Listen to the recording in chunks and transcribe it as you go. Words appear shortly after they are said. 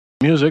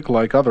Music,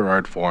 like other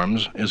art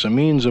forms, is a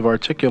means of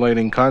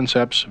articulating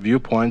concepts,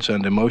 viewpoints,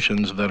 and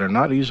emotions that are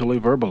not easily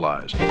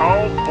verbalized.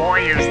 Oh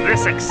boy, is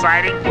this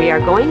exciting! We are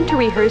going to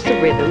rehearse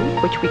a rhythm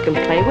which we can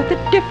play with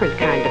a different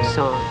kind of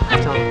song.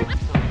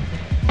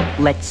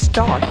 Let's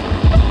start.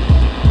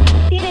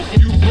 You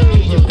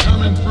poles of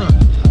common front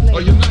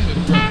or united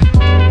front.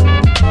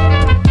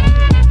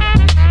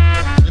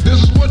 And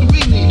this is what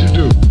we need to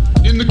do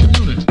in the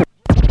community.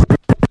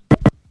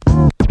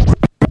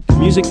 The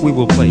music we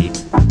will play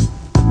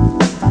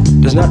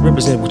does not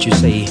represent what you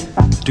say,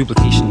 the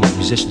duplication of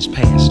musicians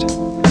past,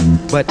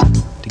 but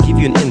to give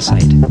you an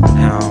insight on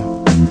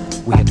how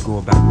we had to go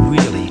about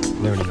really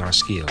learning our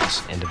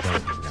skills and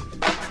developing them.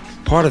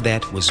 Part of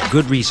that was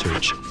good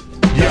research,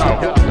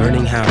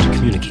 learning how to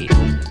communicate,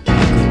 and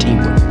good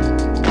teamwork.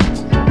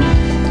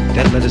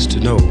 That led us to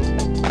know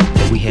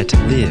that we had to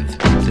live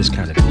this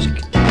kind of music.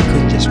 We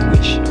couldn't just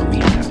wish or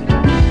read about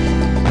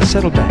it. Now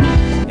settle back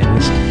and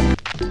listen.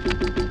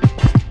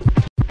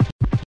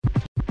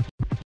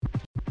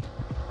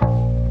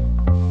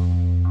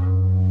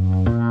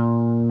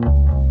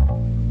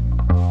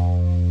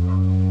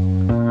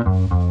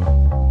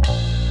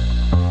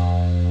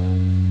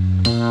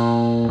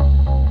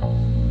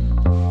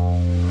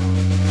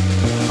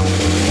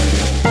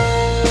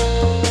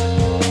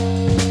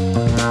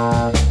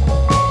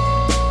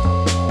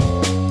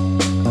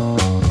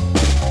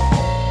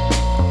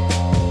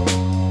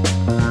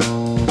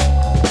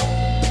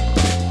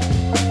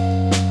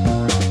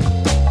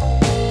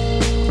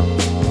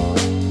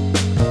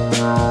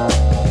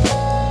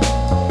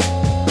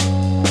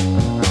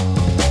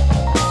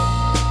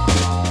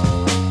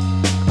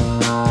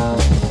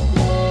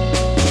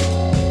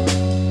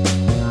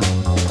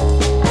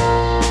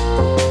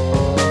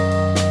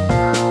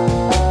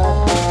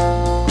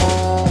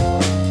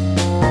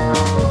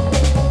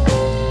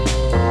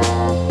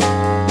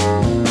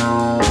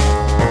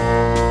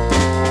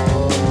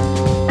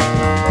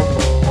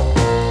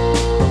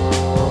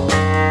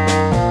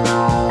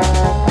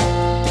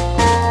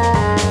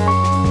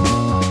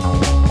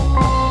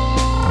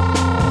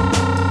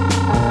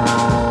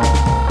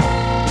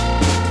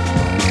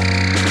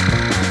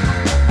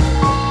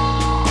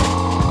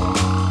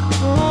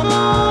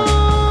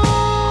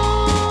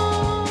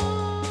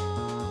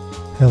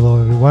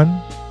 Hello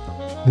everyone,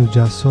 New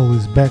Jazz Soul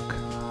is back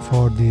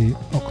for the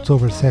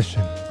October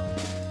session.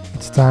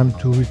 It's time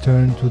to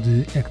return to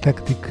the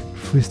eclectic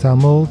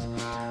freestyle mode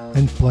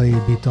and play a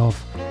bit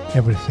of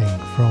everything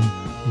from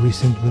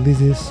recent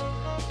releases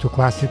to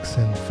classics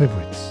and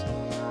favorites.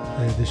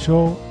 The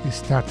show is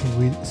starting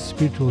with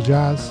spiritual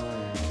jazz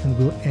and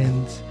will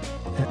end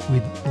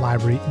with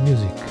library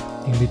music.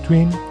 In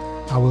between,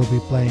 I will be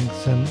playing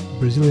some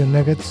Brazilian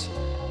nuggets,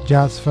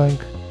 jazz funk,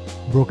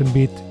 broken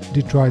beat,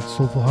 Detroit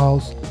soulful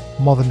house,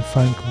 modern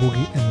funk,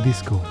 boogie and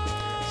disco.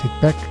 Sit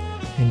back,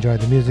 enjoy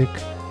the music,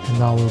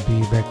 and I will be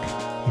back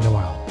in a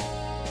while.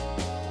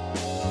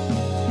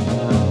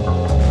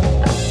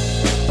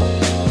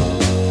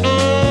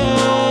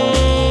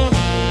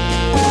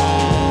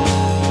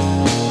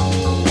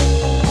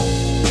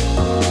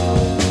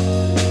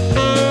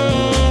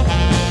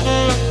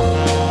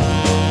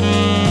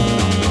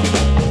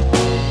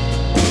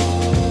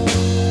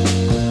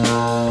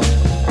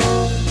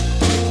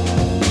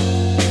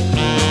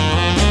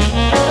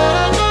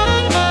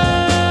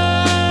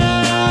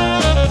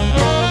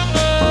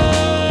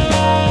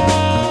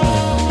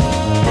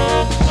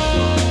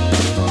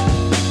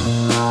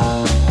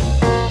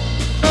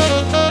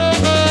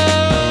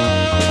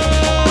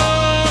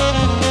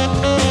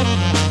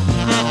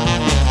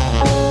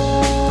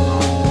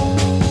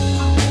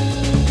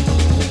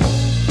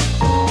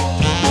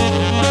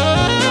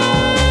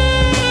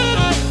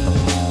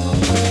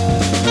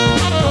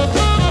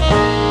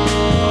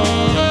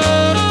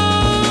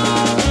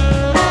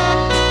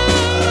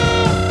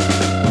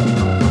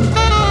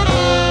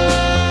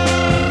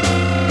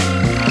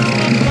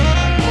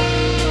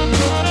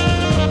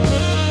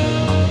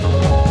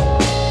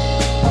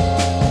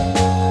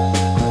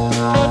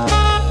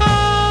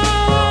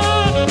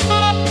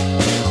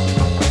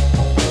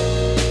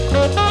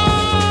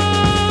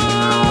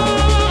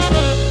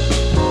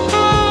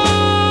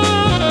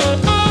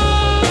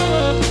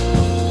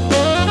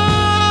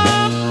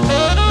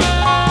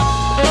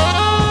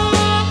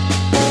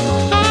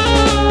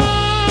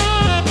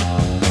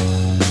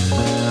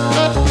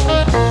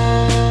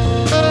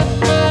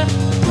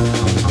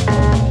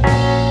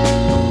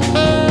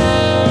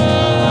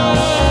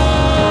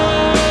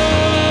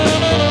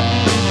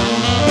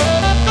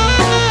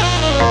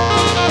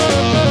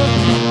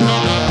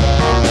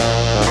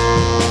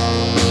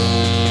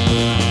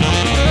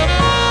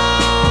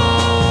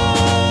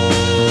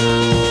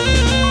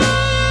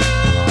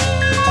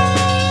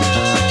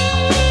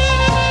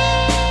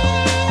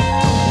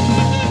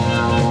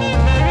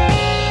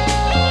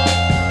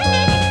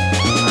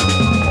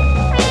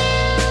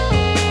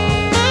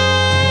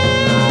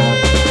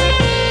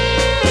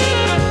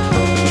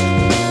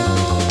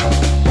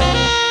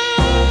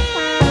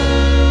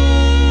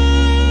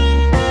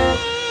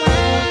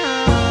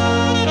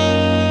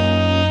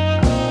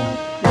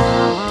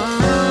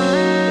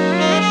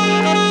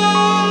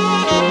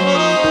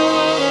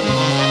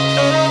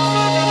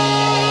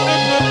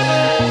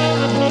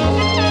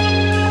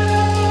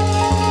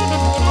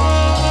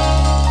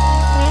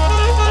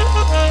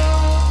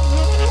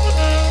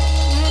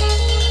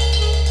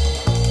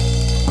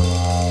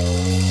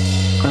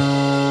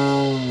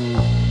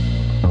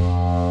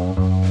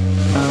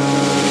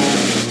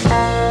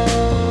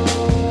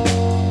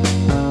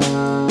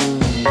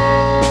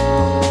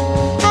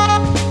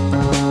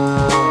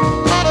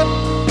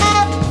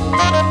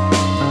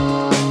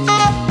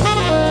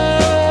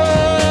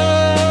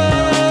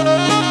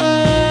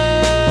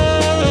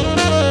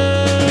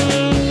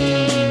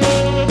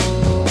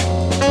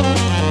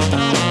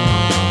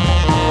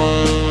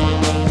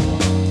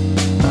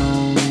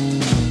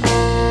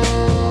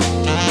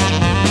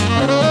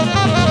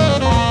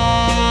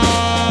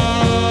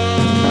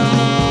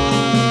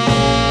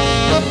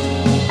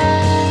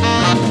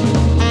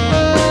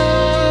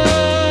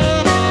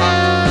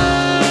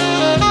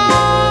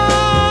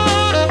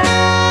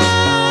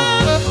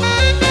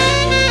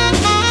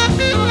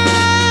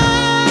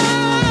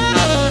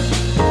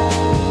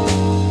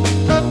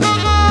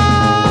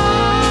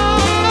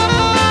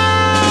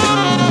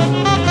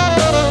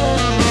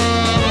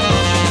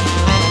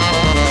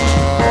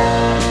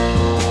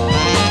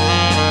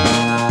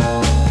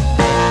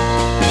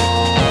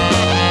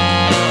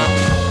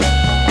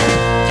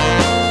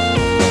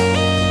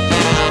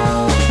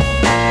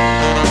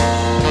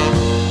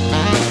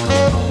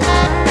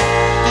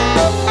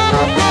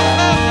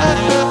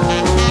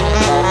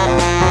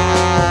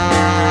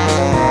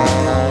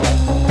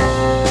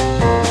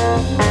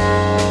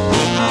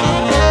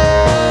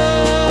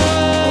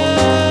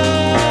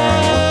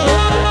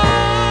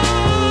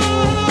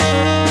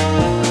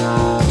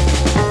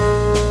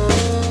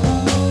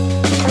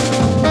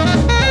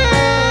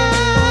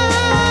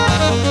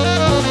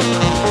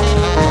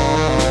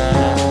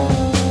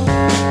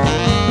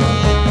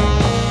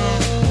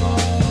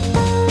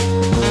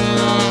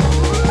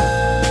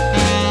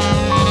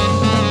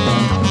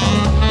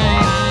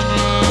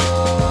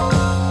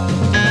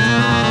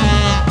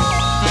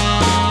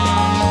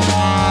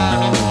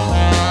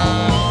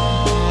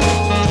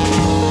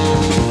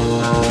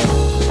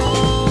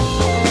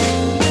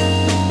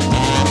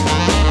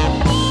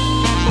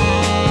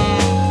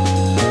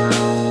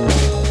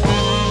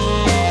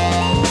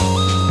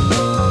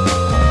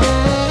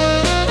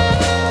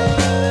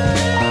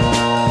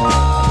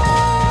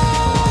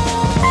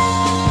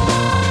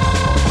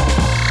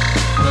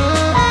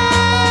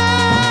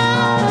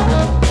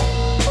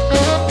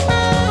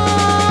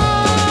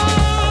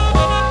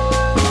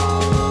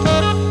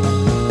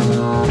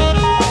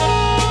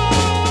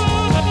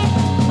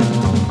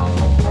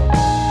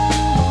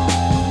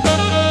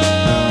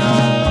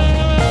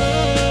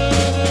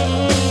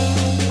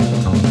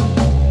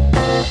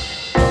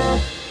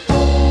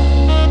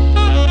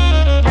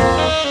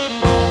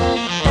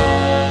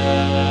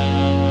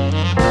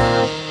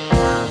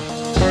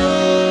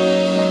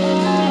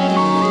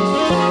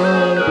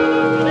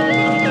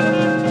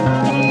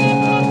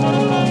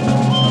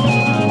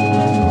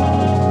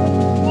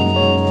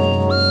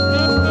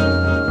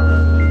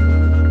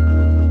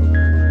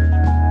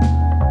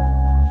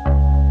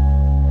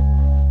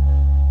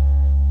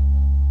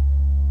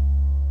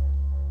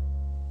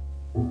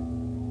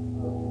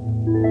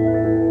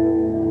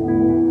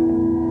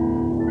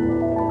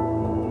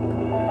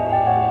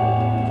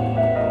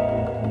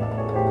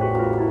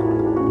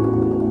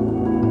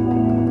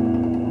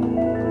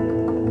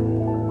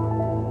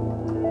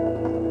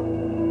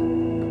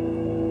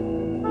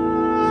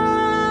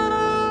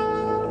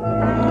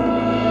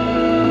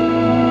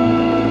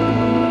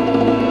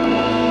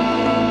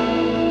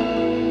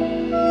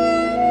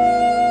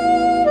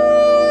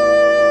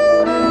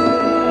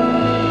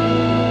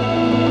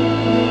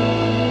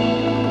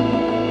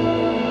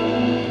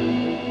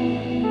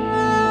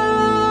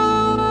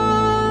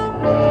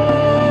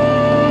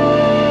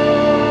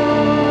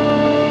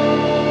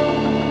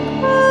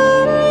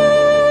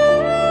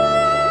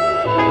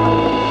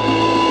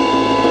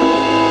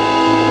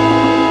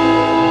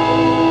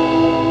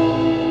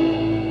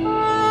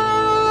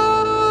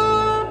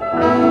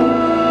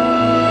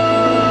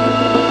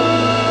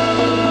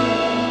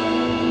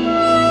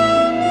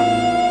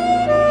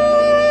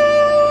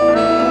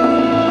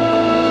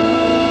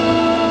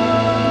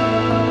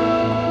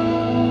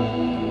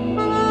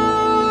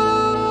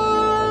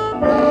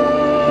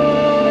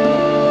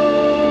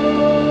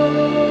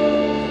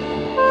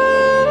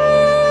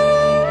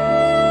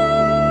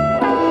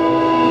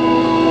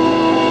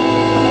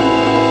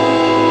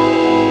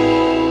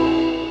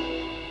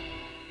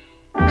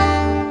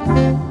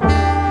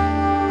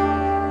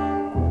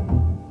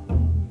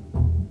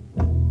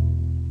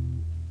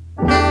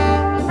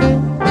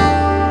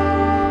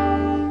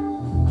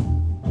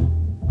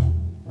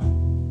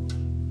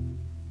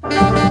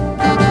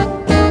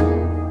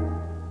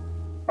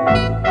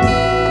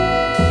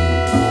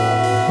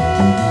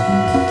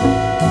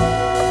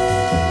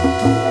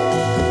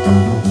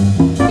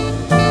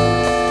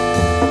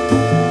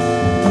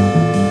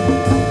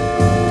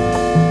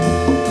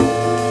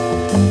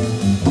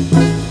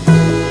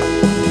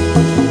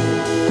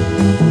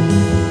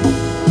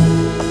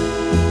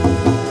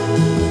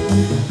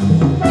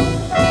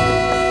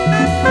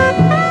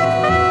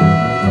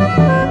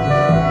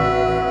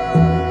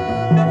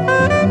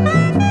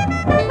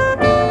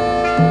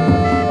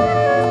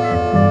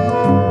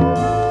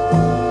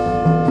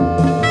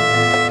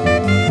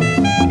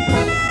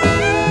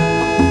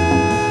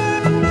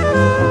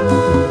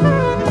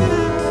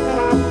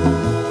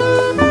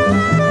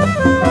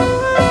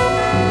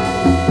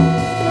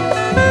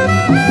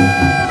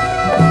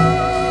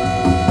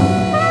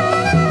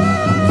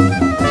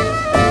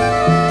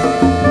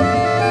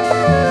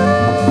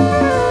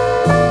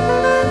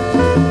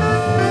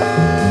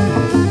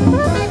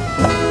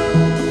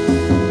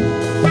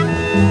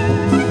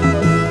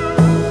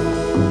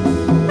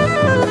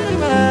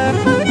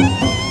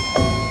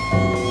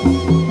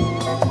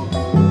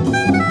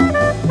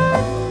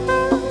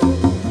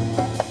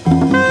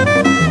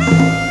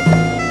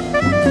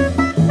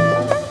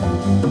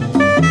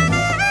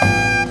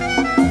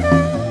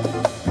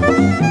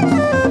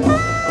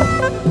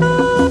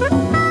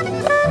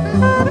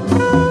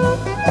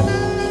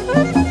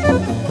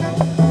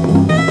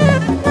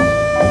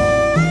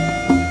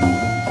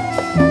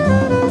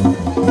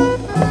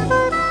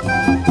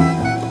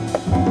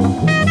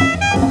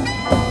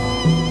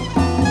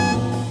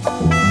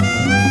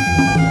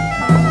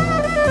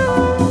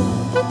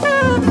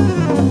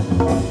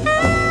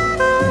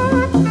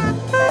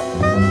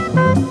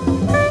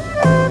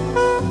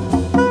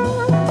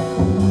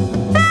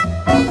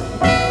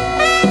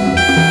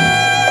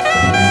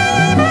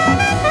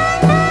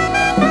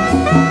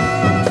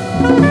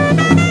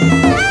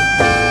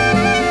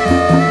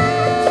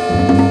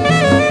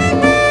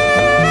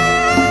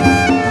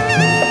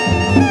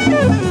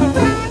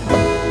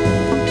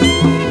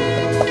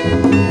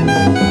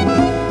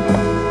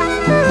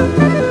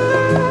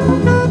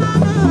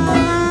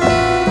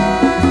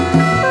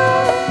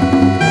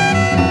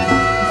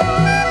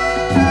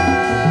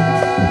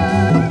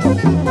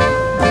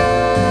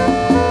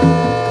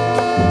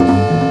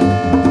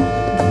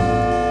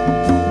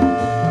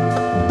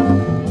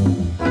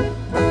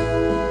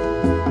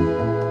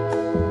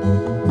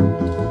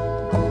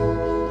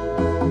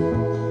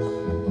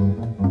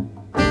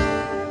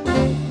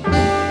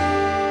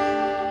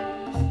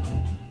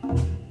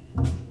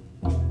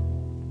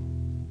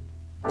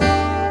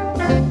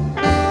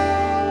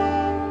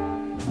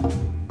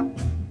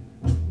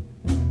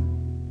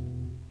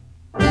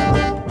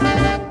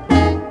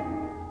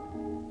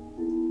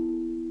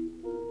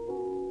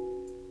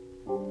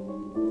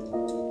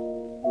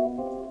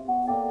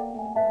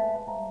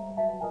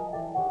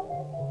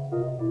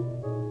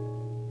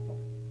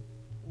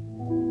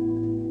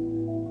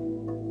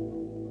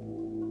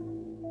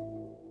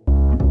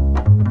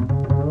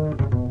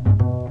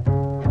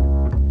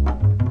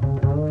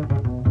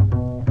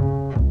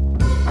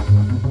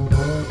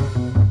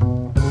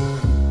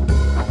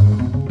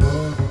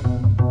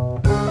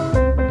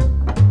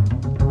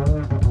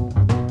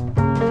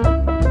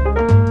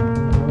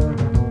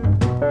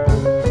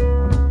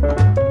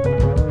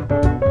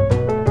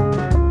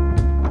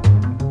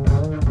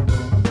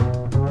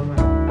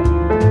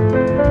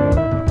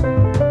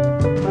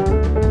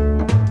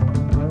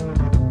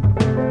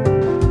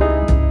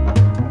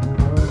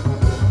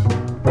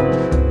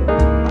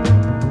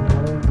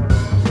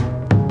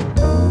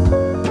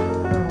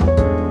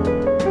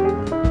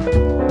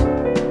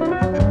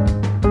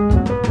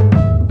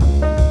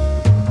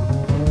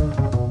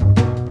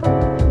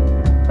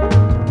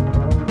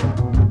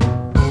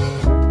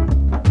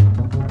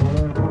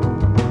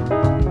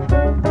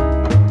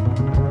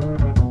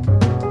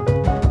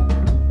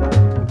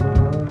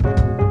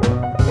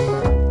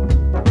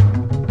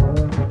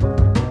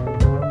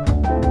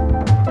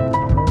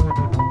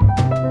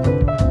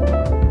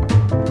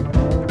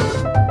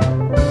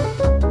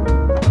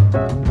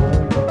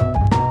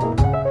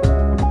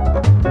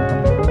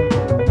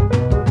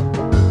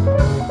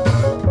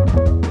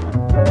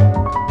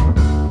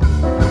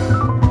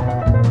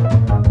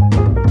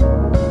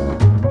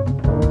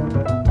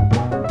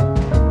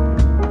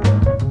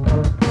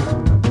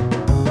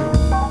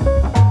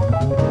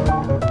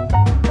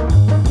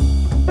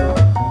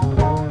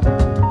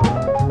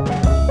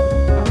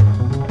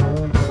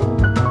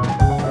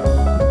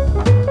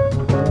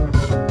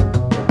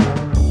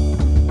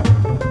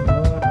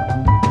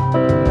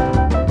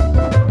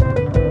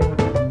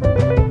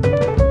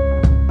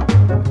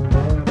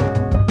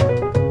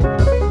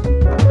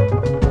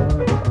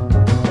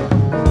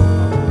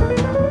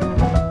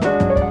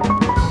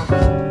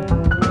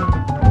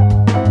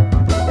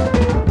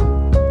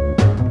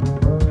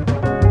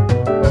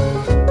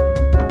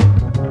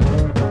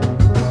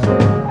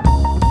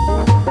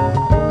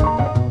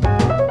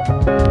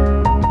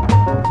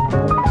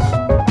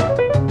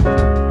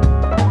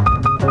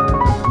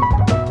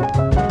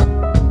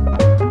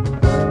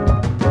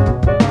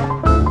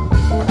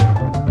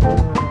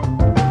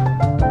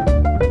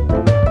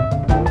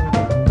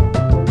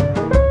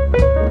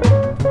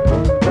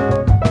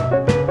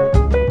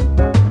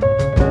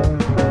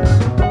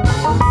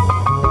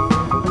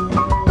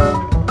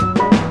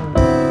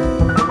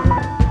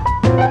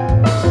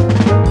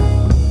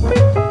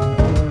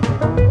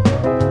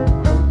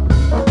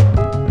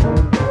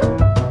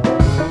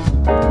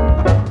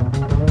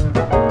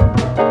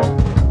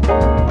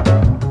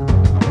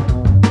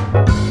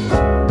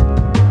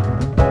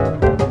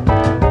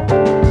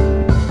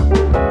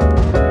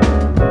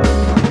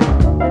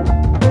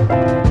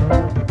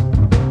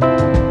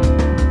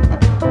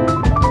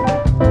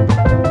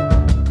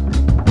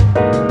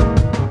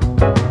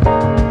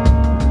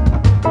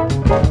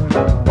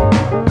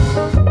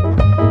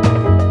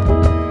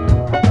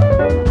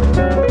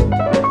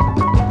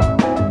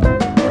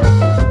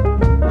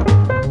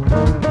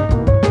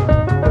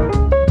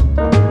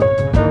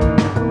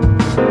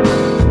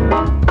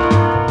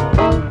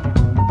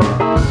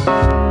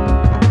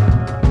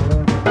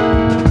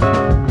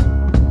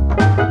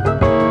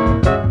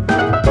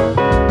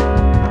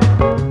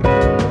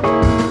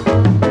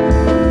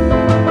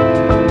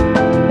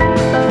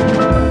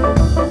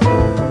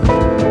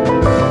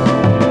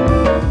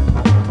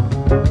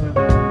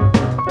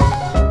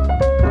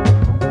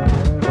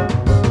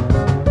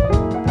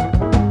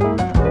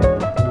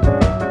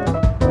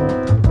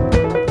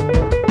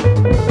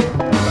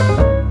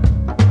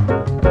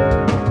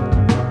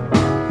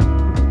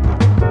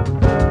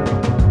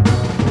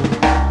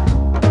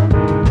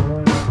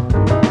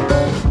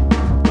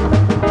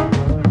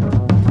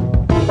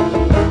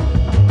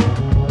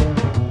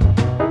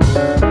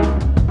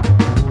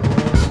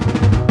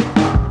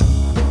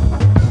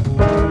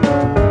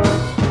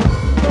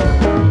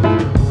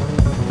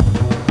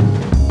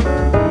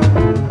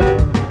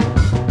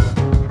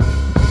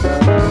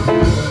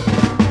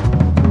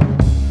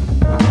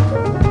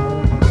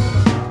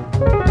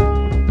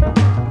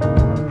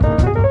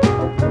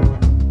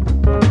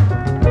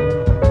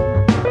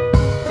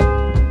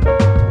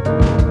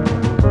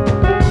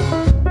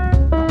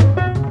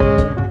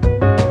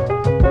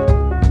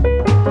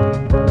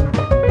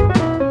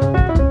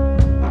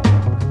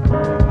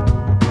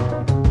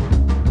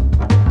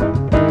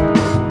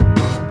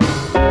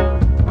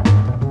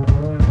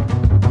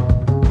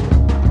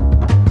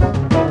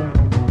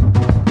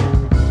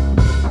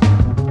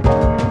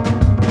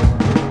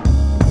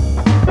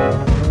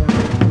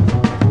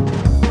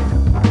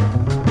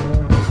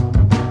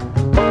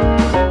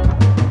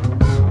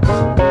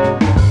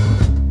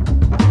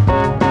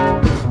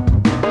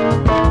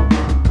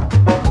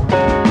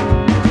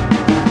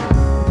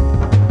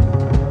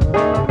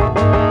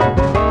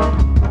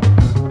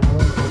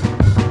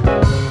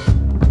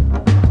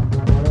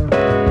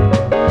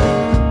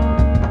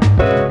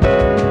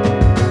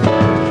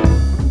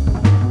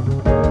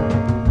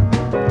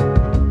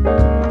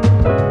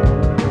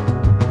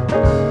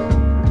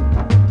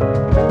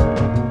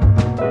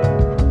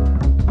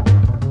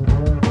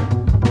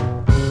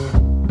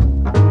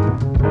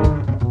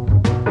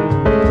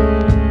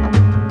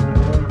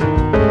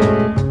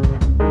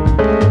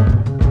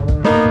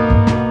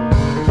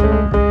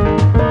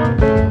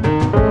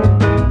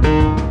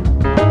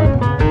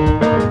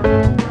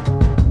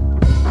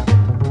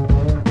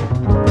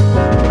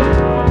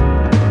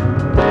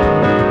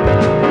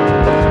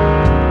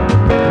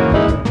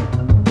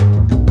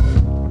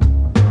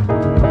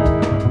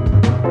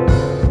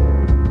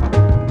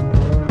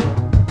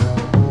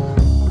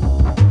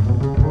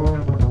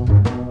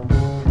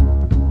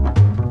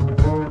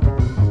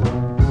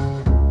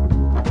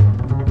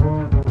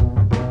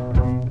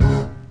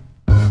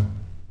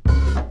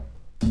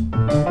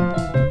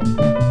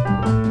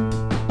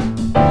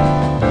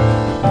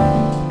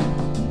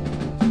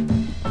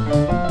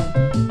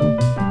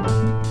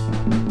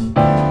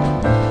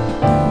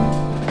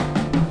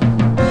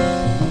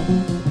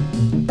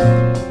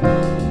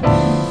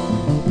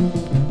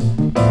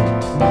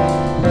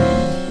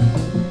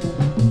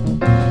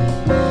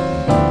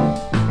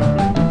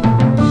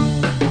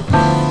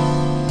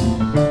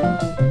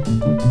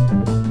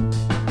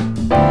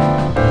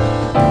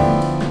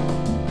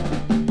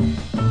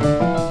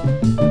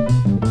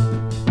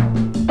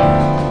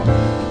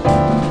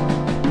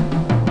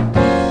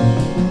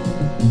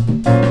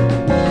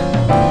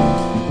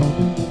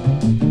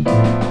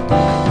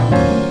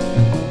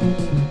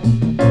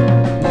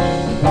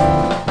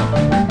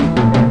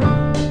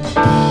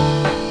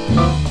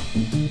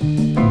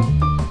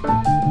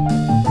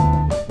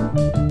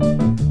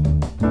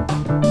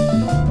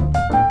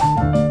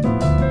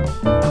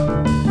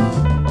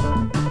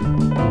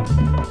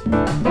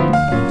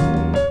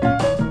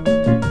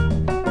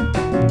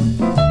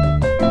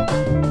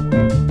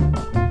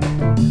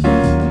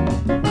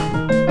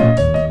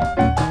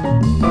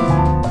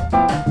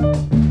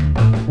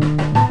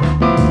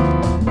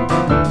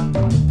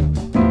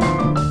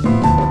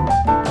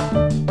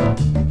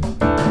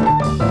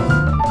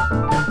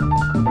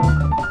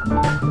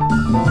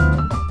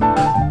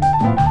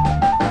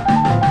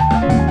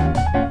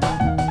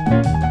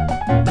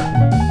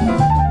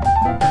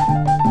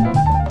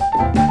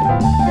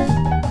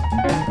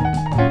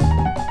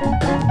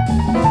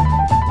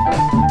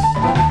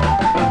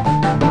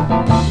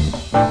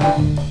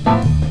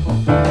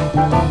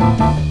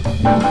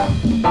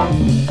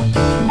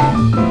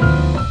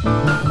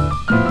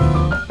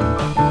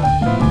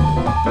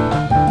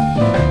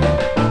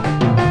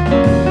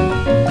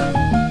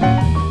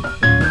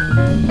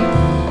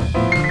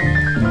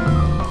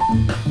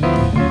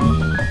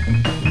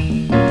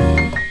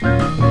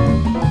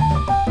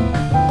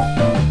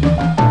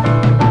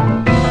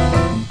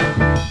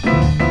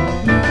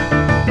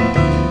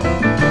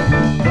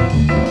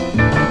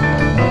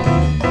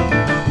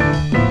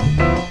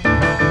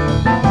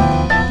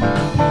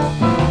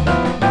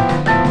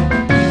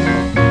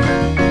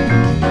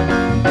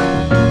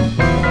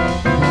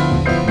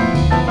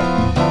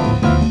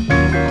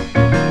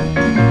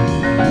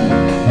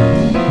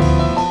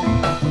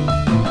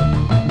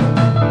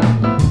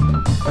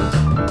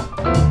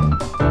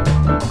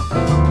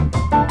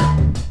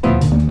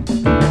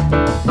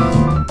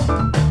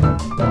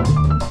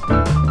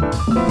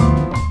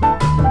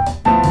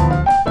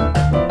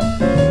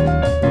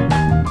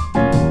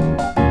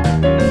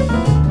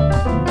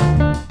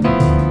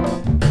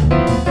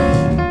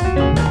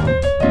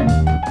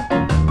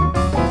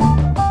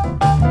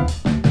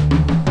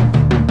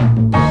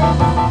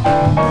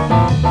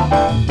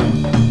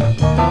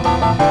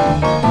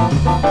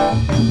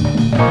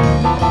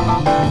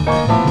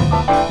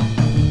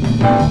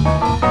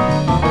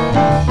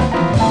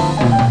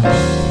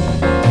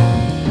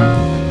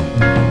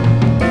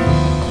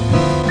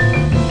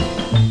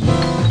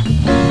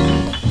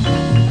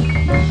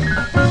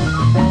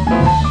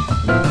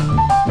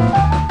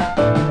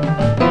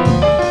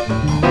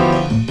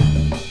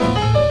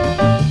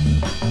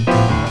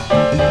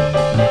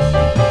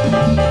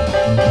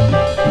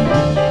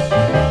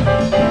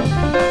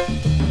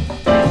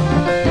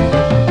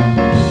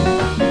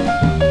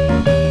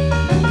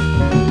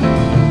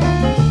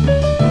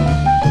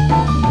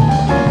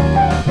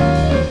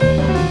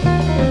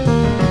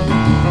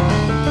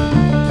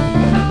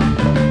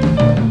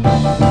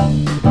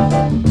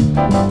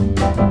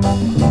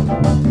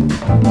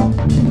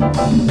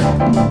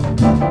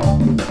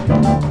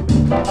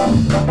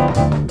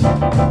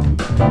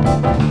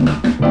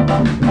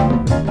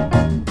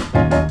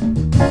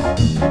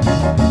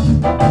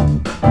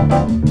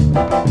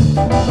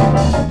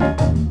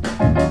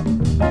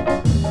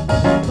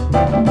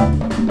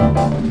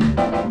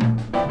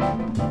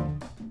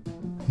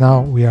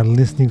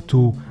 listening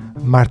to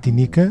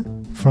Martinica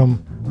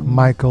from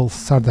Michael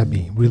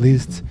Sardabi,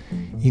 released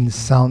in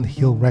Sound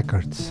Hill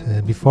Records.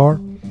 Before,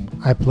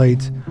 I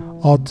played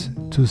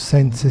Ode to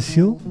Saint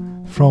Cecile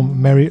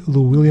from Mary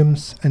Lou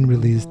Williams and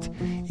released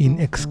in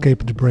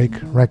Escape the Break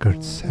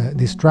Records.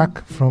 This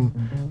track from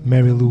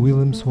Mary Lou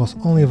Williams was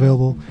only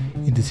available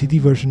in the CD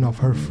version of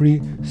her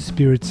Free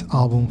Spirits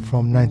album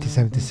from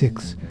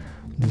 1976.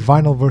 The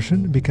vinyl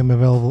version became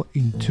available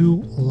in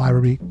 2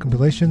 library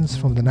compilations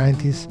from the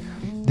 90s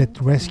that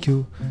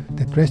rescued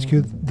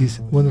this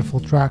wonderful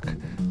track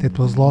that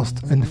was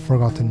lost and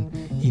forgotten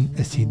in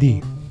a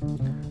CD.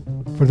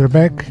 Further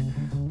back,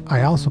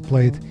 I also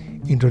played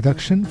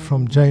Introduction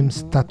from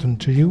James Tatum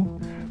Trio,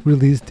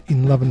 released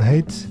in Love and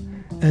Hate,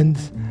 and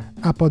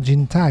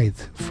Apogee Tide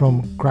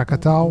from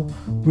Krakatau,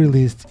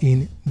 released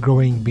in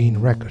Growing Bean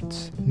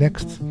Records.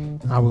 Next,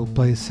 I will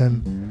play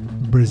some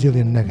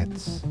Brazilian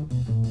nuggets.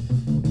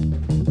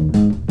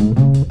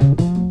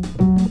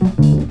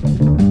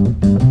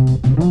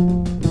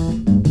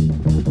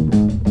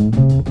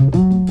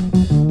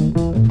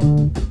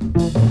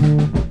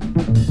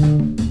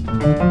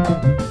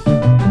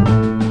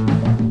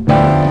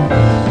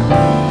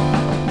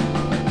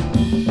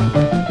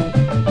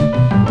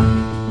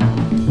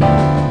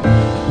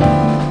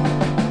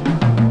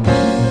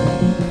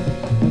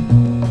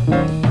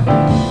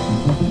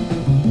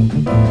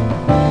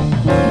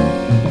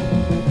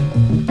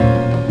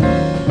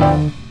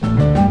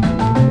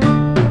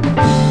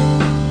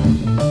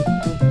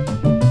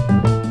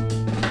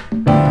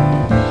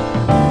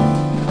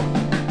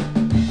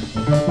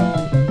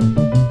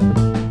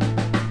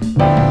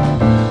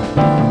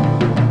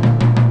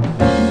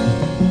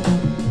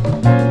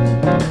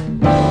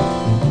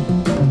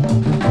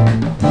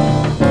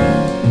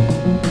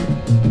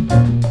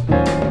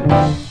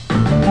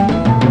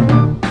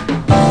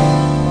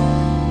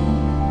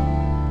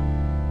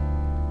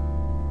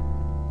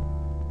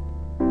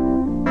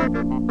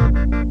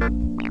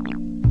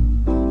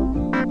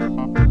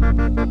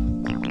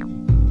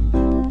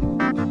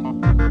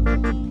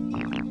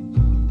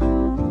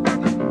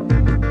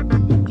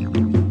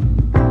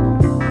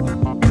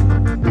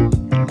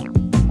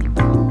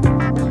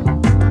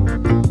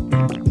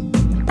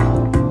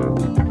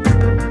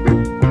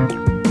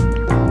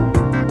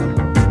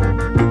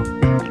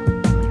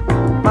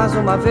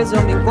 Uma vez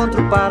eu me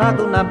encontro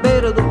parado na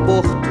beira do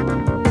porto.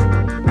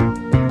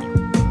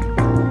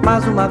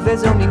 Mais uma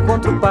vez eu me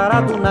encontro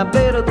parado na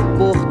beira do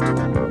porto.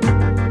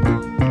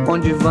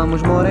 Onde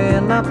vamos,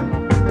 morena?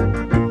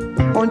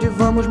 Onde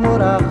vamos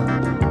morar?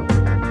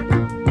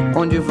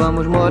 Onde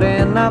vamos,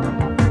 morena?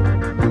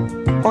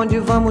 Onde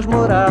vamos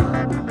morar?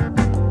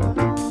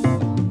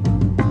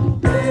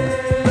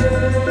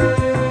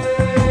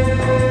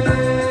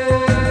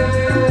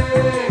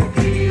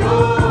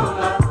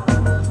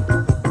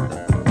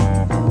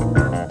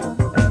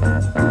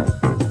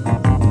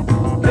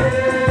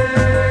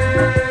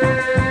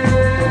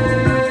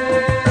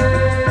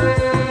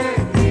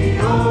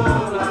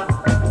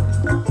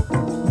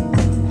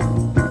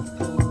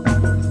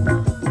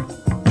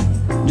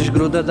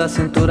 Desgruda da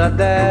cintura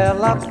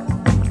dela.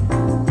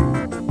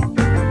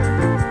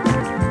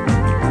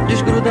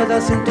 Desgruda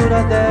da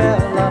cintura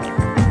dela.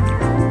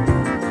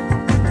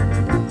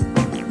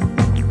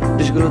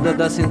 Desgruda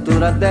da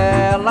cintura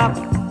dela.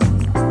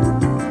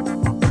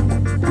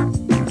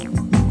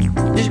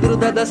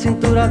 Desgruda da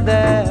cintura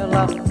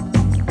dela.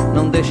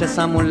 Não deixa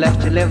essa mulher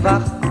te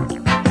levar.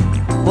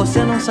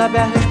 Você não sabe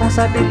a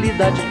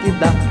responsabilidade que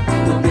dá.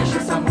 Não deixa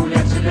essa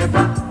mulher te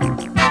levar.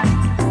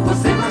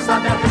 Você não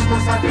sabe a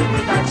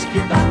responsabilidade que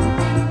dá.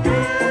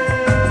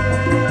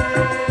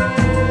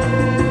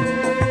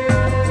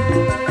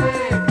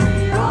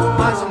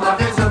 Mais uma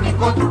vez eu me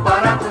encontro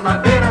parado na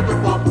beira do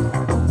porto.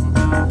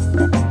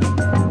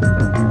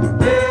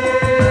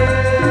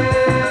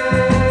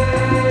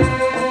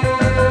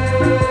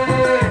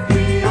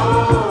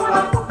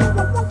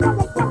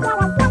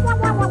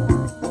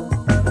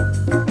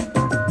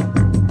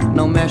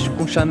 Não mexe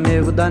com o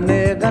chamego da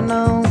nega,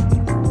 não.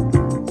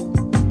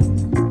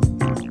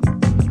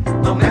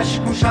 Não mexe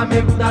com o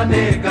chamego da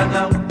nega,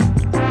 não.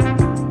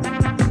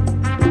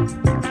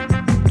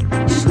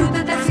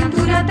 Desgruda da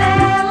cintura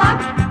dela.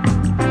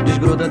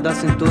 Desgruda da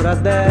cintura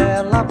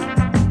dela.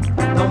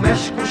 Não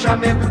mexe com o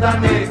chamego da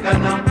nega,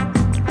 não.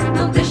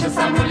 Não deixa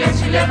essa mulher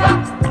te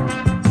levar.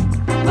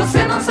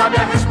 Você não sabe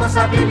a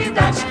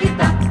responsabilidade que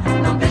dá.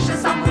 Não deixa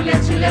essa mulher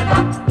te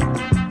levar.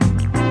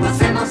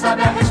 Você não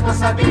sabe a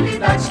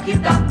responsabilidade que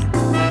dá.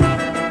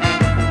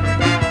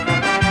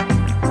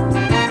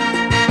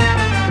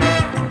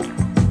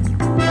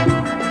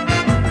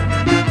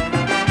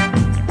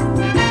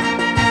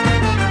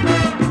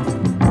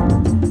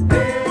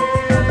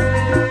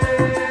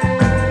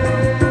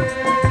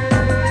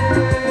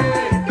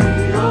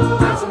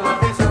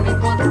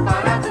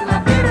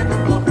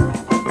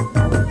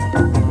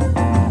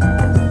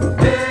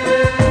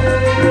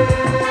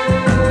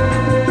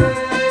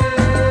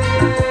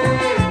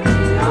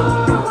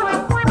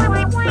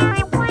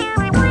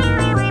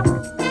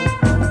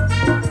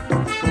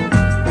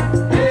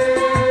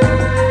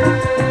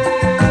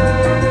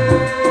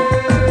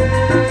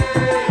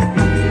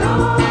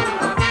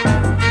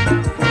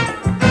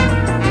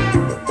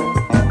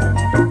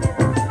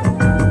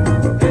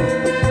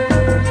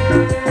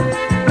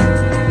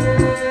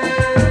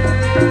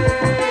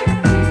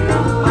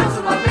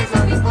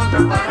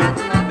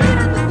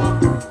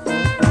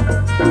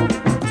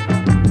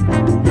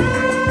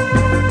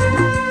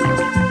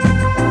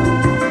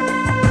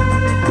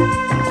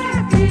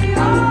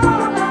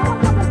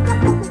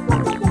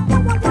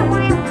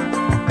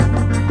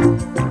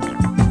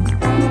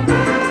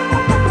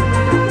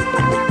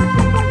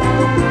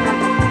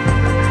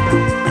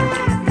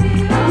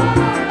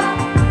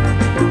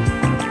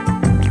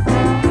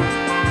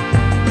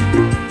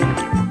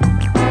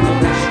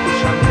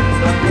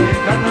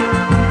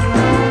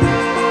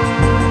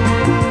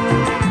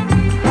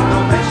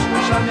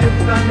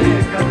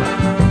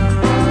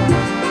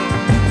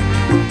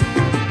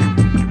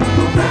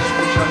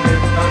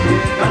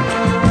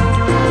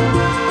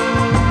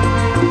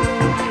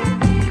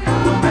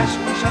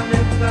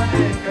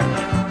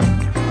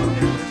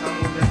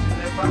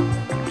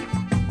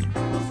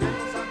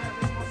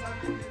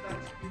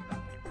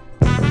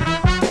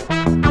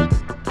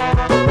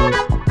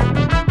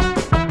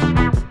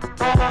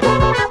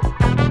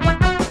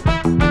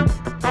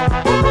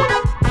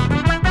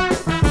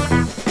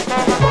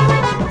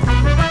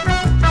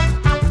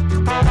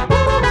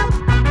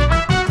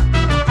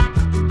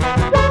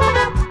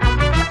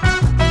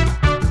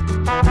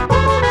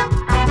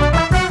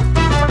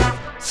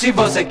 Se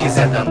você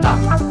quiser dançar,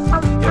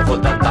 eu vou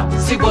dançar.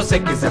 Se você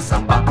quiser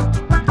sambar,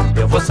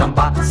 eu vou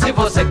sambar. Se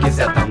você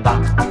quiser dançar,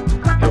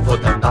 eu vou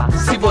dançar.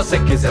 Se você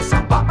quiser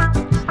sambar,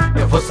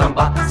 eu vou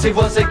sambar. Se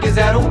você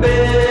quiser um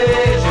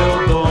beijo,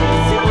 eu dou.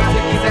 Se você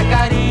quiser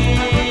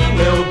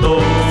carinho, eu dou.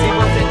 Se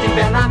você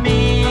tiver na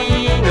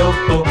minha, eu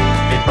tô.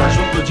 Vem pra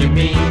junto de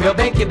mim, meu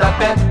bem que dá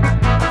pé.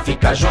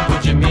 Fica junto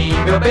de mim,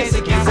 meu bem,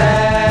 se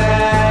quiser.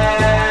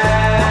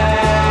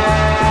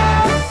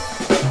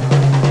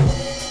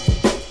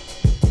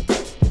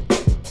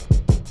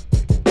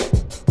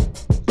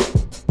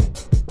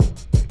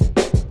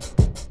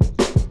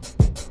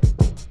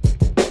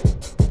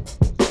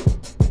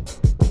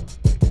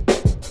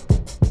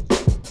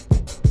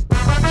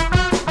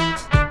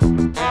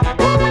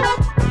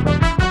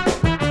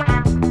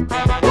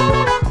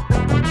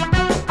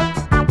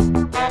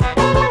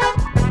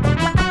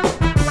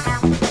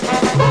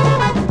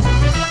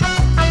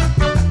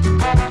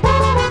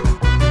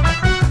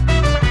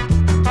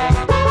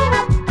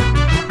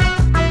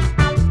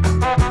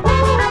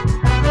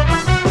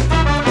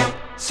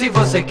 Se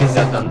você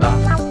quiser dançar,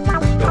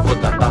 eu vou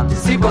dançar.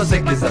 Se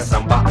você quiser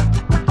sambar,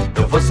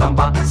 eu vou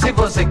sambar. Se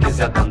você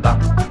quiser dançar,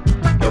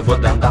 eu vou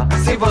dançar.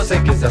 Se você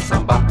quiser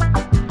sambar,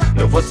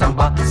 eu vou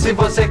sambar. Se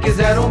você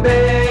quiser um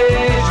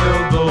beijo,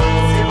 eu dou.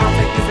 Se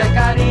você quiser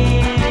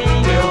carinho,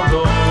 eu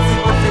dou. Se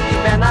você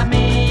tiver na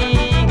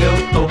minha,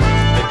 eu tô.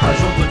 Vem pra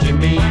junto de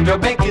mim, meu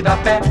bem que dá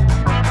pé.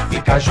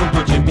 Fica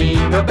junto de mim,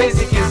 meu bem,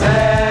 se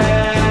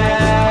quiser.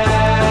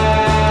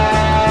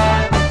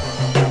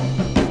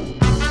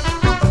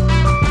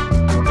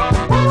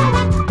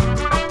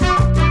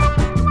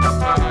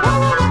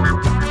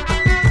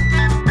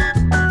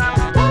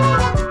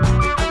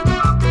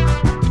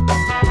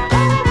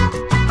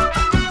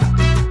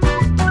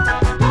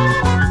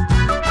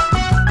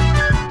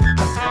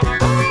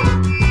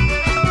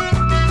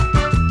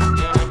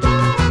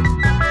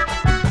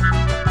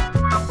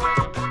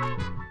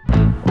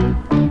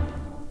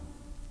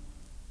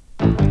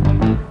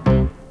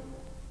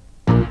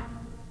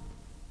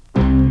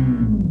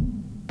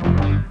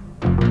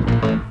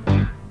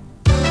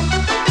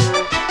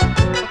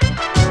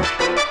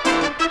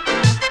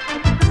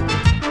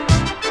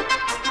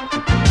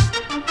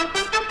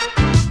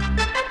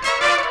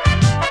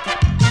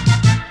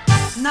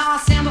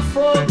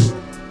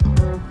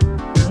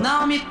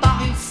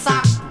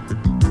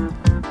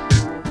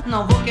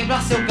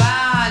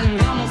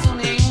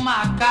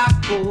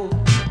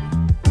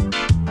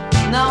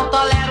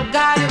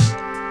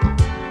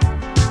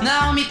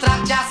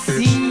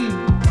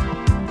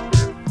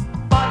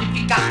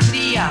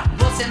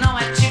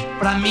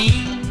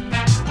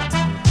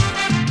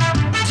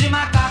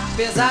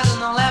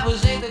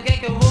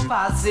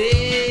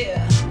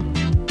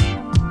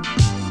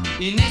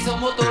 E nem sou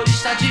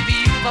motorista de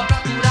viúva pra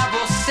curar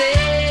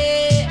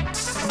você.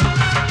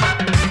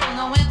 Eu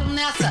não entro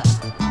nessa,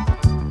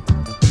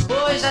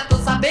 pois já tô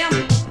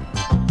sabendo.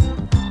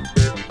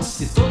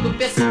 Se todo o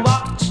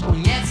pessoal que te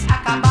conhece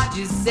acabar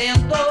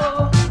dizendo,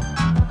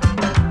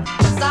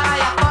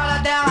 saia fora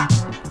dela,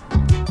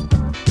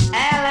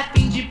 ela é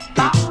fim de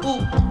papo.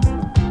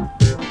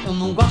 Eu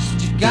não gosto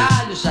de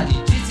galho, já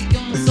lhe disse que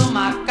eu não sou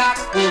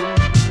macaco.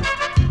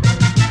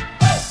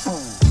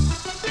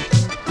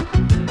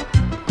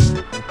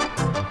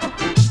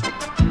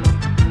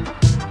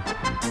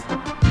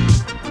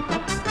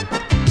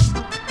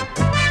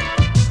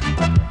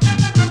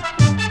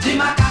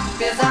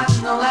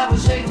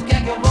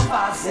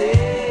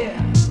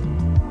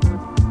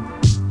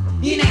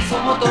 E nem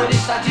sou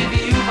motorista de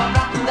viúva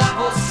pra cuidar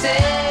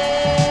você.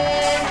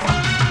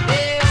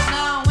 Eu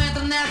não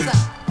entro nessa,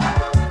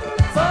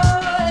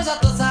 pois já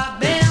tô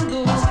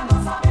sabendo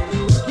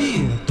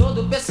que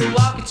todo o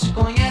pessoal que te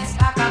conhece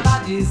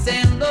acaba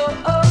dizendo,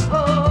 oh,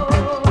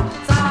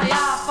 oh, saia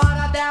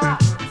fora dela,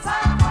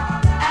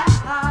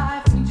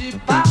 ela é fim de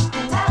papo.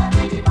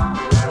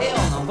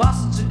 Eu não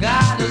gosto de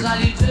galho, já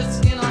lhe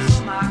disse que não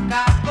sou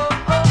macaco.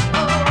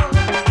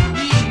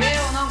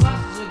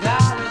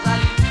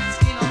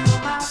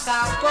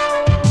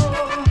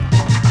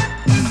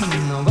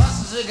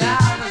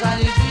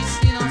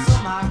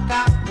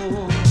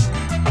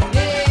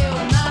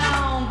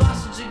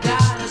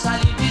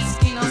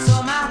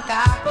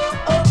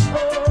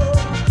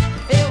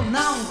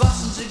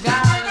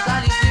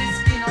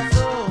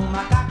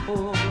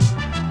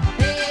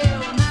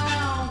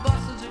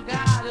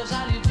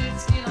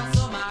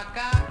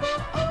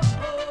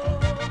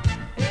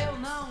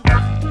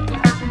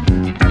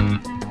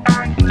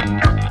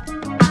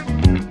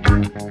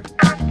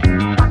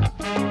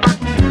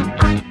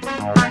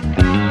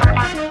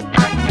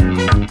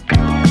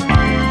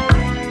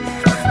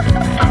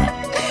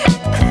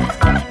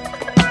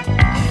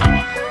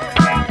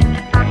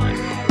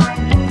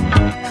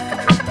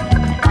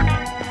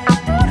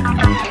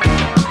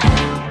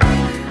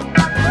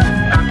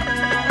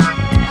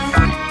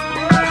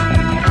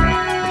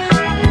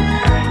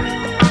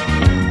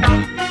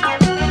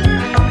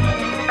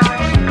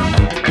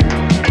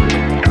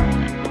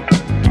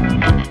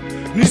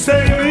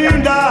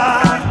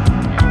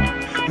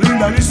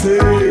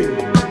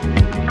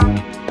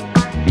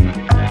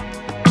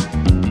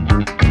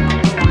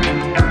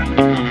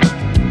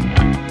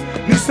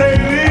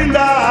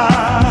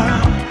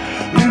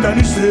 linda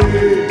de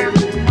ser.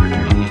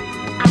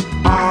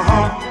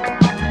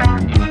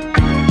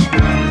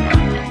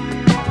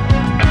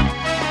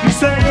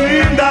 Isso é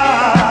linda,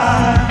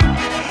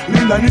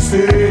 linda de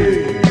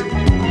ser.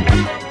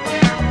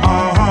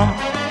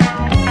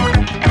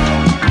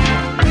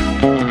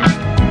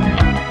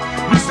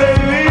 Isso é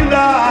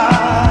linda,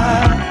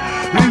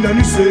 linda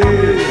de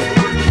ser.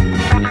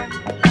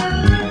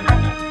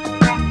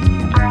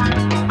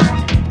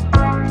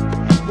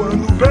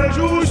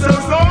 Vejo os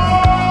seus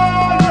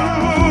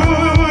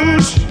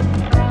olhos,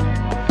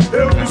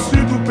 eu me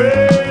sinto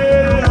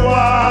pelo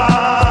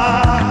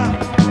ar.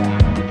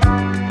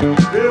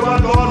 Eu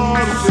adoro o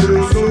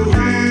seu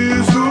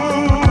sorriso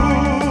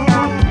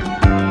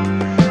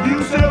e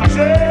o seu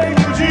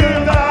jeito de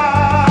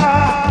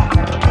andar.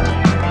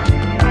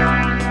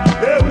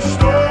 Eu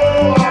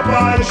estou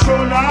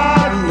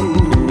apaixonado.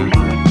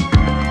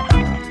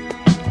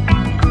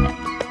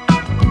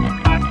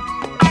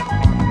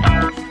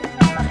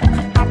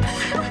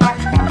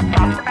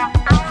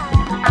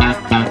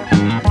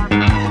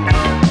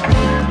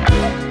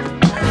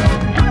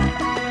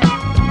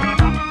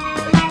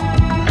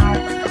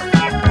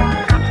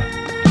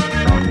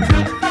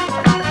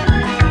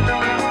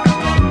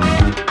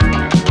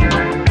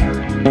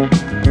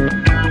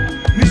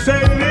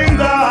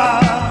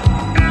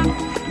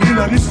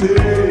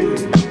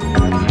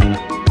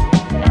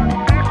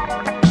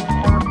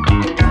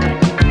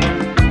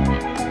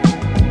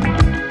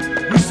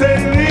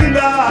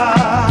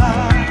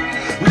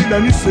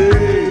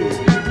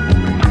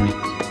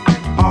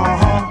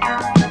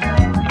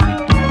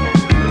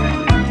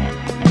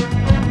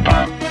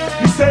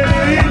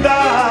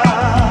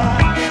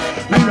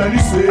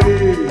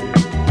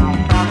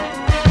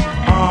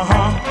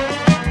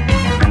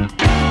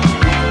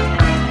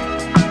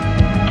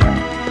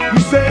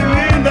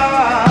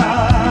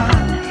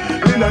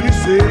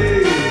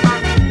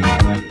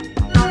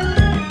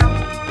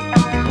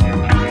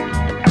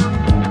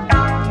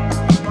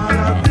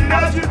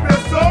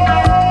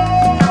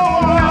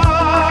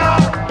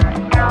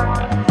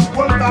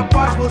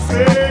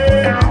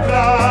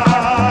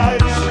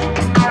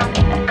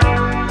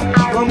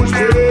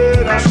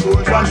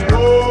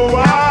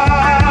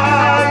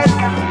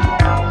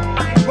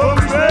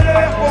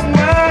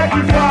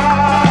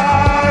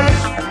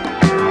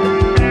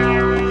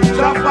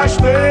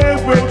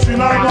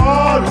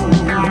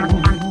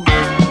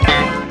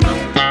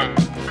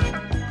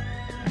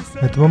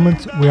 At the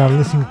moment we are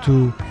listening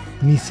to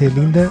Nisei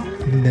Linda,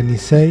 Linda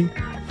Nisei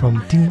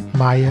from Tim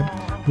Maia,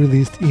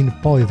 released in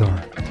Polydor.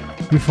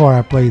 Before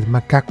I played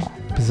Macaco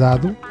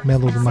Pesado,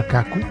 Melo do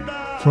Macaco,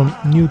 from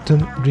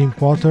Newton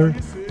Drinkwater,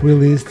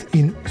 released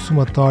in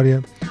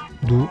Somatória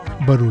do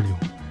Barulho.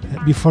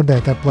 Before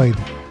that I played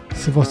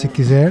Se Você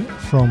Quiser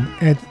from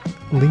Ed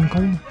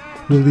Lincoln,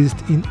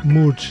 released in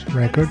Murch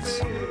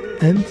Records,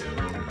 and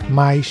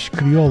Mais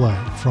Crioula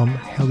from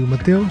Hélio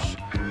Mateus,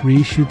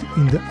 reissued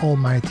in the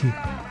Almighty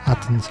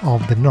Athens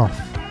of the North.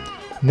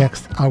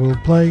 Next I will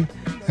play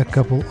a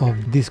couple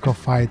of Disco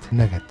Fight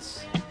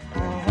nuggets.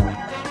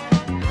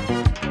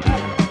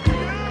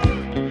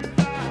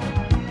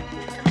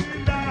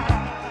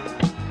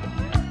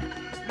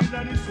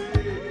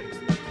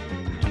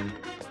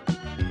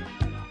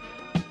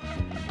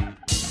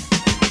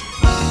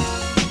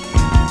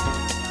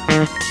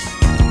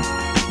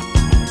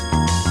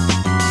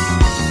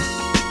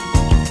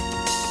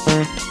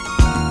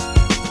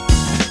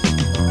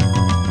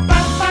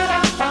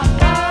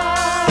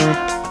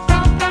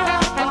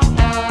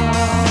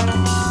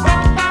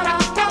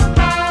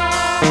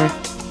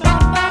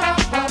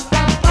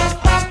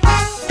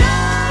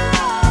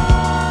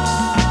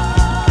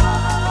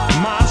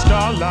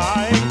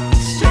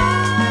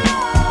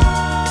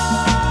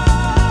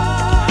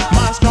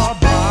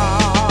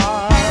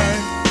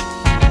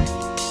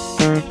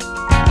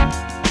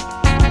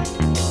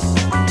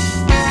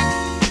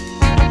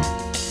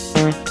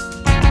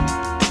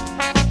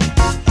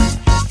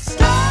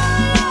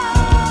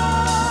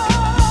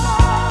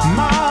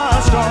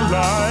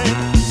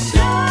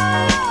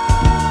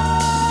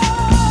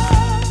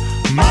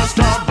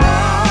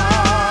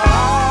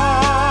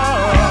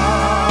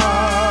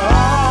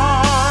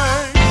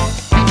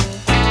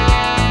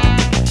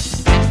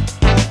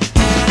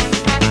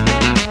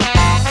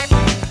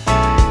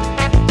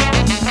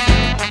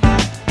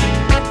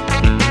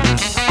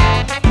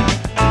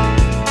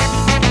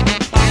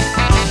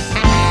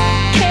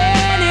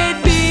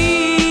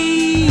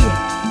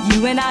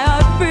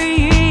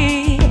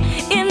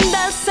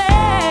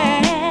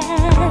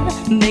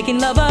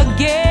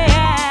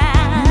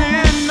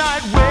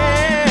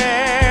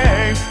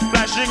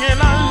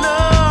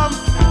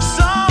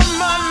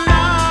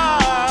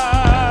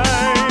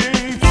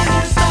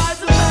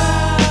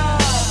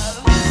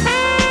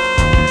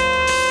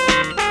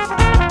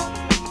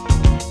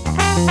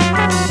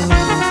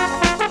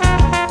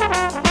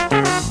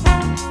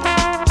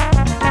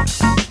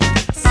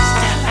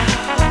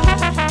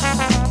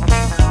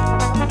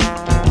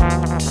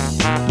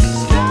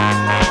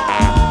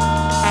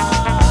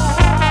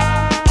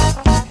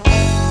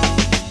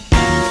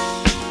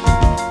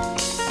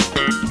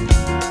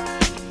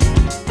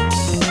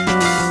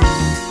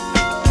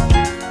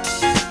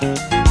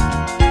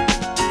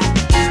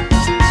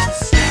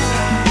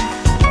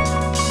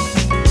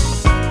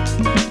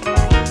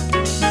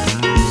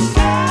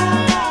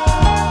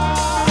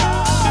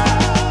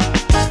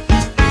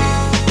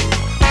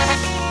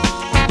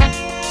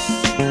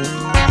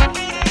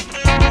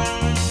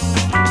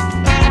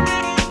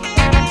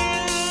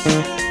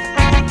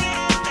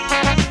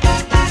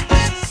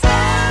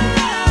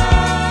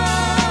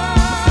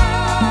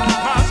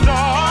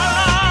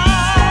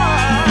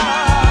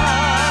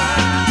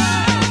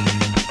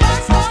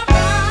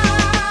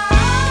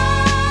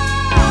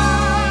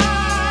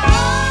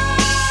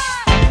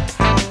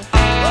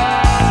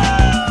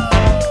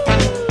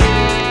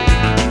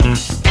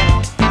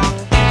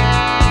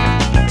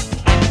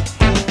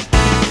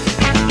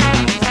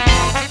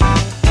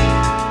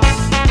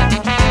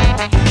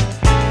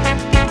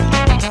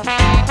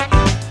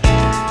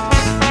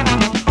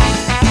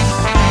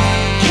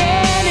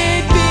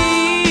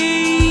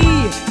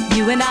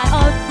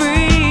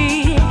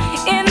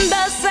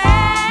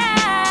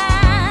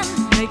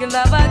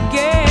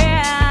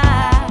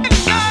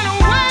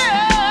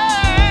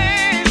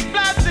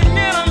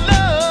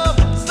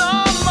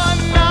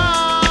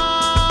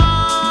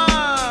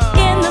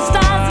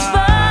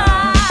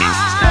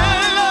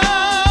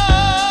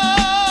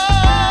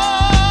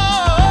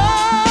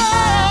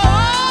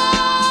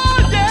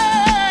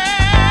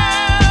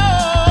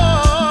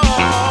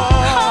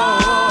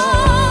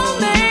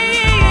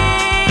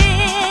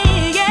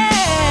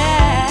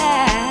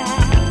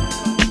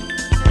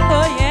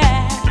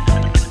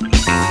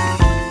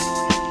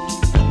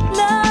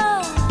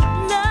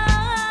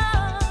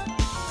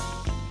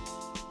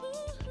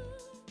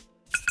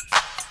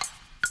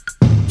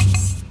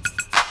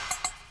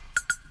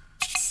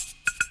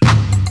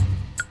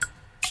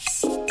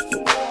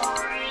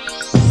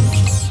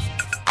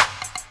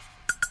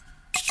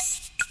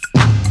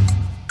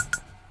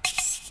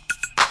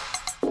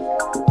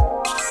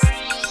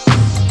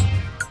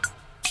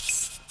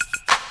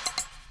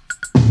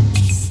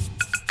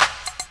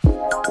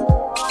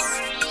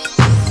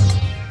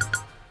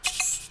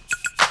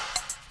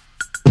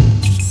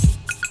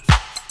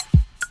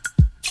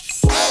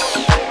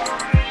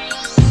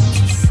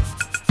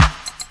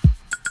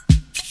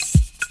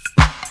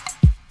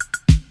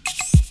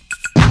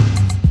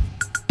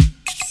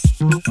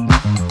 Put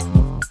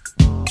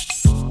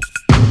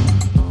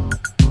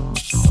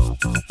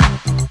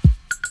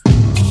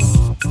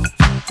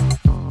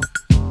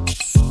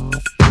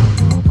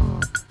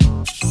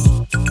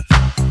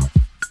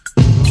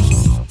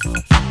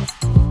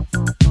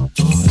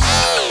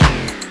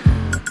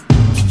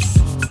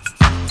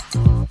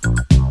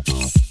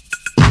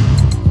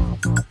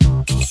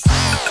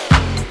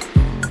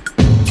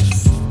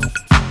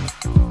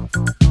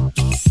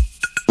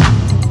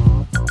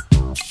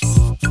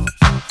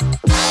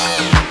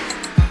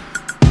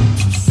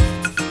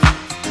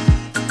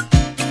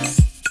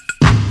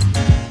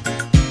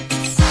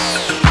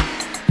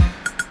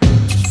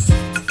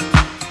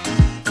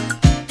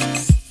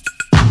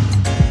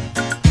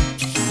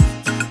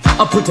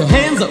your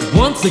hands up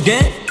once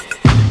again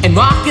and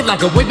rock it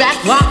like a way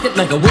back, rock it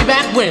like a way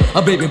back when,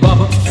 baby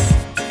bubba.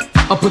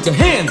 Put your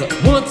hands up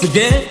once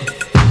again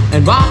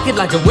and rock it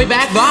like a way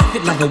back, rock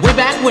it like a way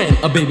back when,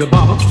 baby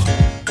bubba.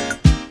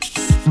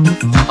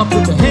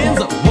 Put your hands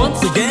up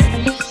once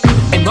again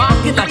and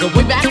rock it like a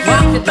way back,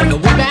 rock it like a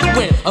way back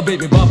when,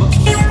 baby bubba.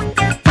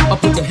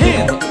 Put your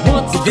hands up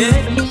once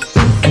again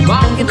and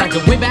rock it like a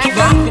way back,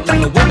 rock it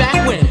like a way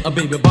back when,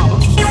 baby bubba.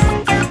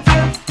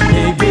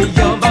 Baby,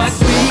 you're my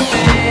sweet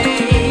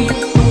thing.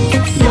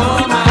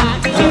 You're my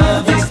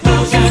love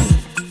explosion,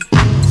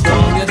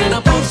 stronger than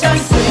a potion,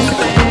 sweet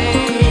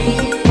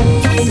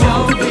thing.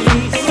 Don't be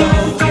so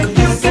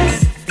innocent.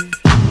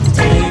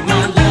 Take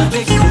my love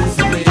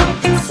exclusively,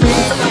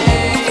 sweet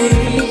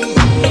thing.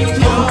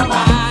 You're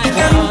my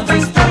love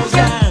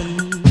explosion,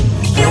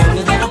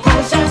 stronger than a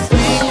potion,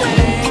 sweet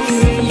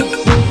thing.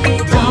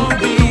 Don't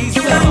be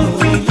so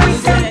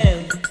innocent.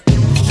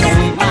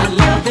 Take my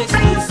love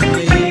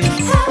exclusively.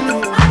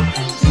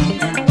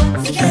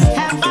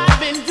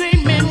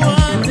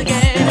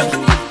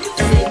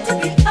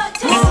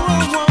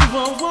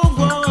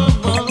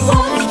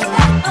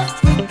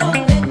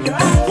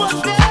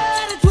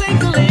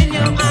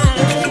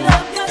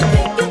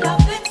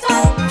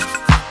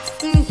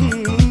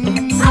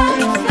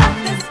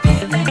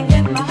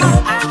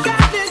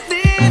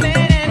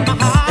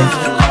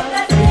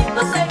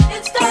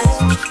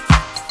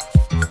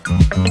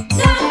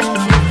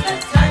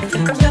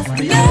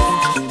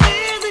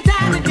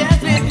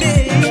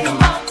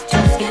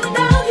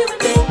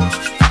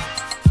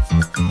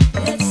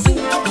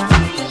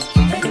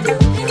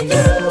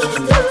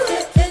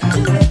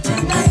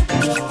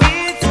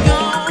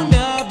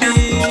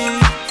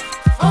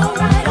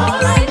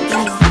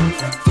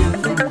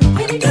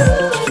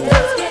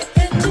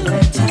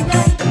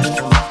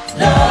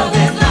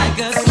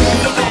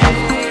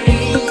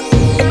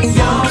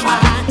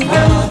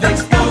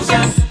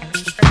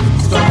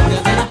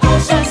 Stronger than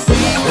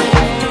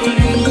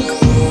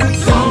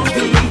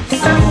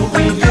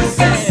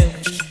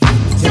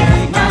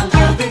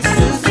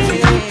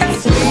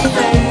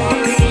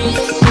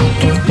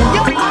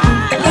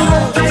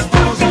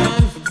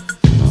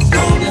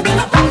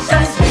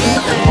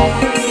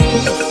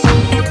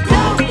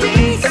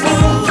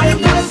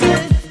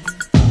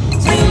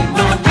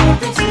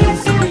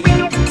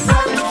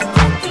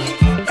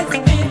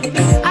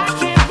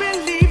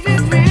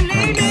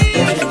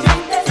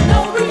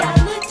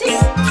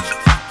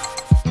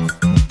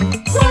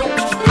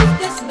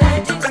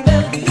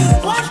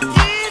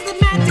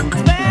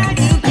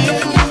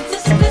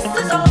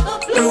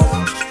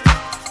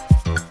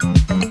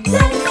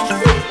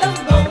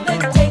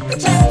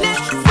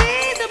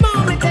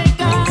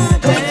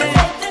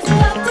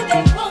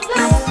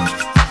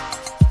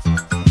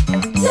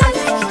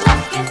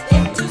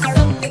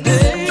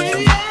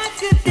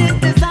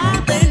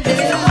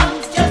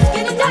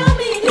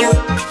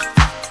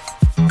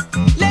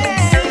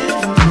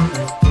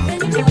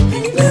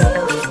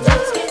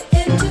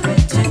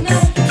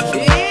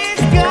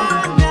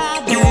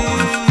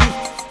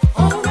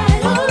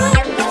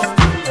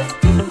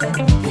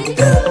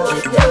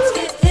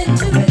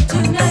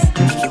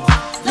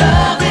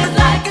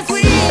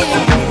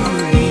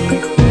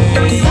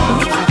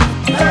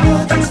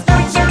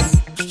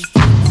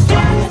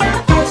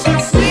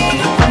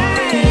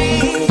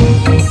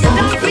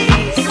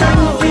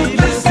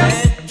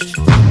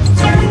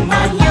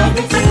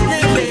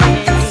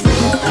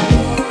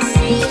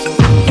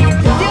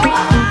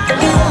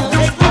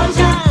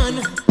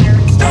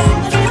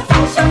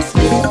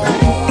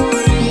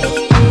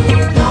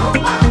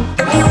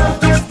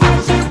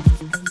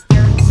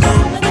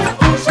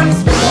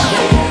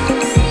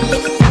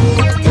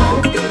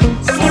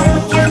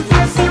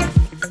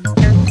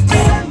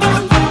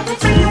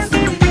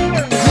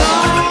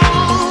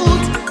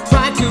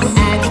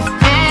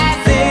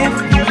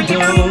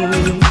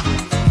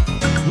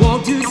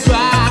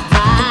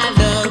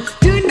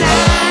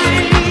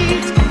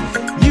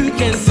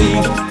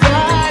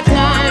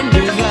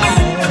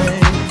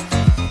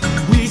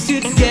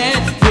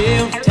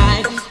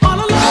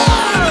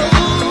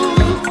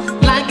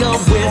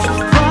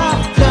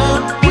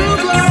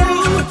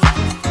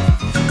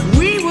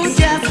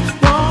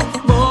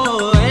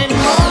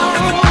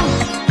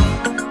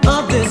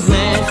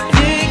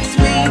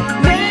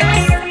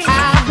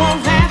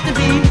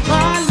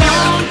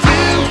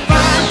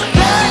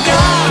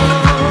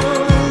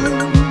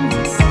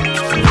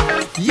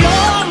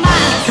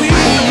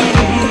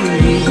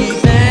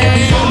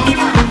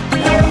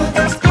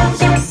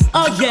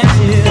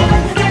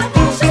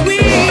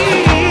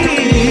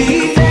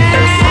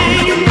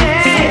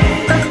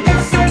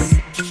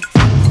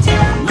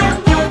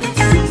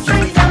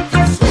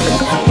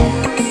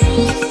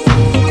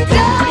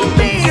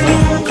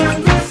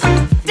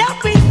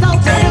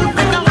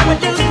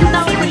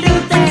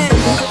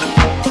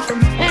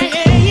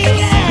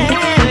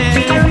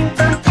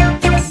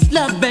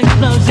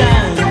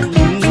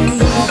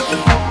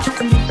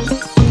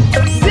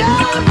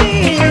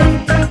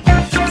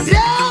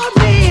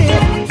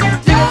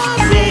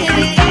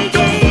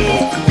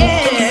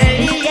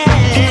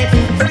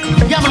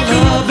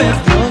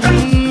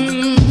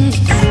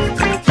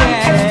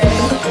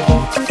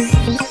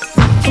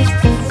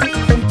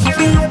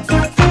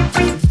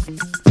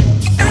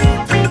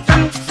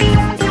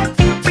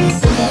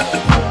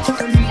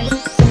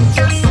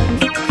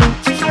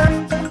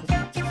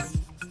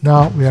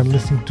am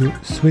listening to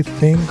Sweet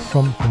Thing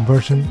from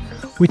Conversion,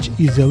 which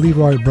is a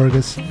Leroy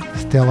Burgess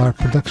Stellar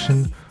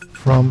production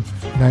from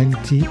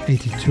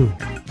 1982.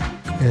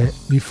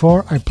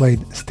 Before I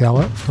played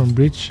Stellar from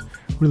Bridge,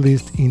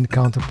 released in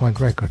Counterpoint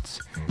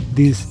Records.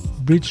 This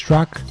Bridge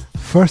track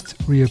first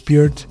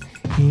reappeared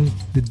in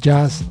the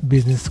Jazz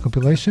Business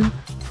compilation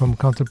from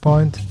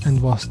Counterpoint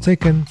and was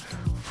taken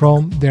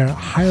from their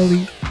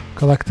highly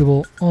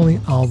collectible only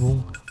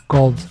album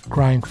called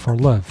Crying for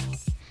Love.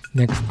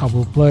 Next I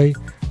will play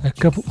a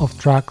couple of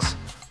tracks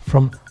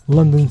from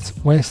London's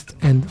West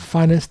and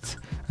Finest,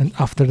 and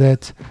after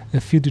that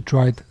a few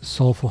Detroit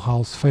soulful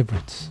house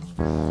favorites.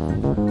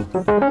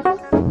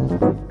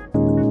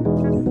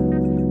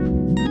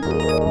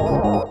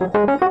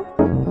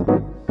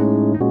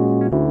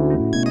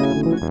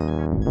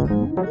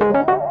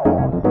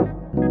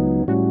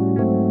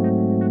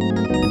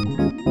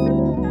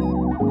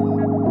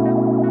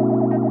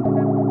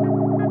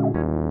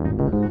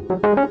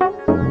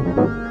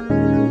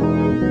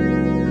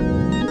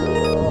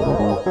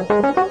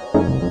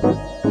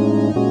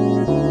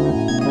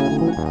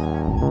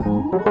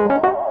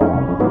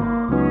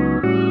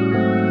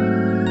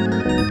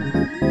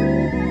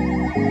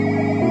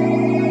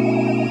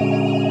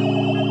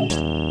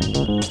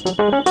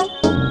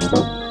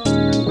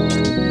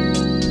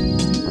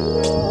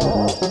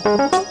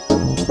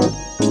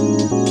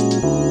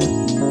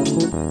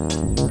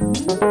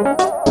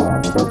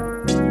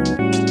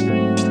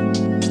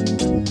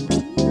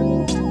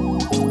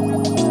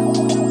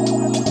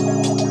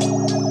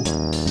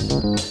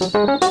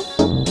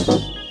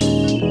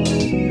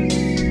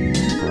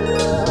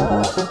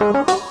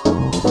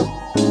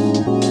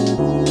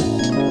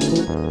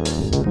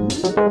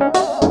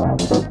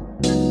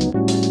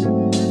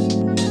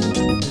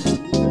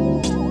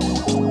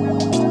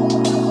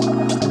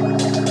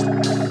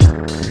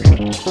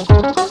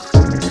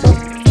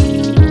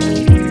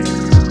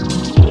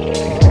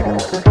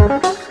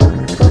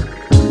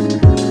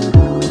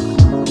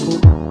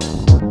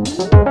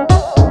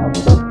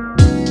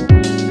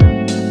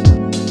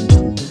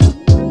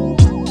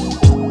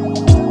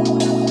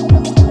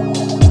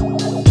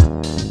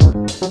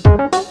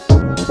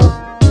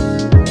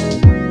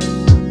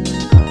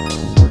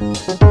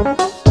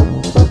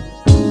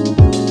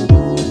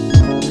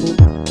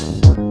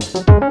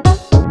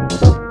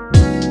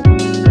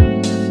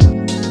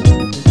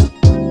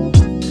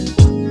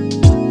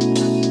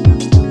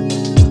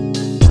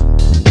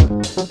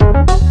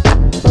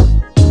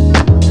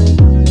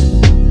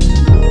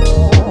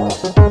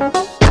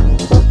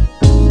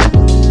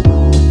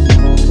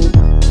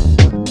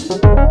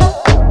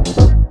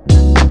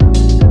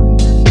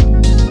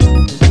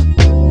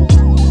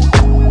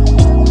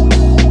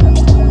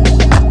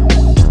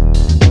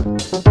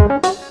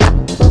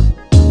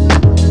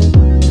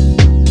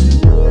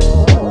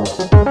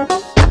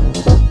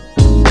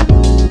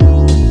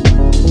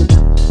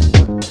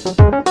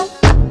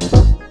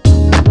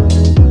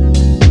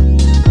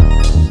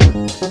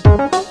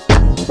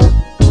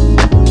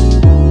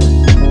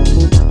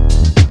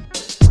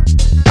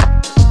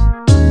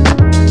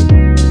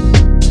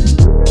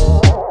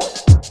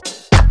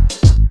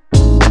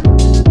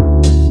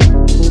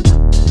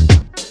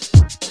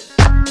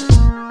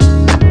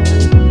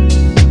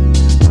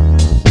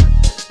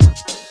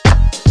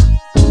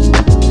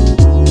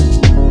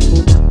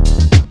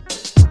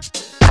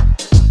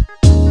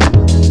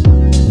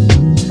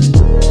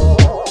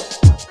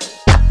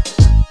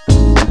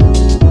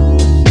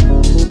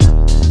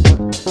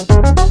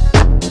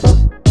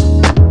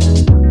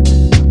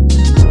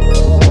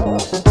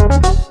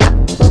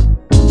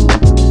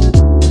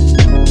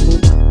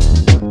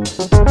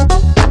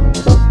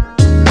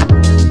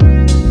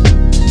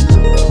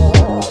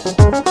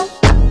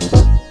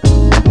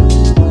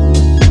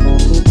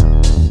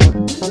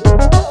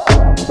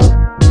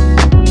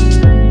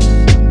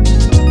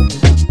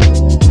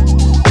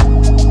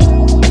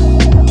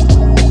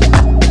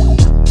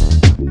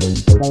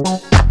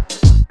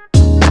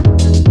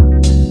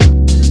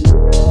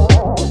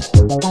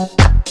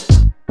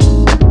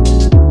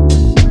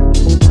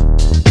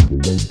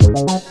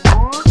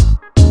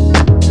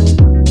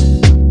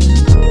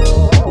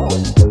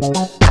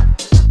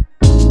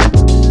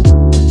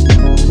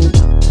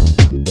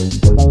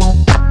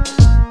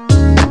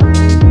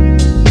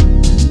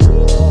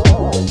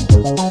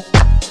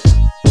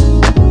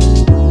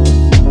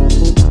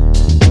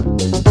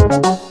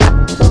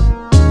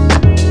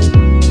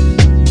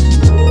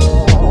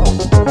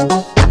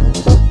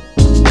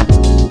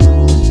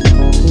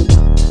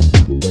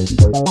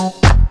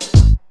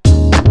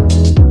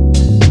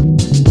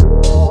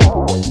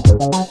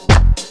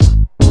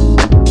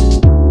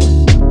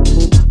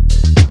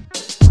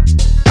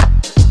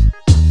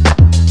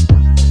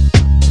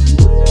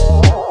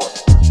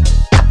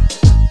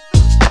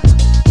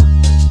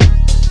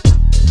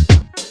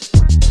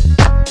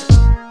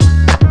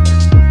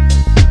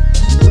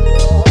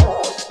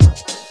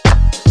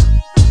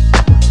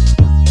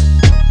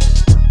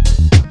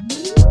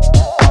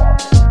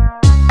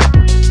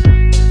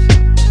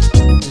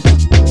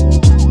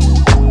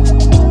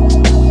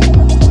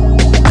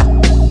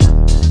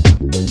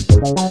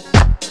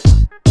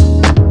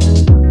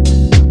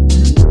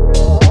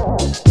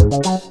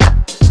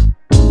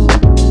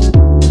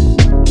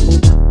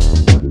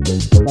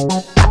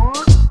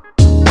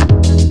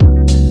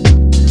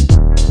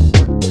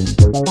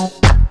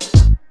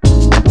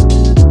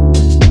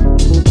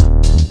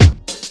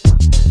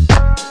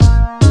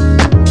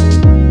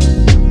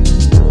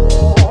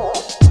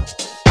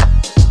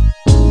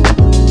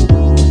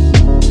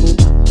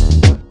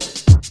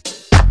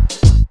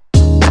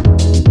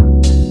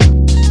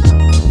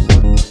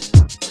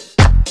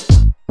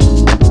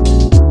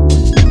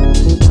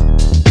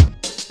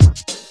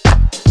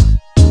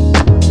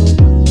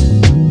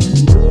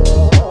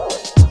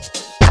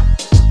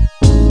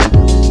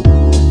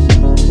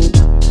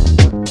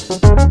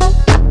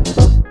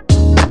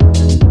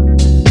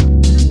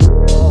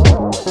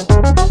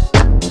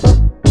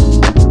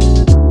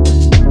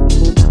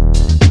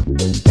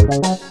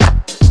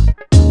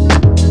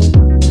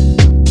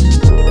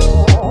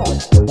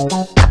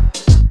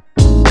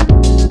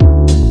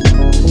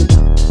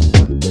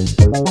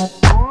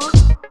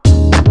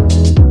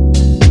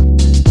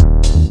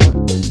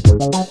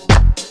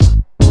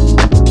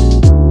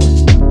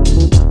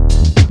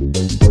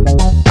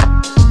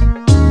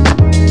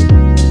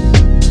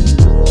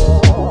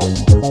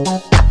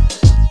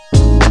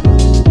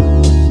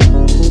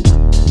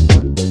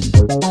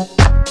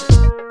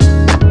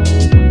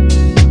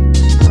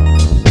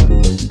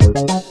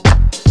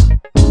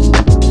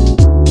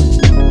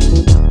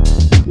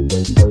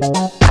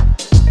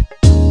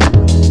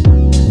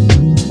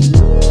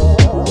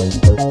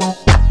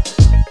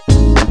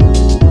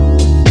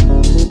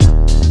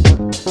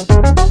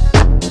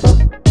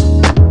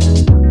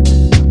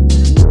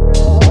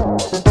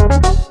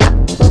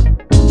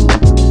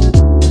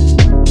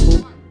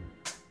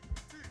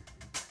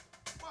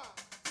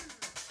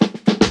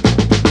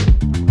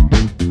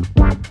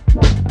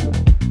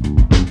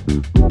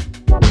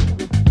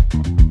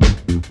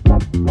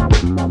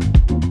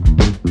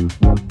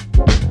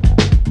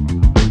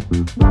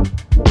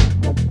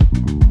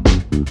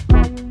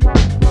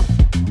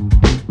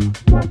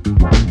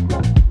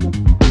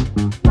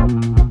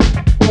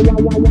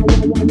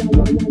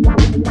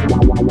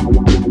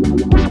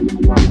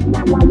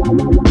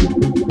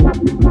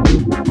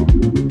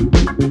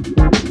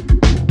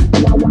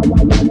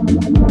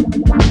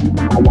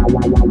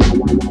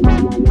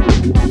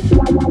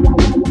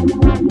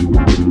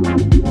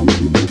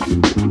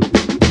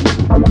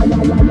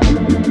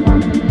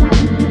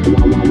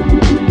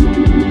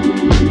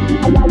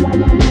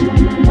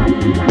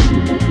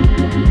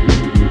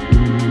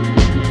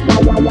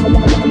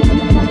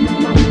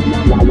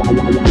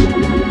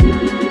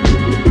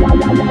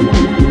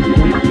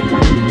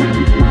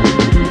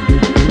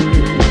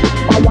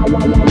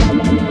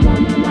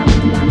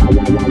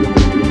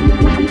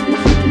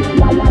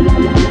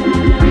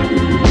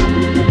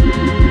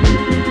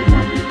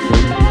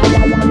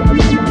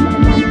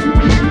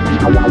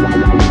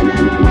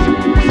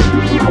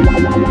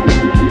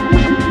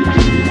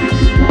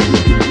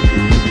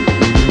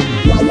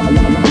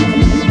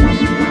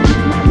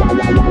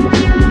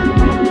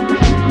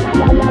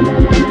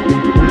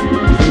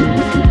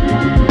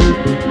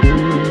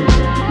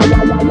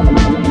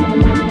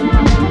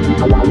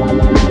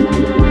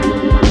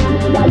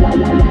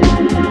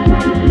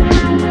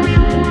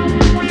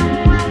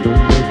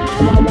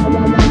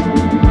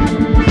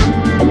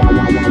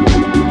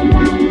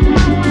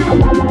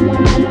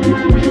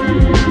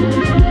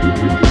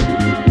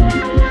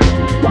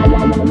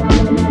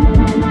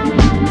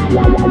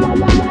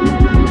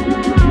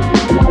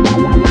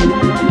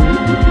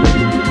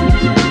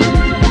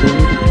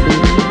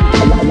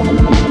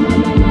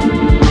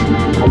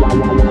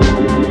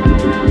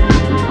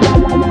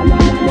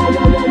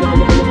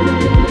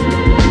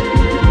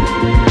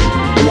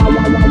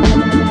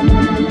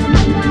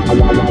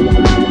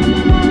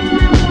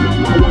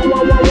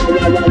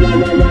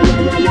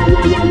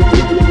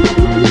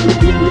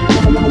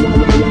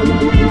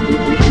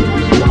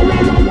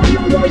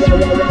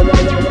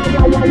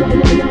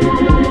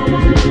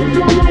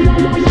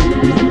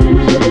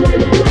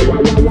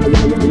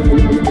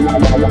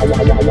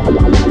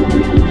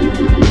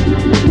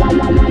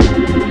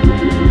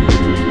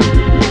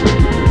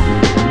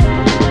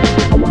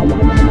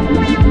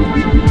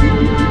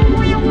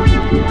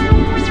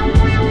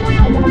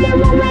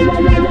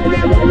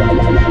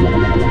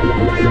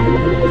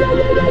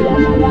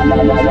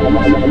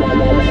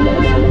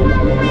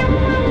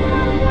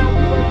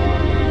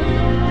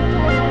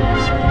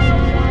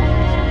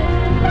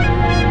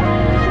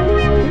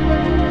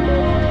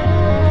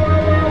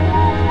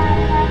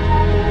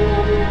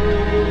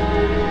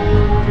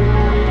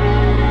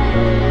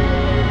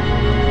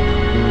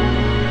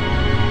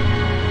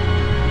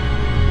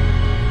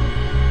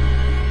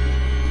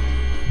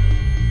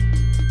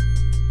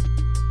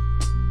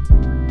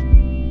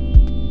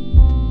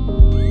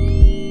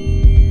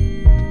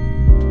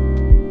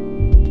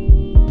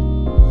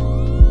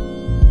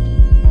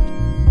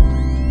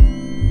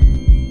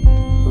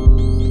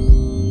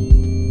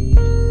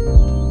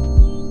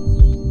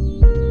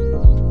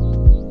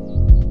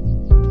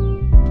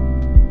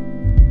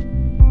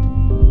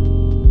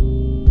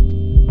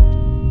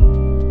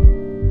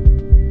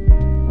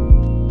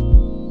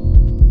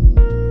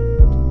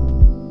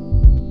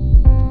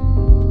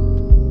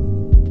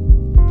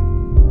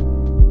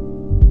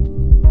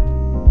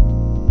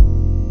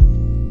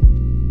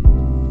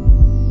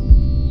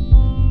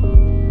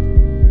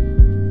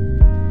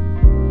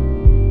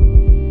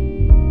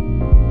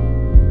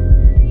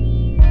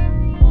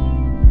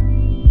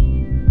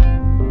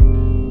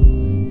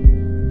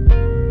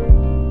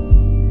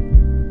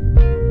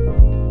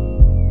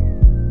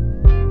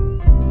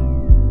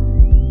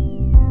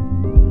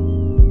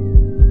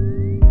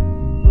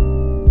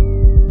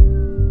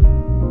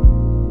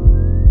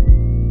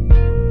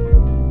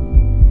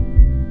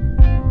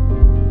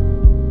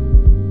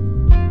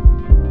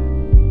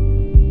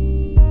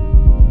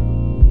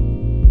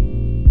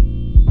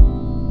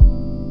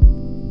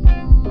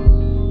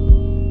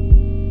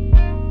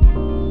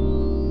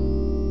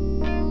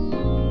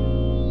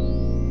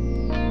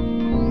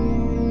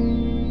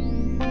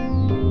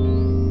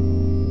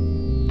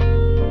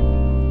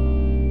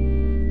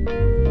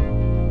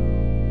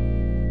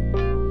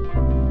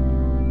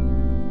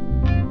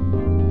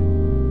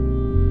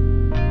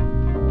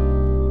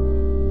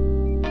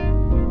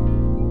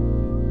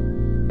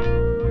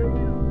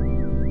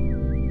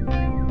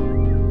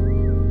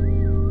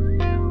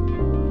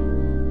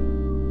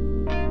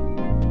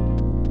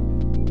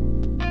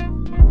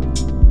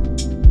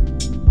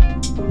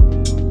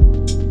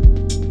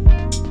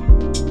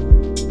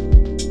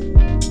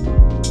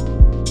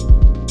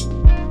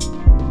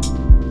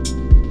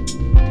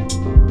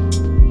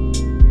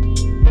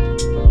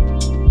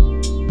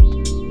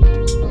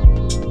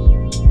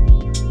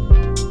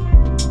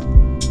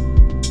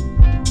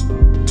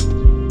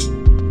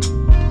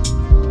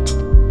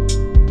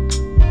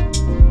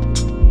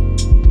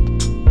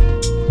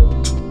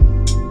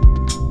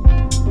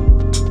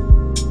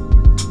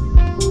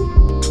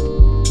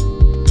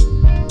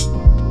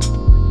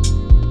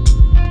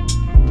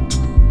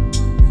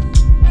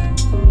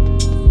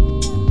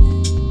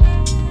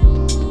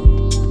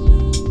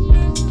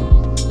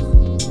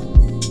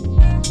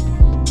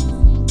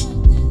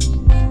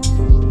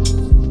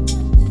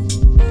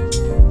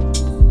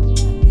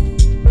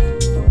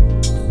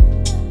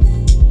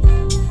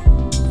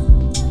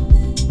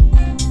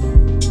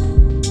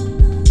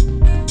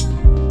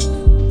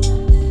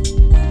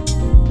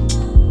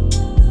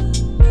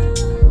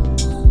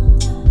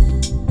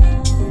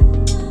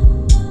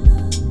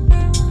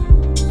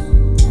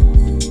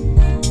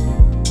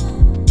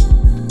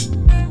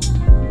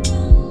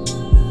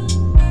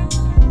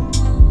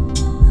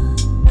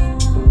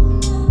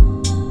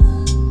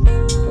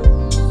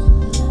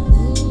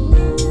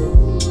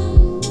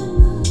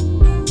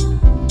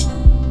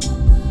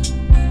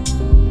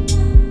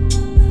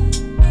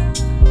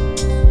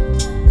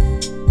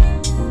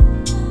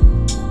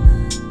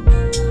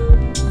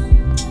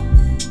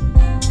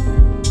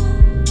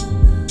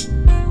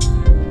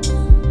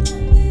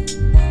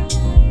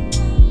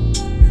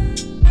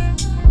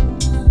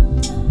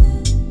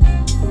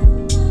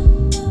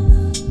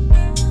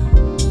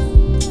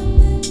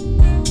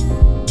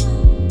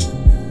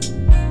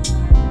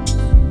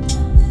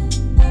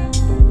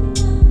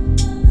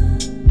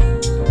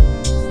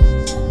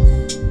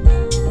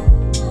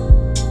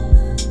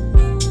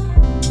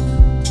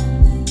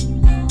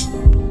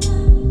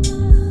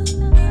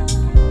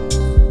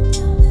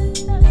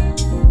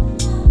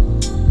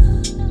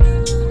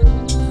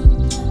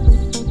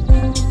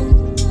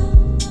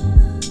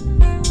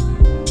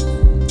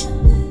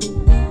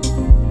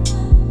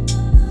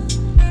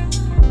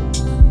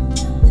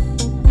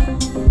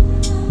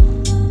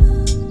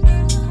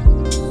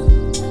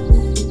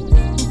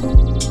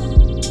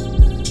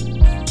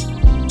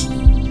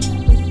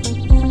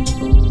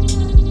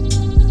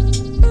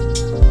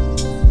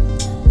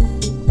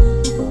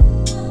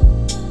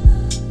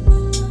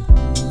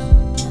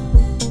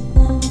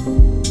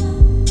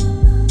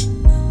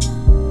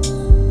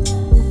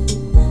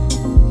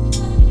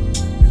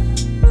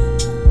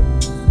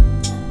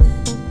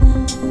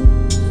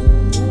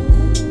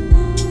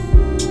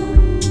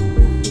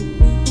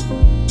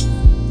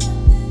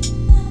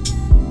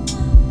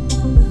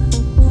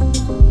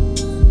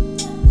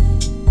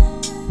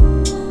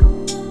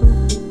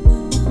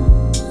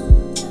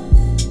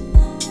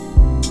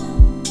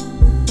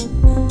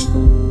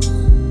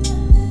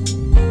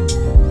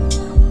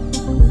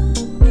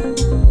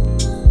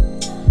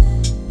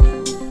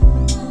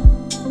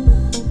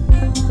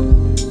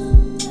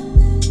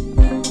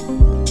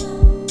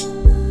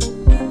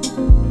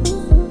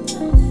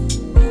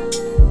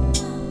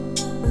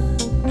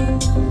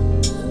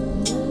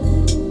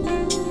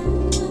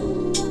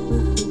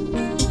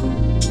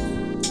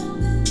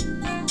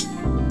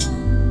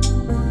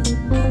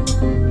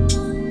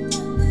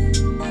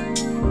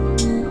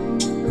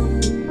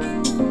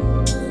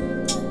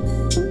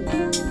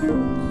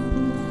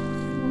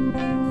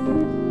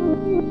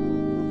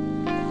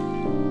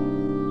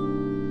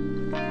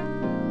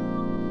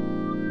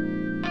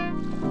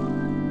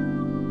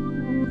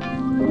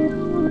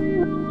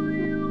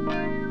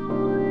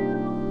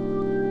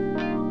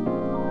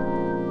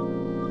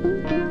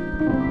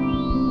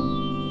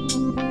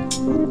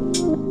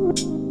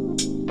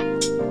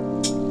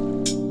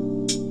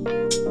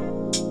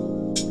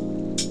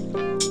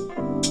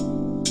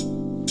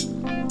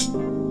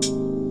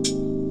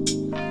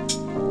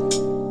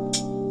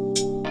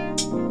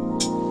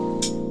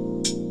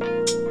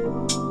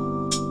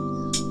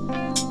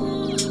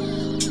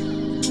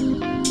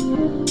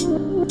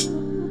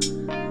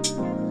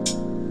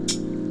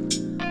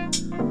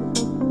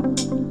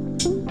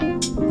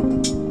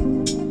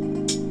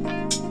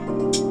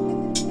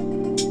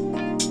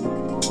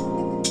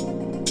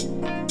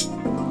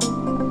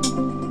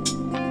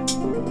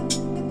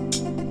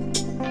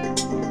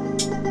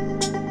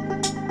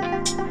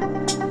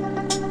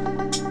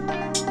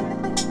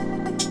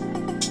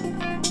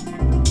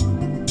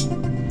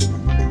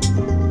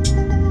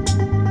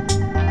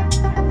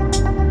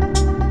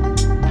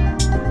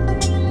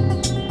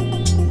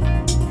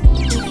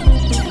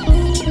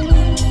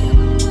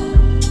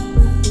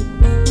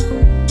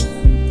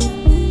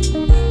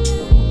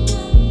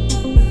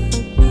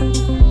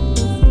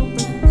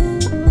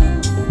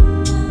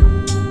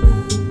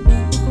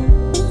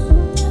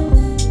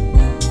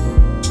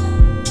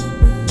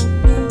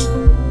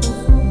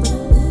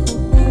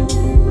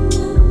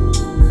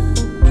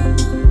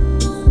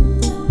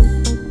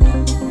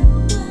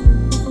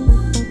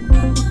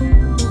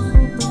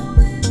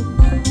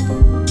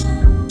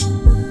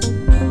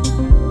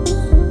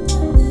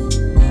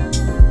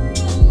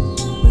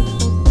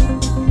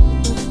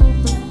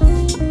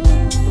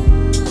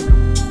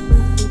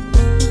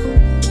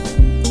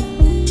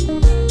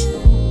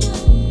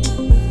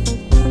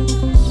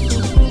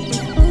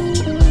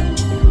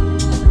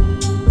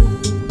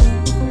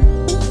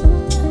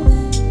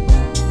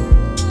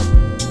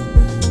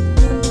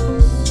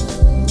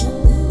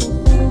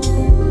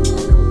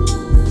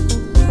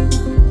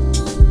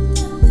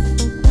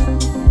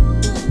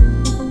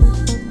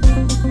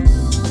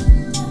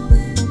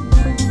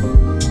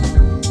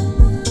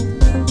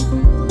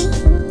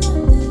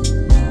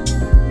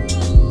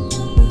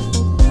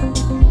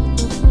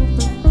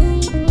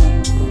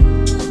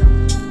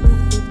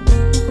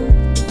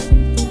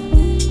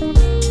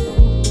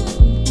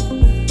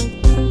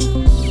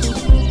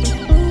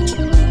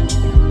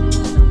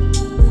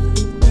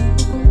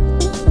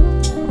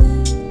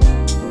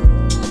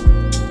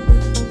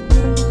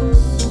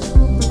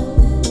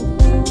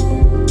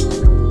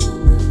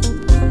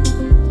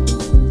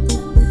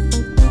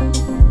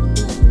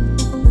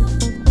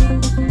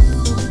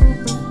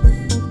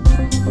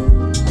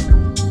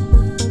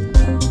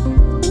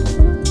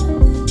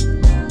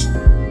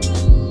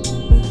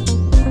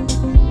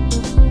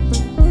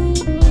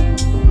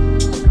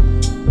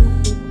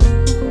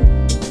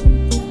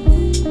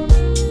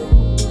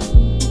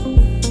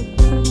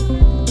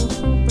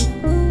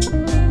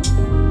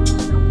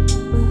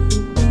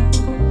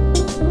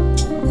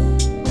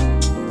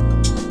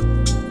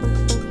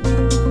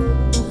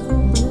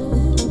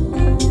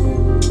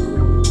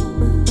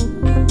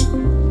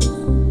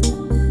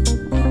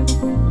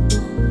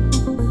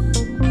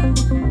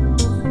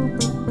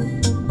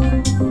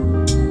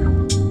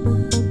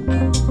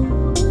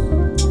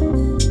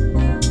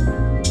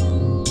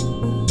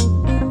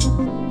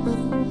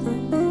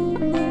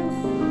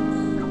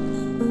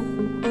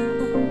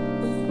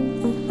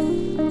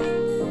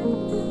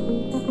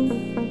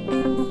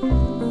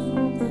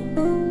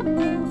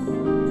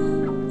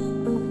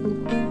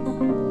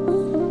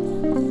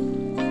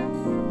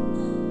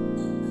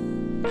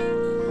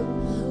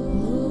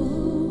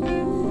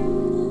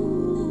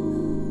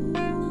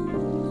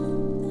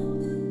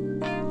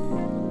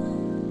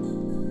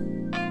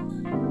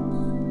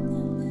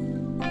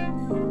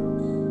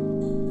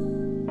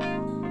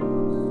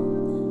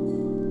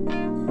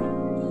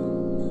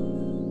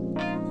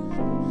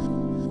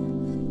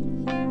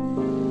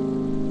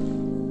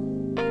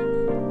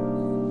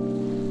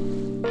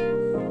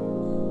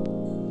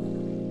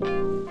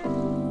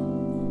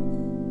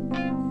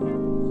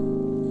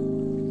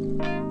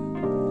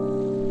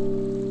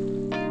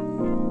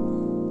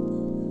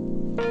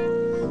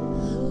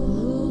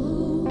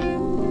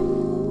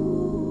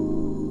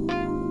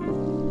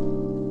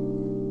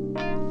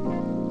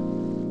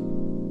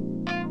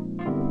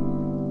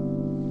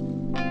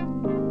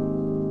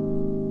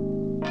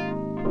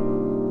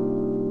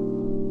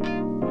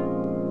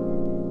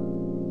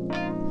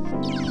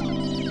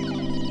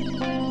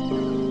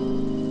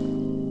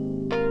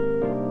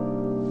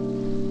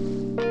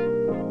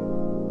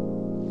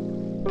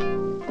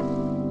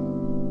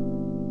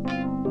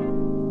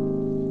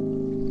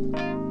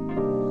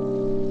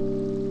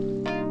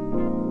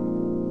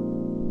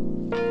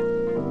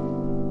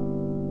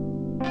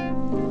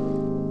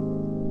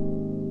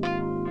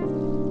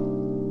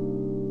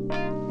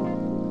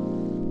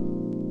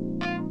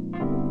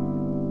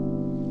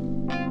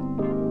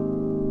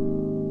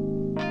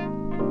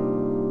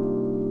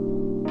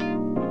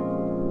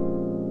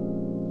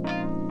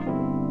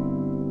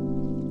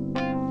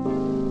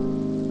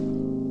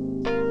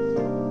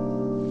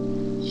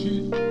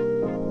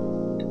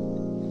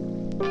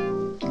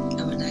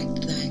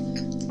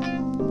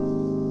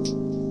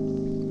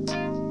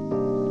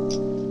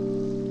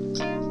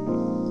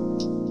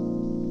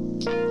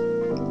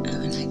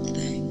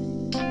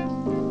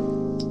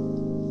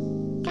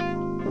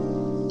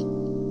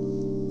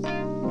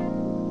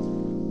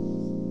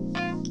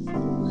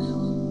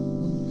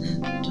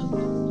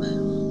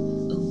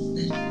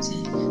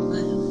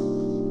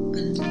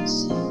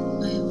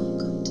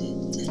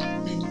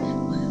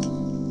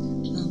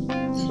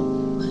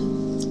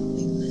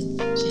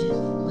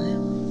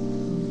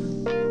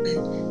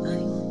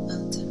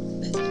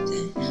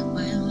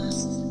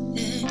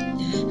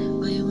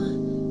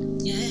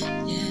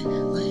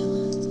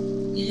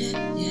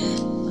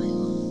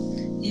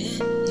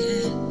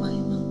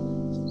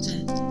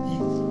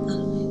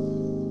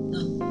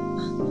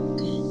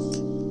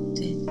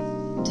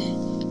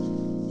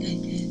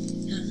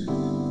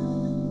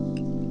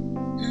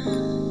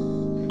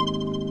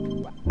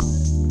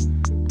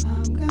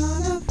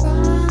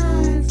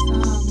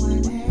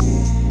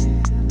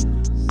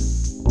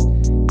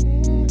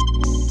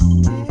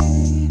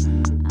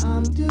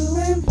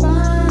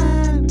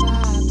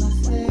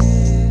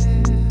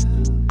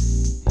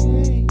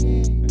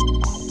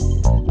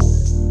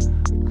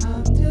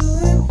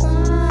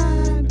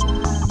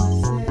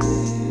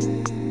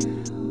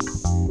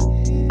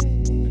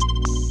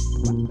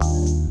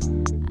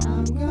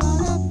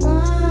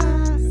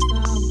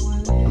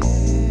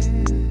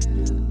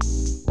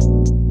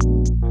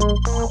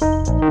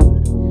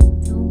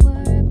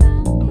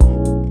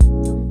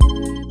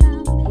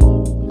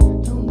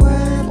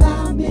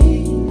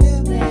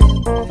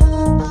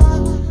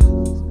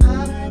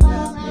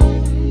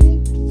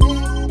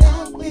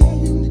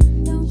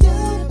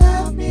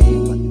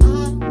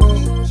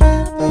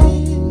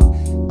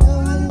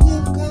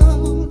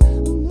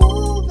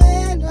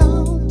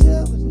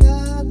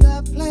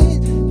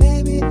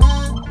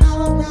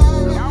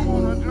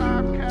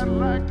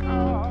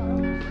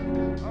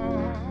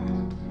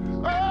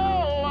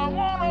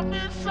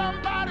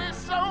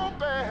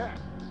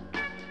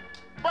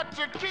 But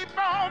you keep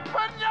on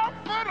putting your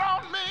foot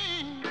on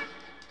me,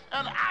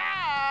 and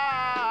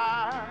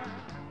I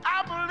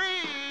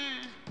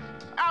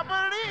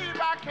believe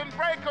I can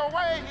break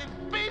away and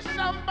be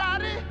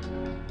somebody,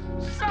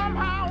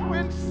 somehow,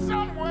 in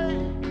some way.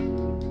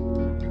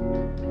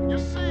 You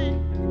see,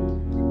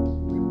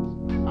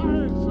 I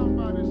heard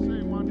somebody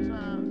say one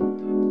time,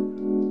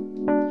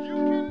 you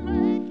can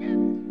make it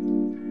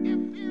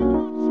if you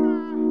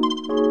try.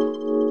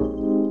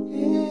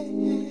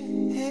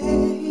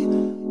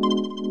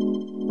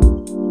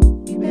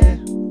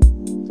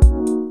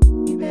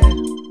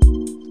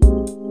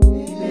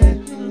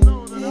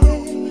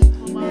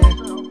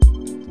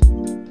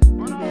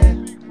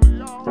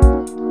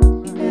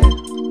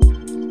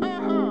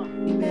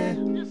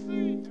 You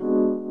see?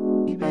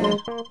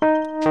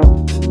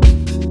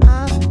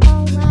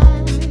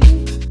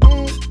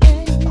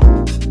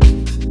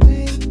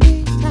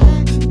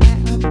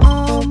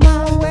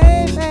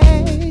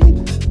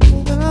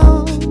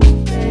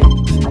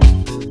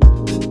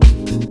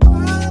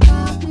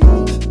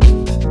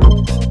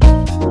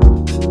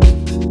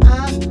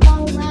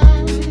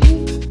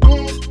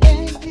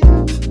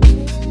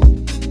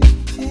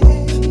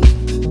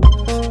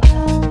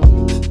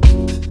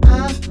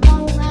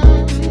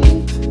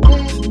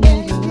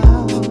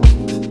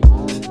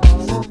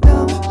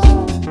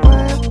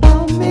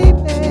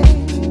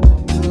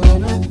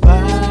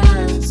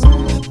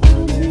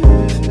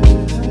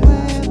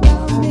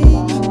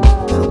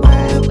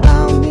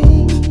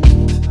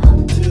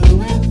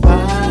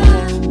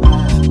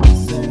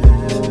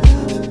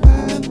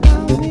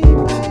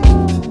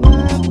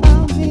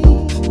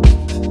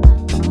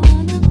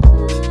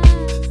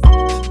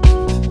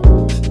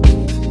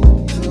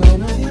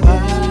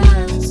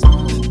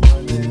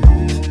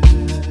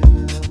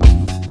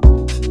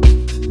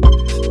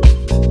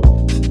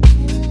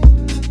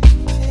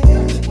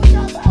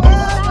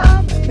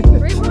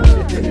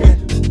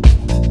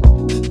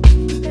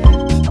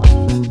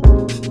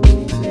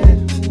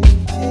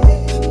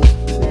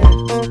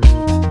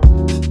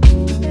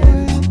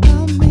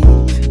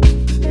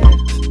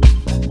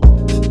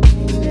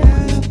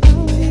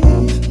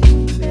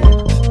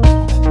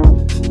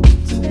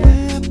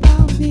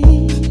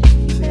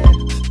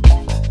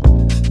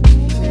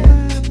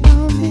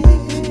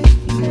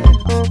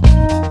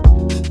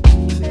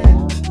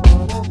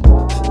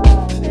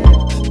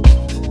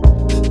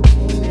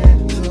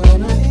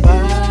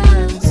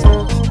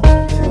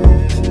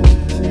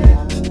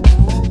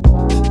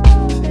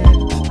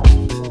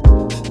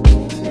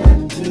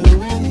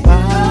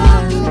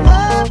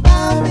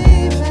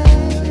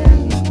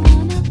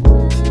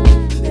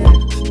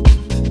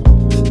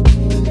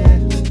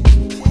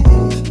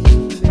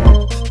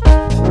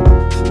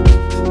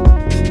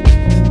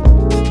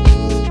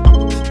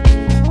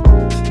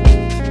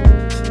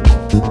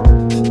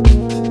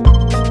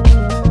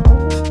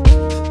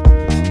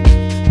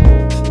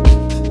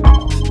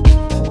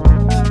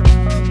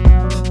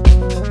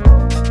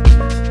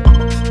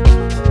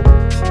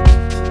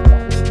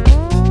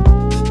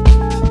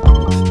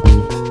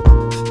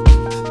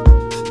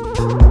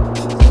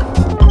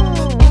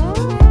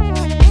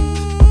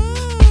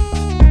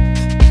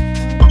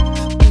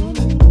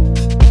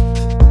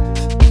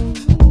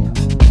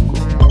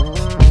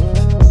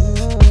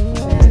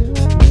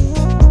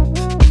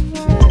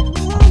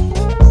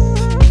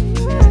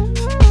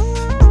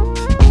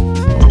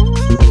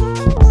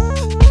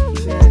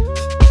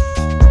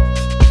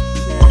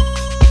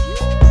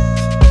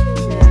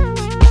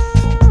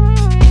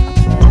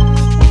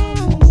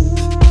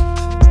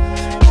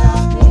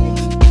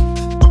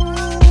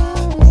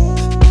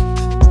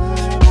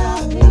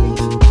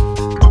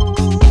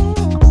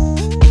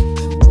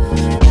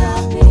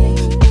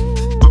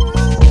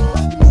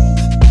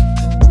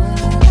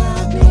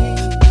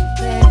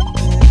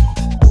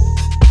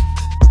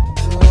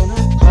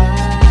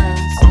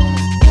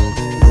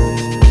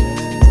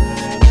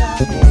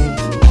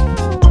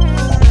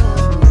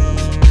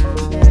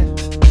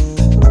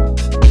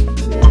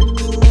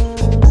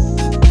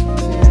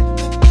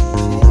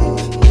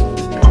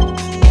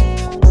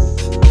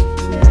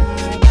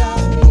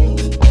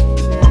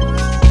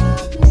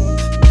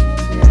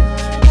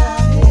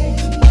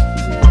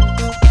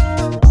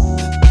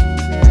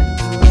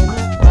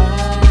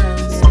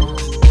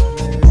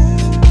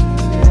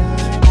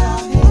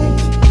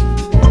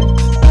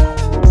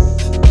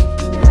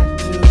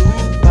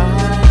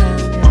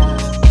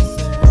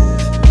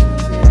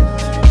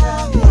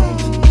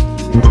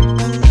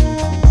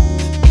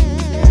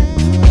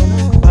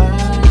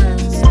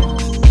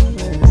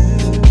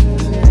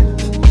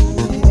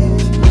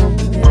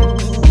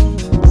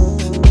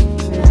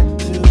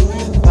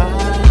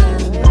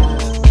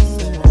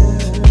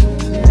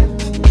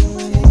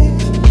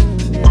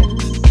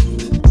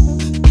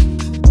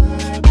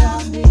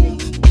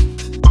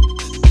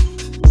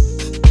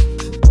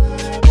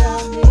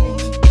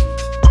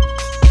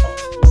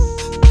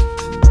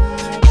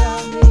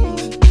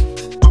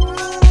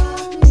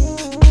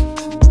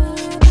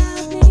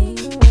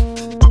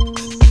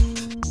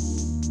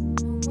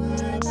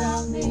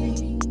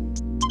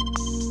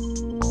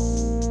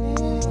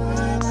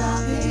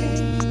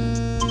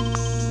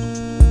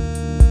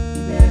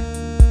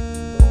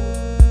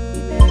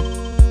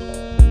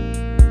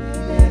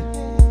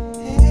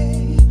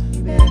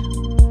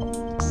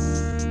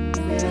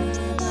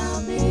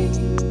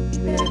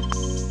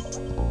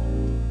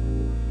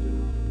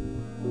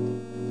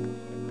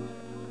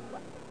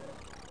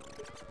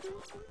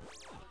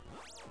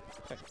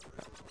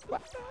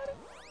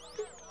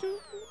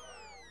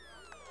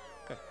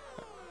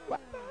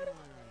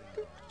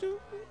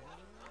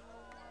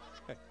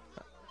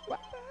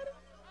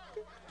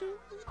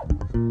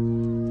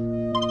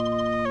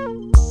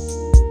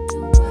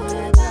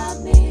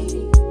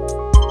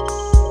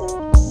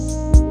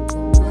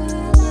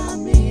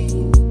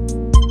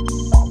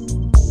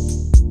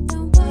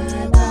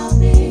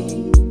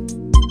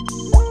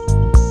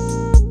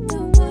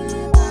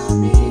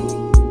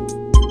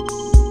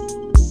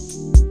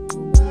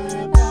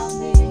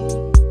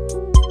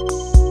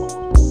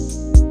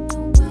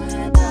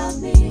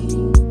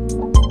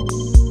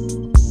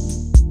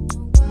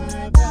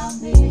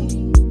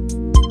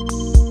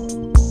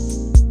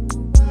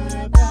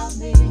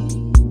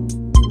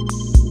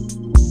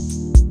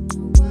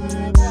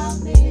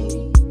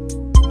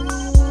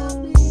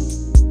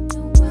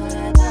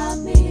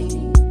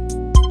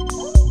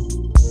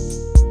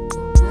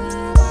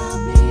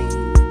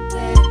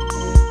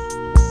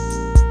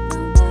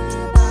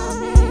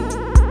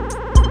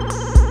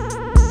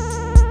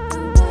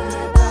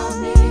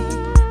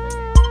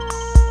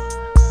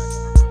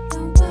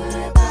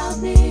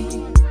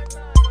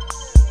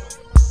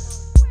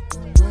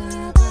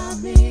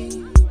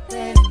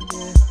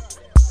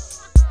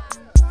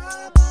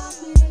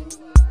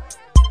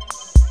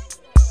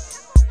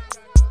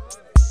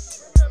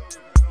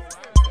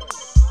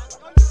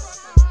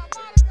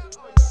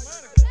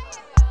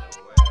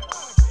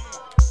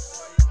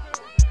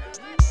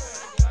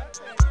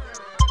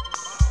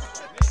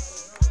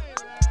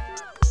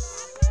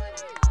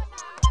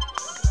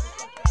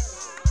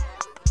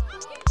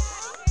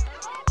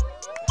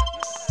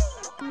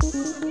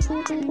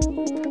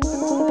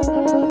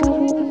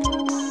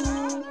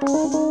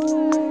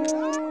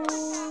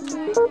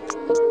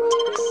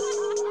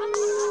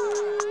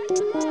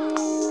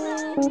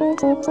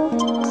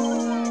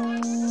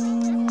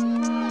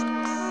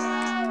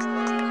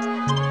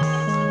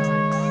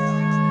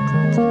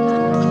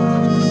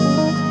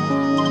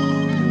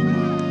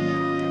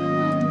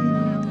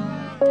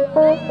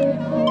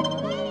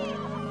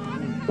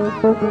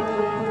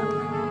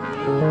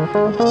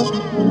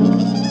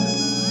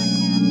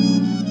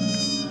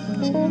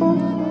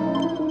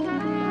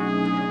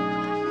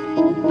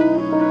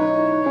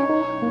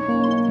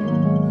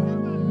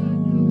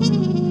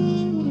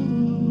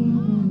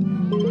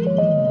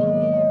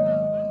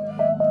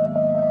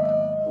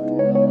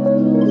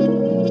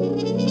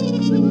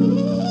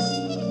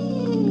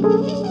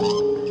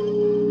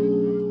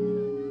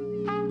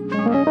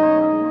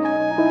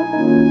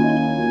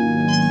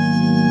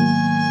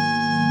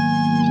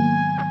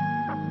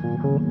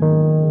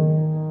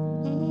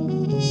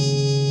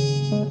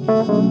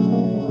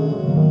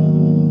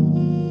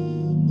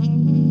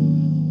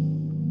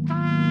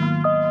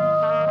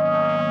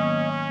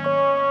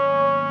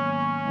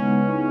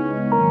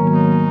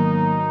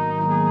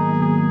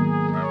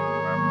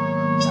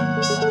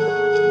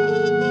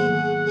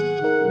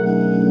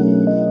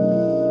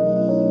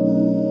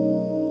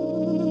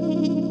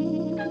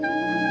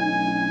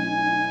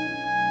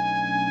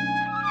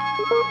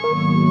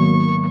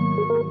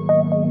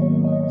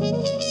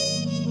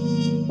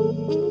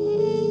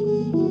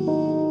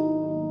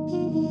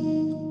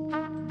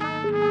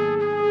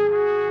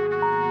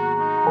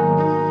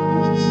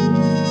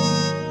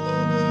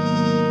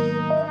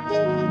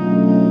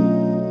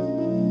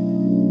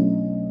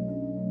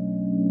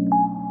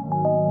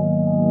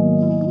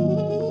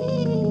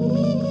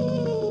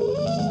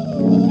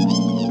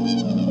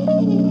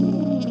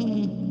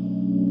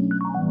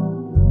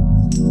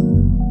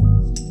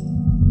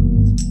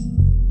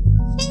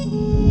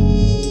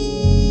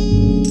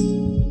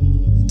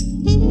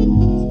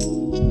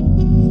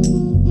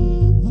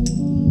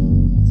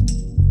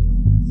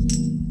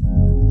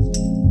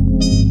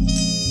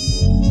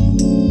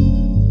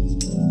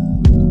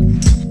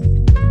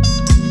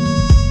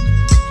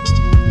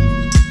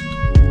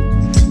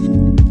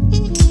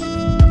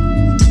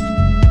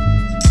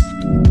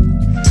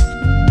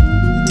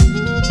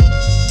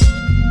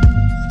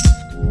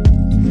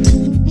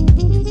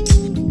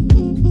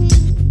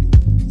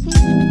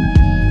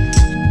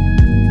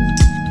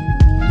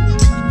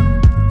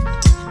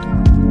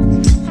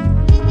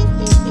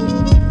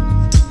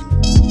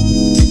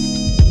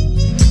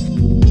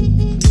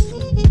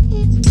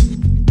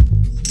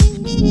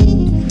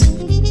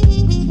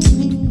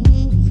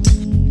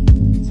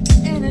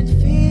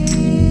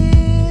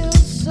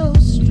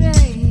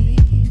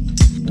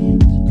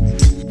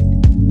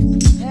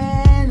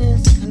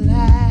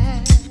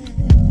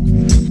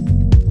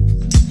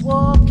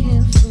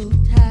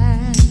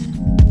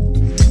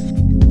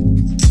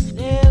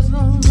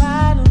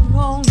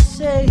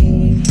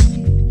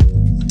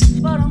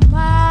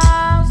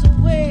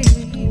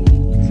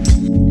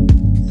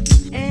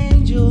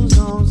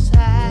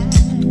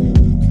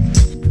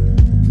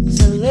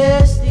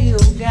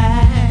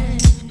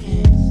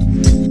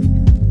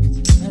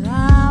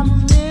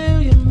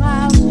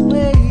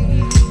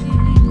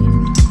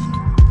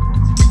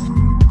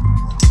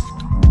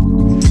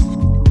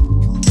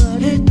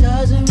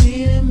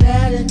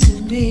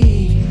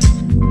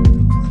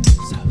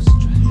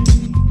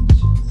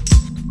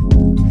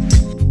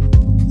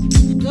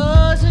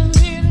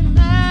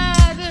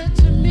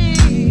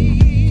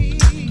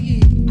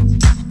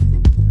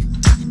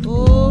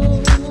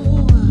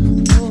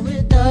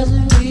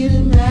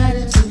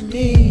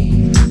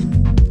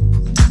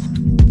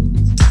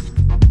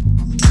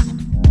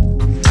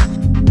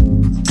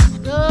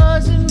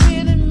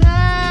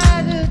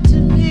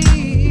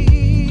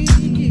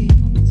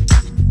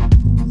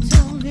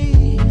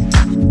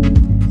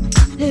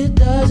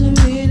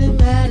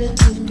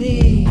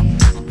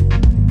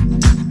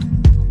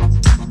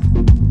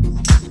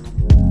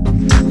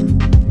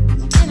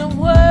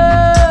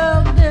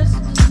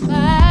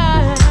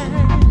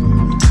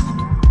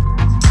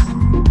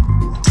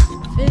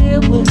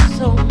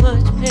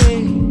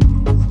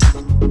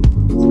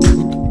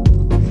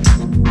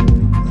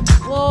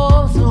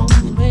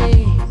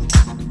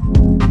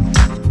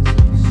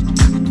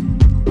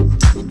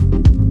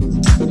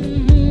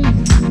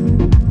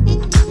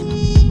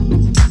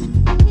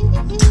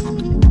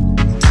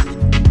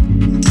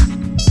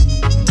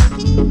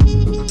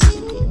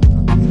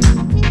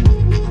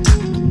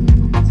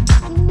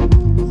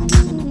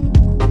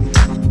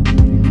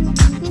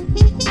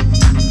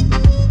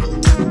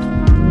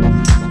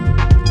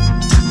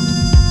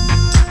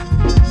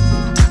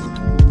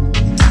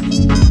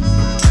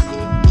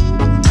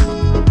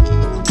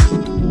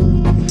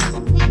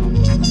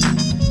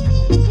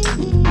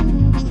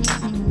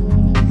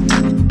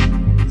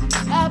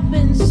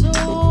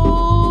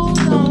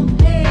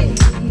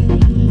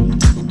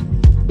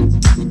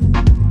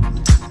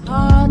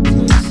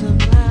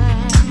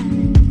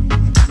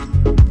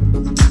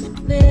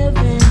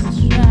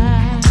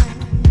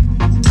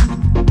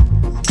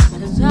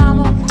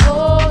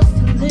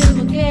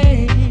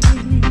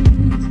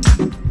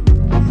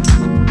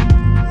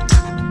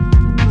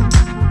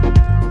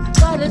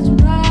 At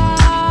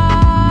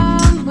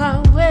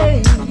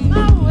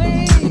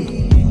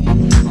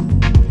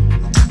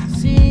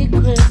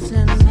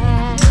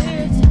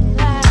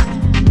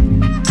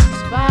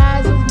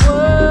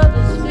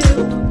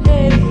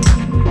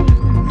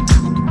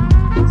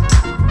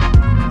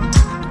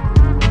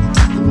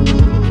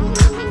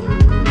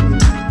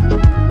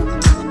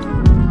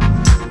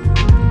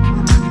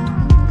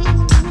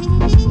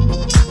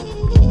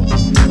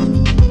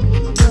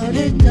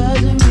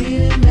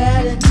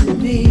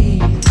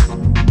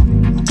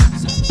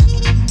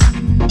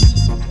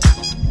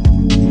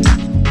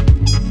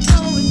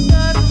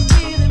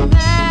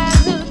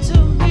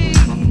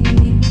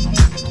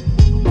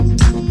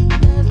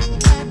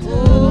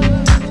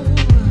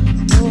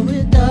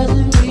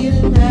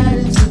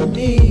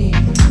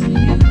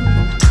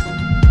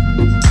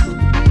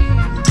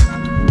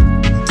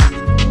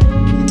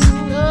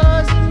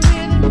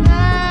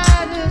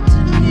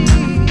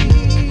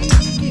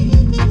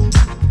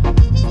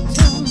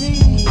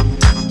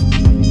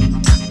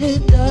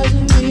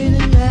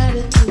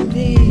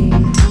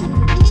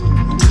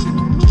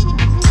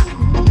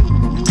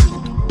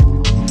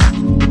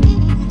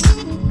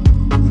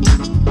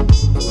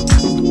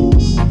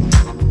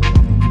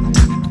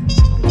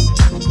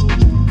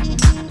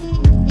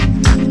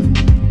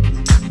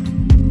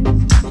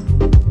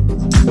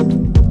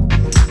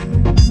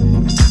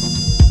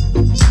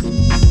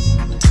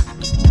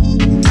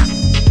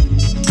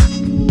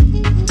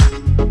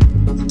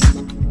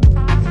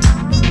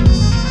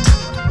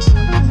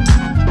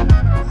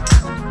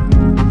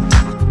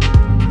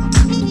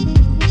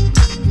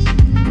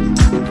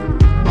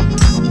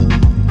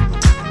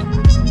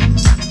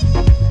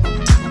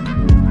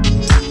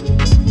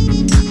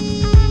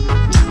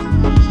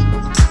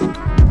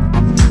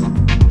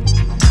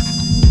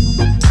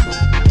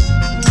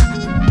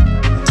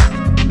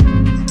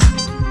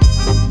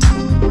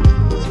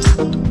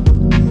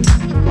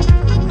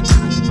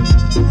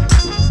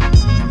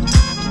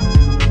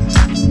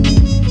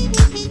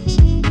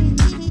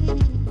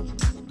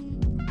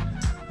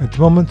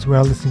the moment we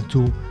are listening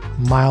to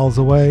Miles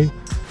Away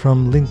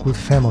from Linkwood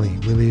Family,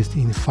 released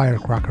in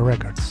Firecracker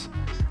Records.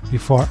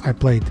 Before I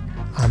played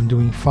I'm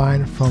Doing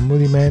Fine from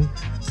Moody Man,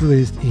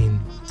 released in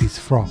Peace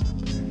Frog.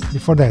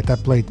 Before that I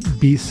played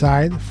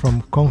B-Side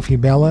from Confi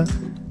Bella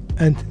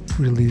and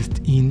released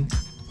in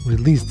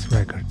Released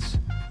Records.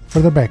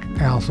 Further back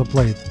I also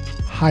played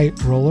High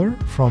Roller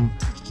from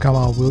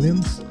Kamal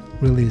Williams,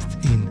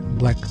 released in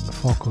Black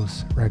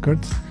Focus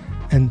Records,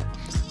 and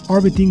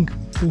Orbiting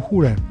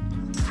Uhura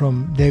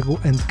from Dego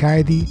and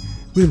Kaidi,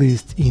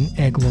 released in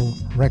Aglo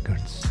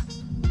Records.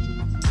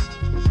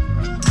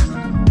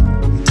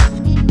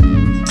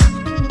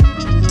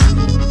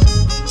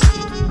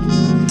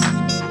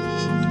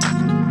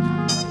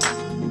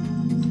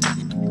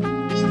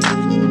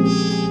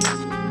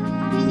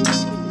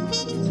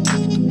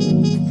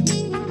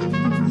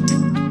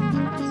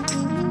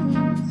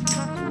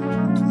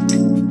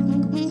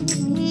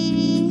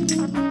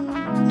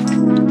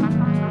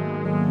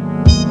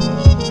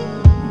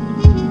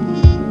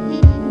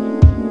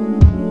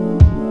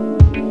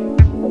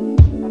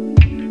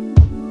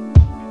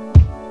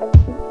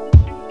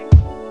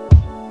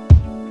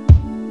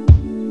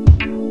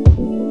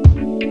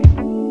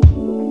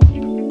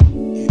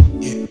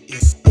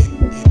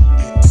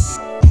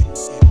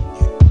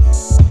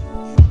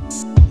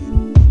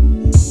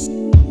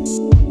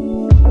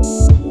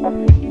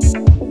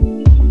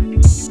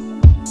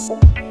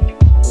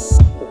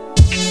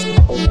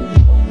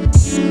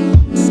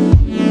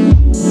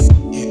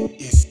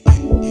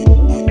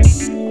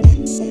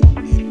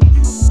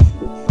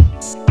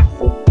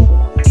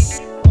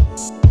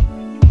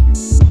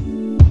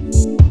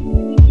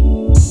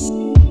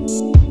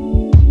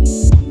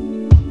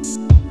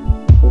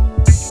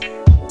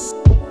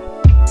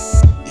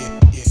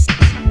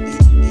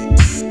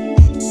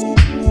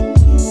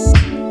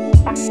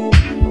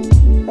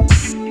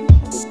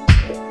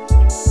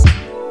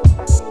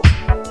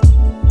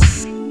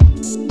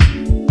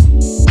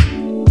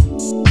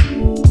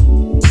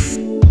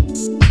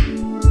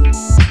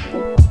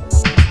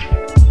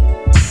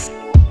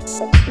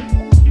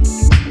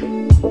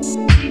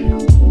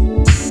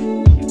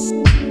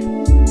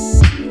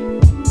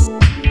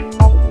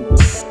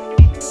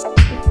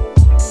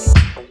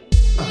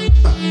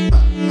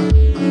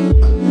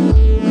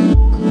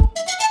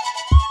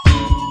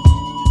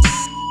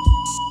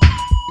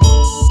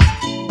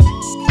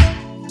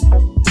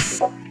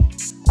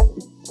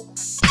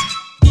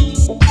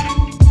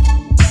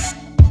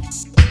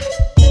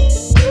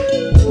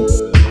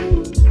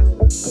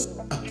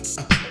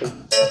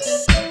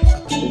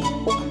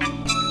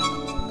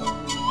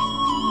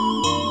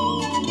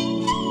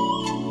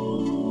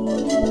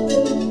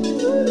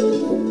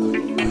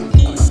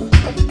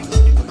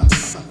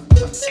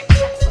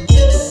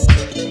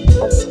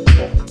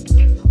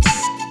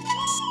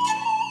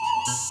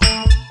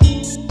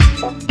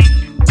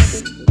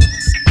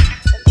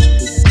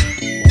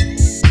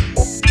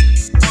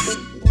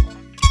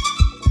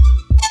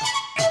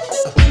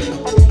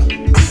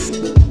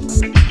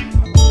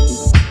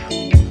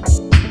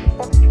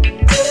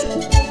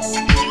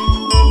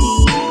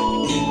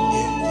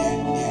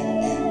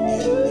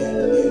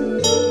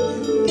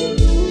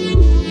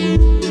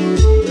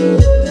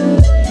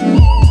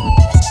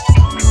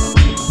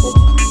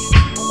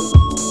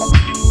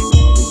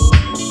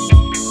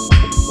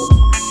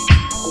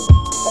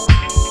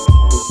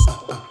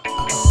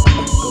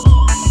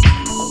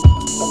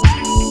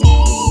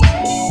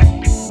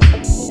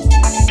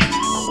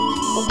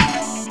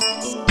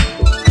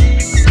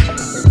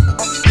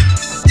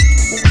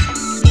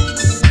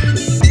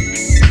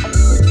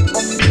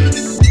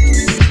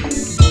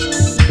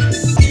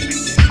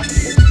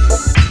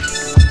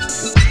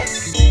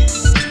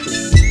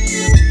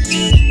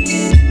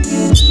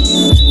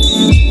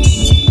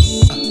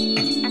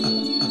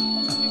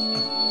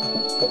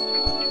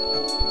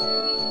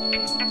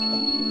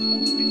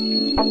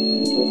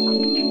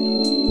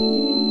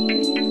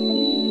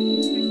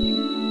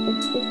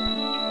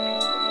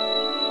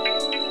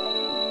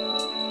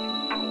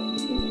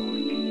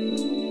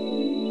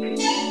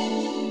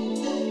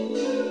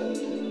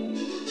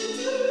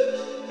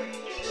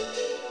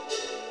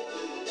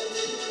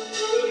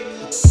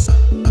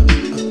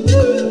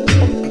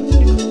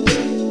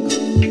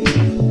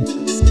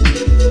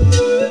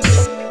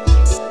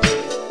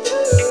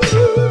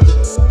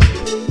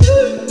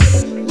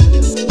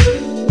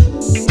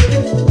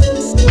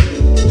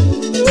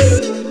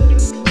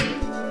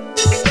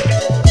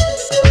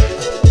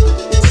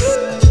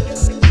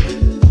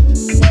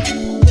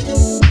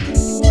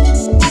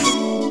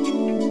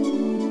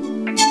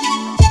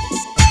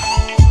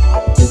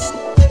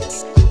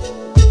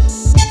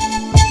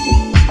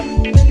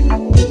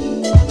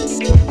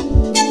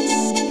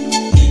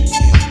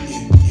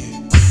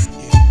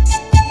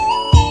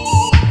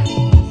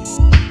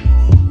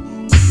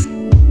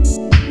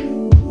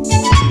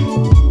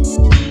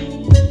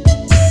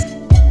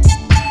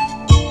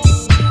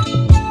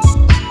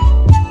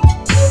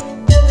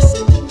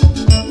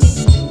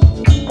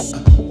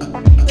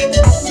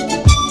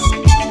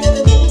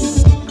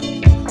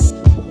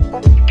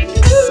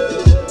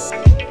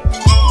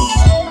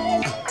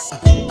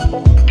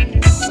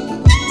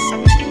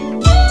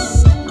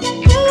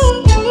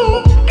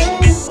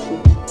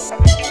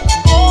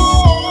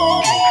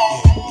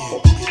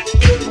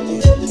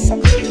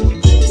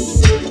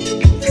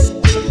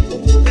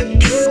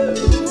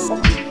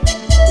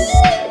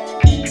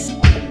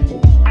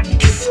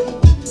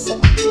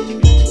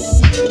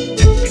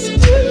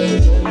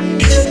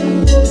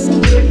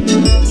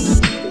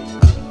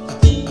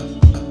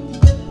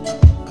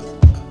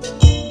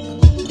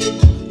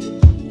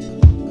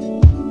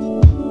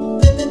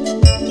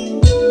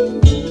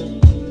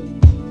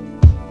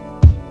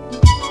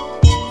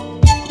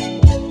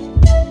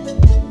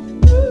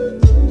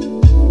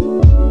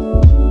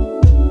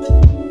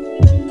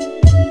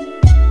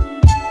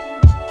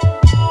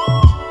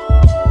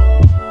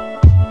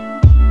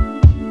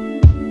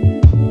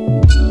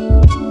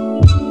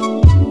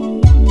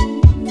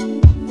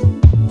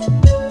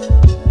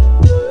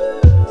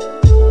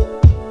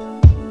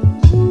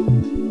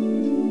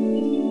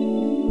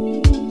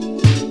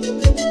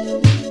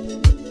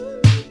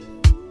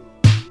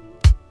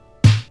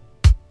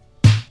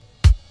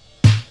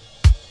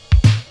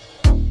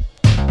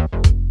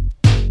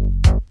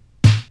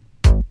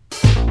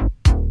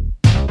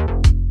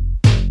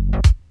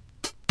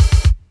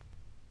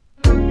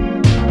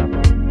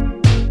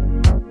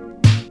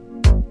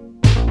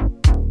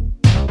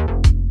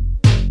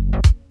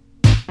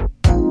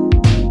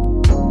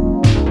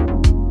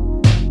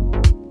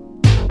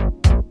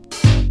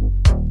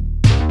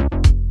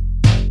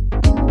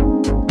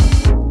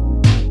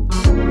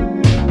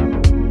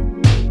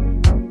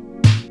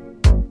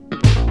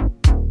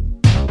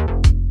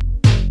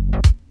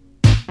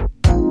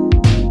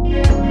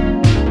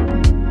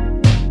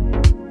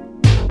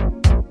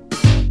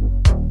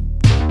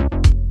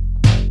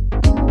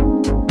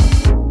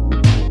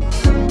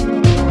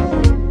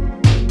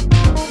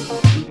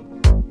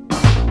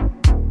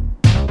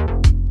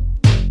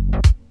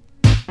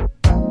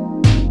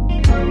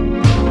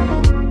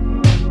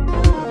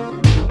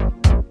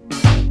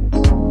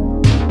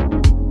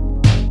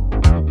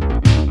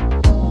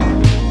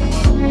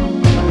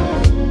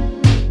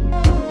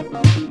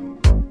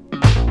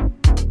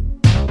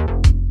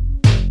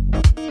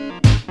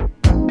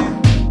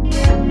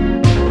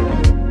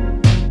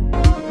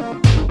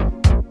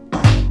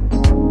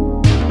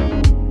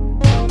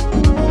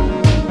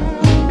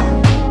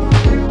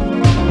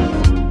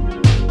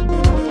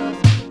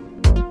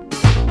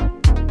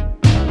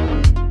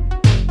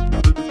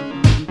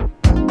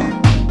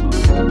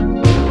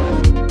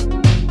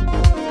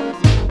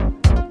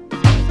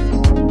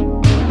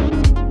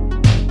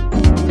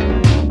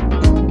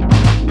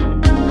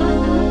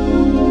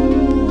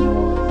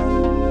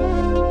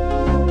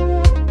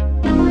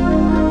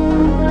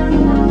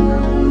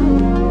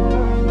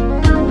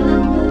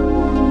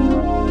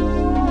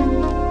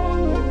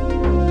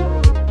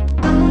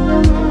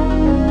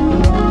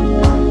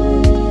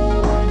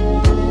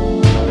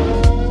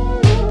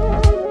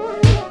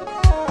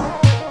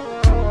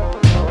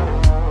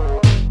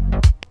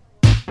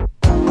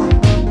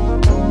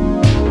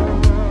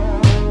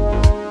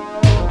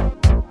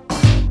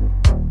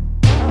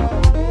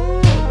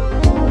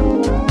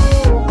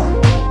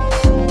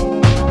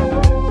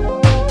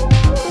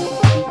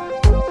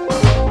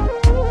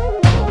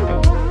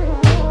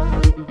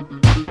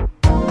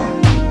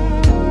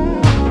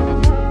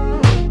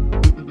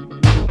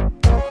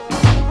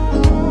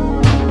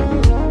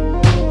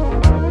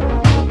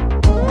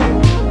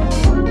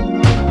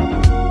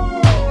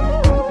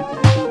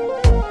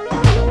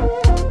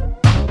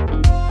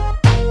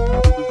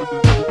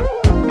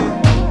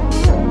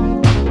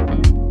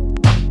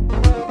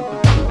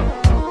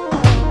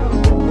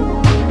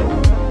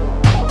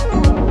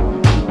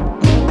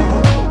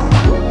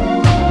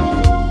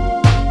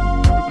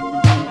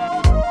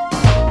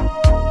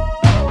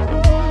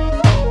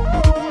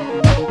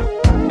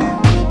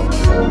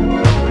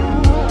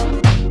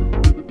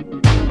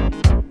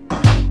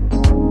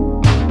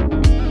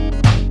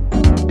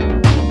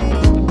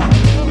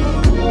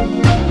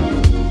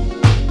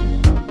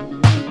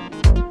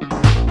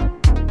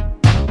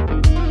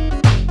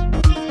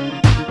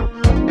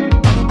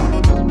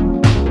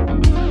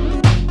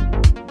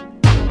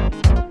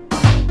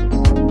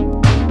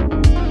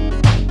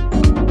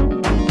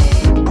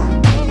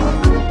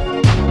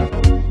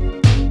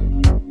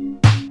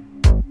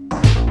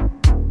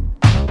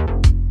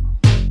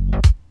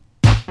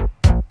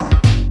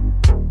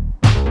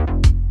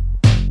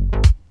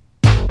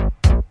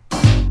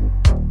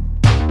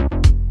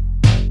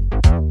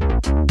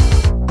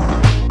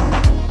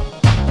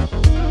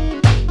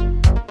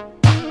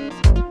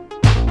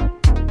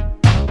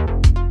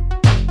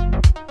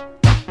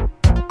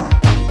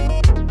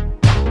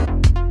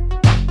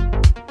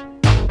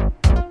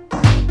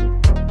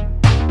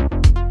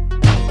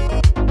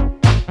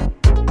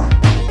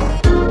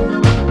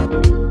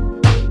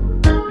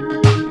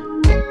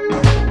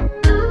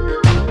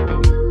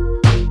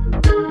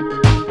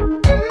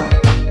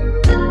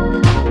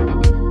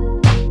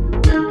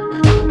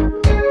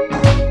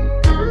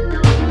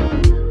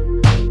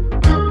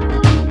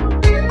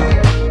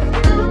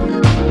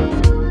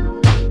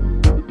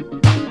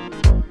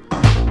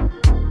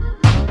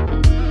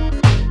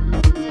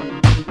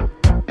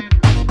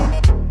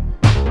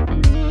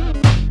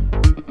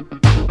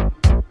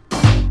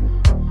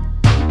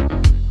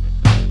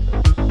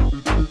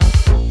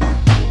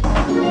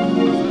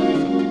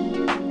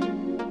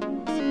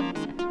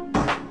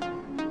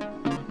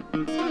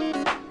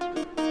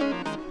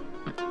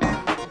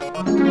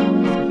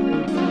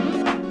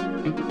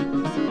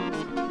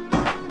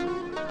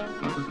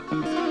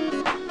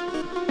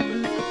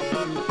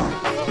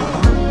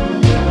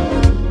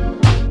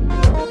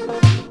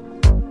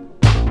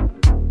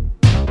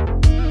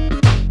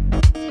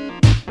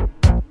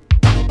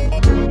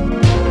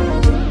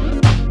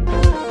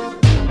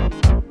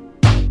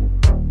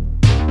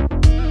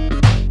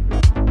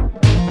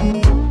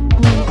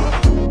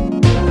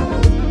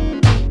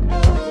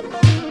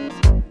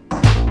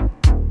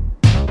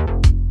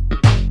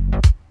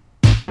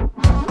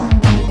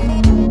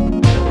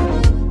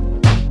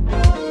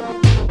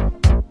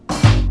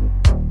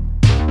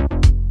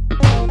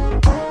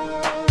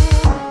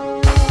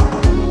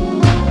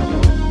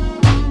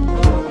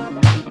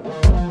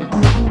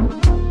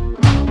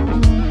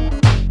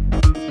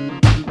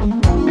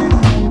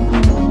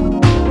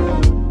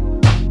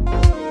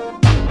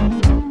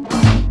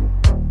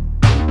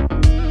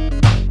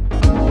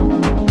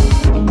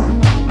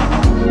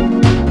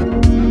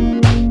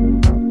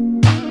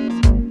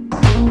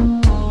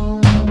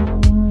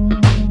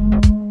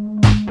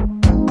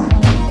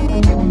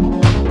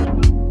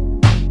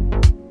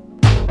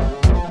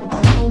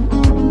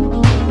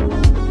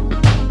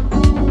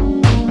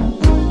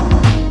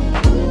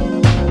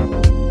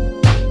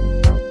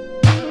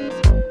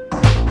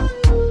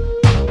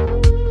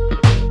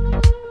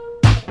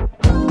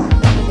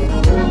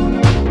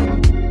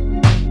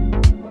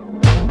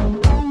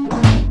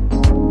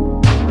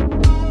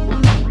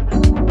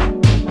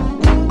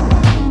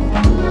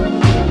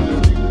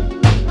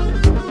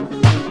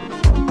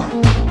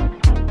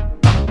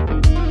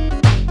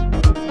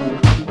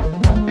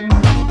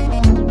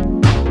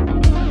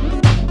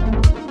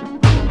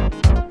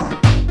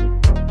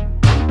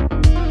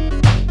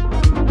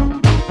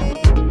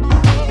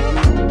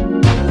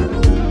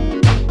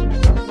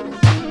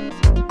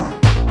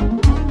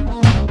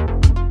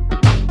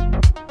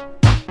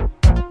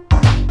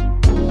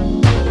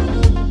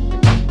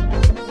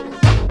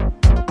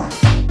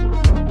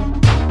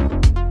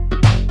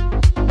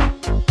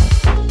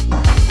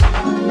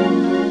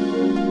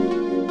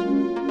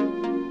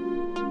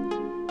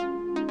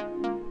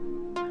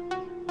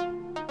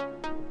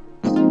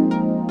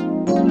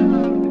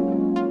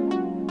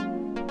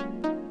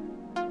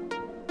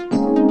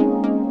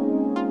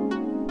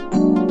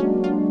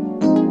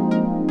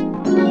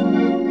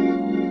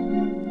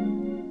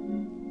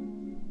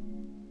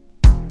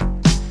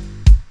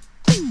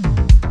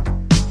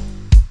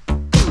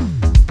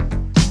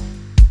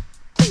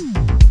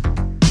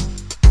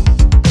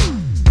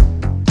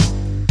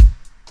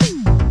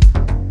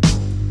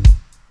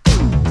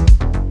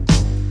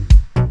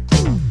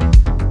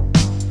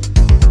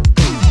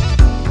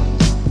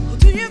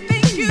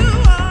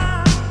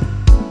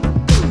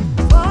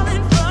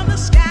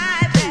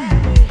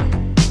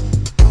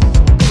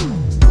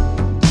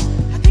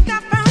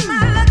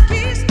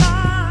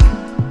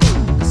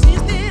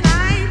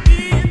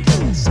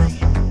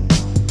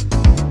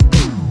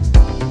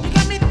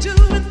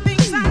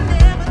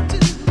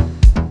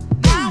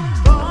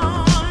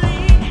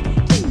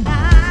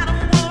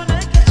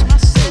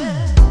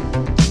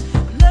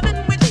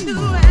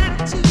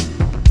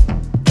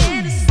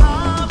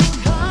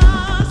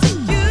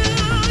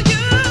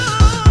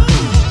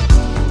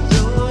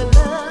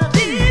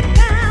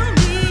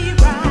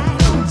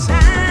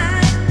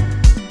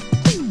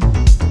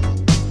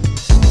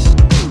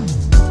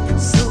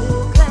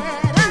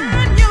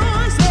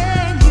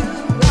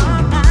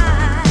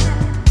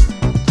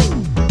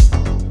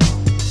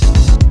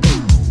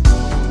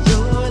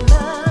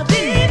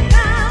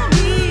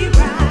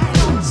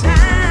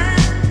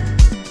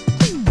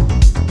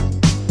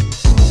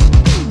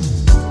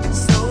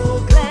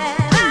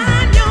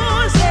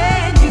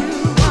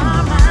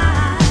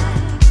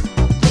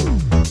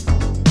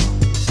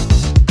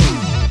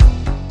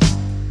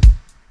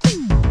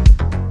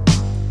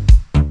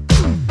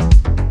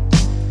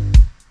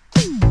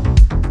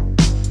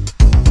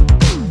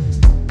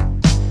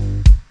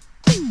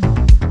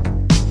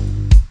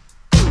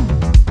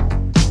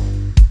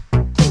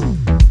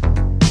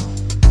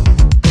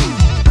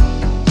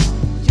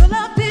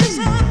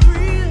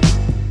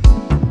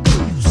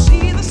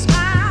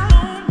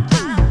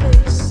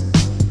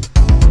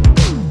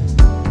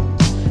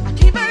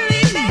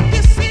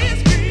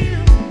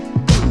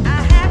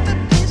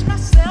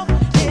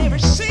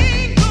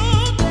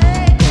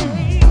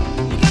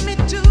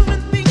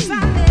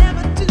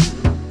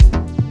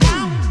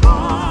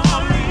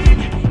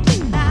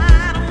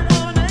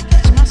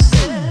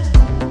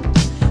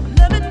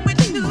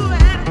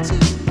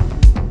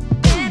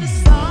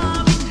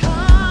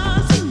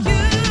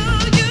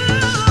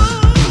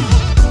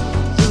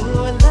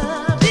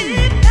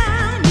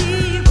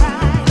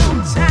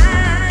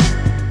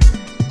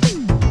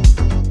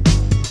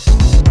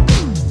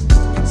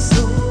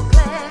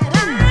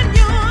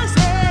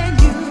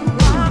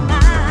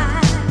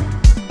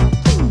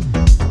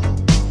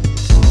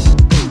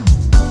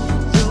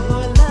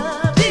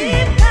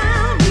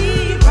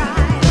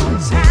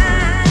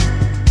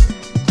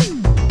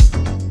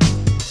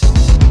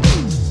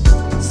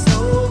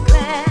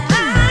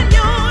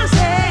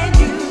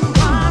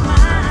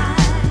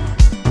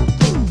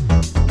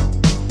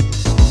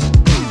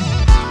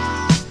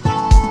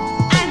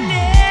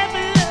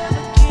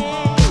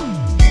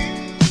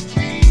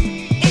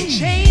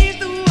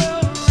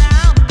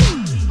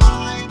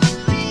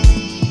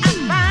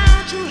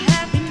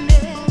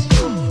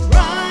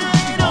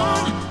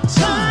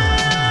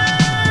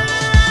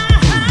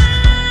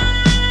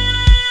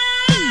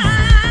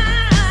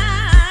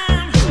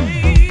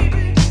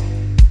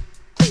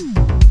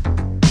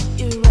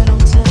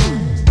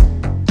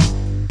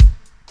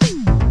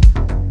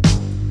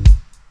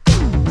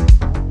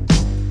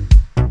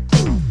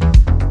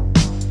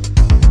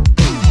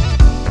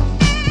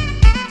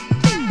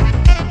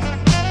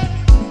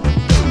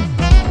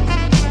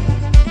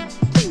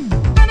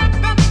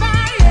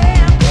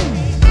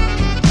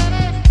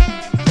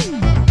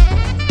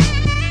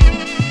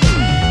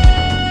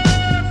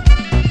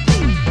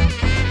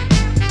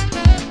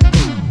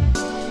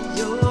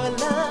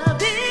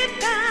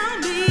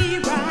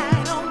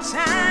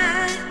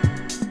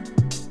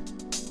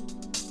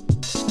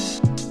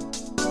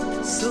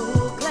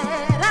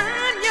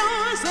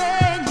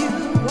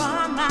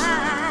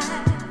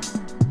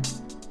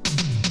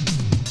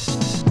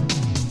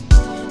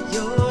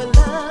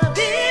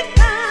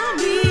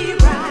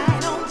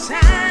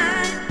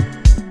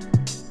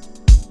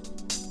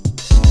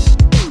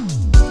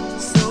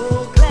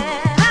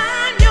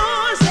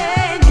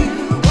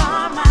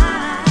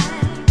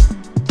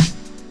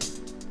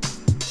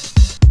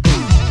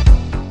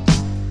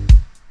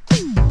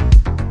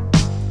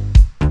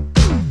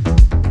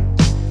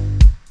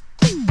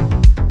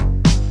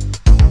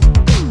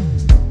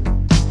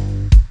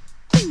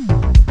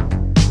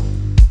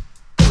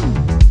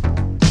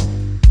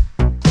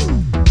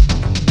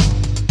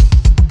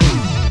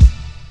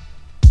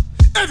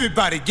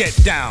 Everybody get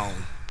down.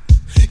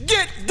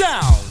 Get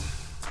down.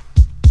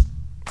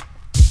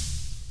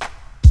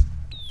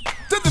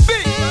 To the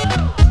beat.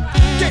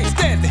 Can't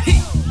stand the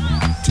heat.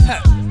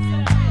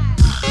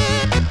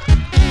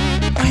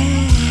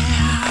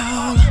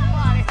 Well,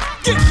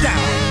 get down.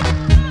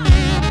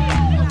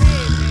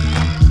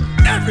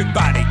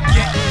 Everybody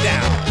get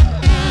down.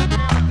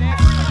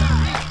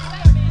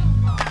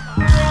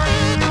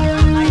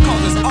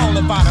 Cause it's all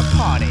about a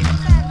party.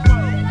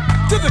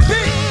 To the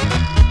beat.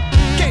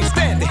 Can't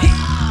stand the heat.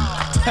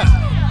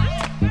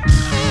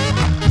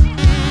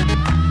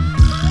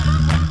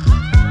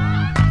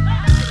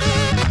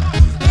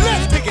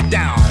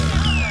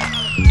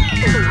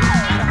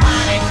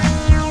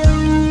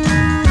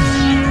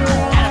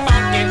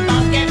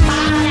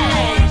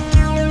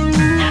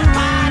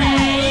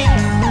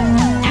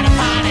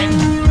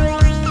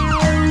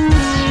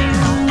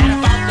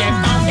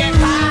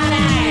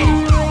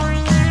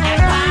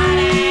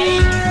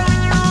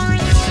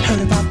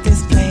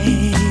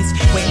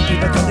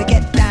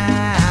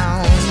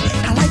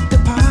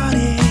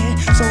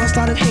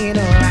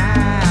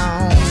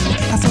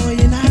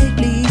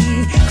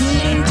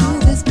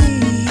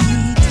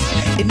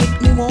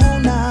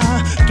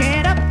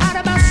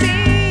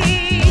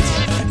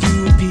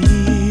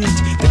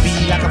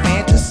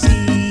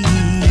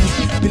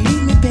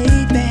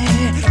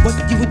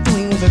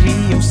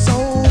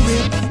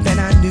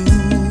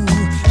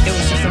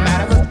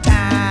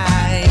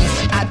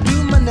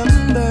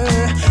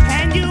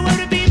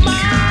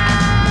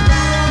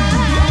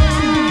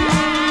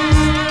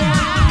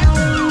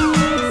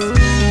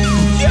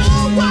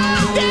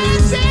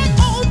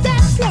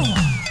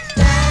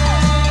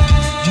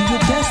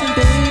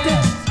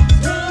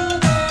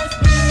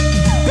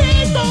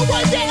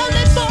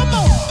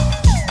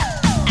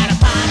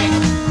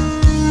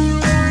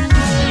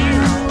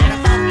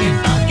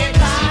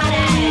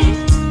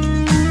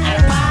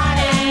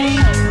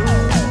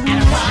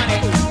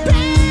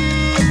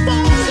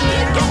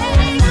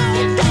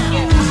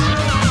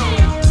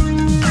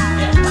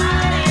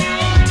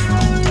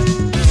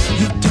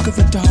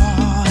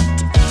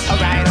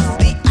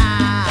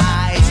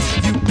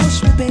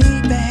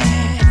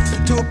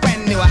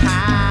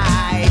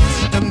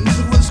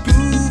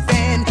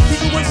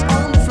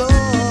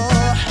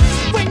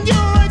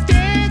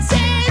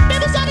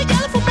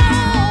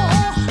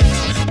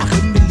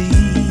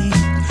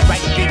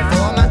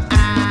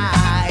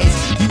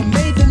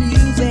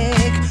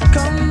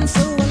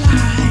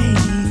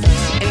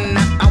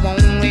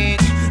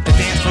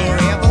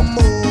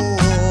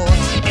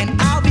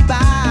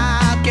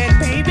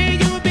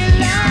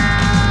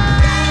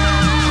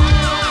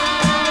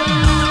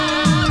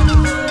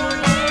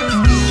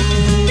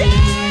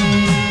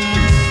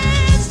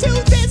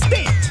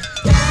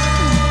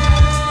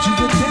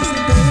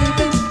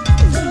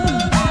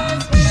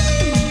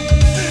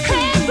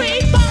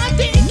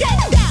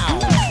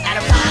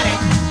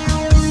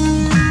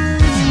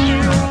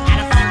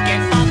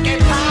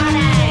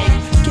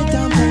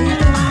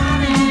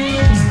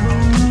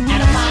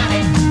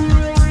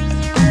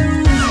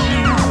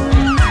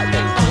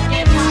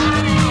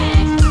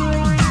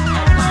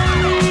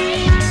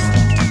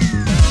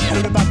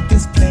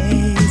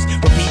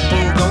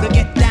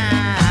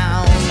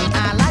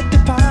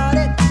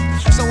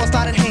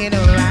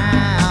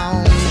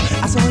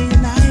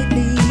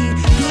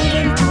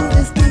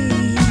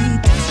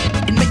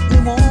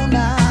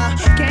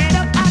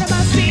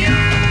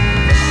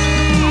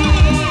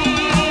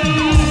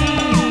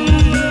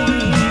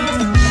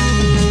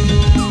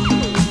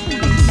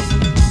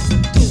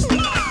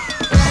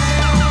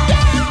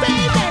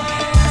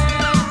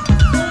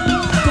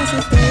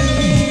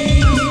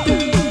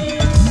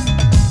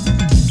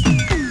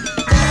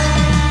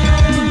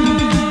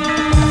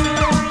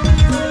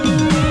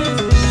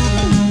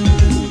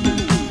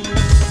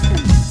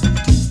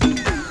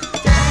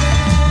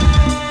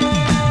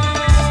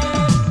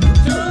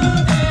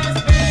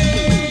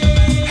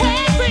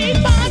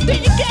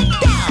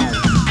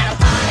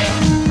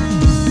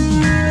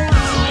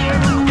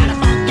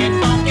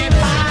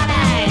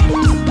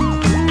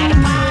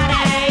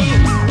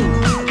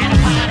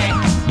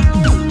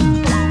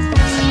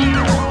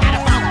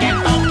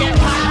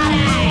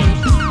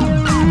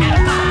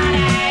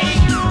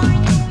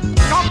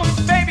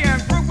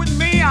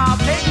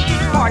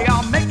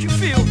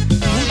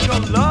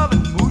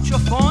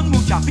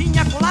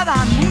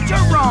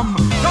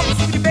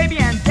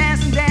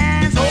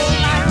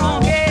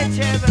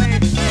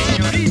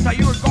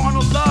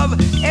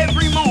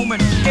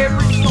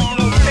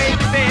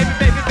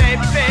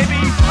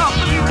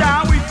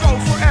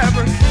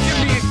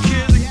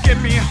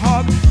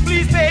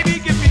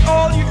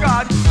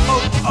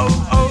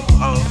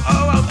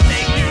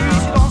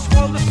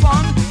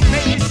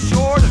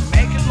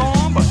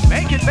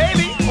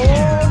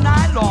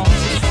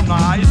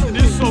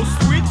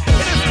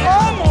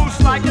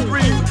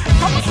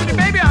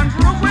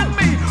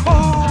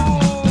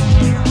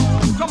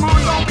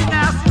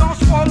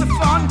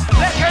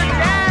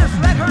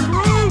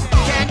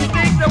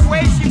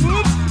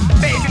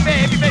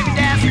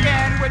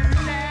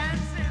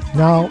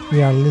 Now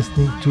we are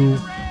listening to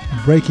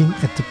Breaking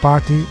at the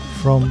Party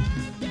from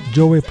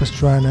Joey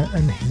Pastrana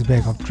and his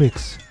Bag of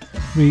Tricks,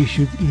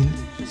 reissued in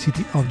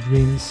City of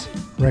Dreams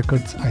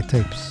Records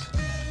iTapes.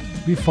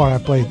 Before I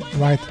played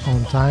Right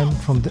on Time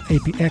from the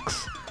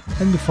APX,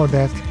 and before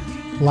that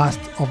Last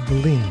of the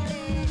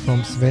Lean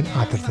from Sven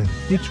Atherton,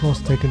 which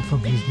was taken from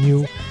his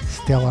new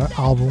stellar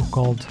album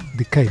called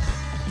The Cape.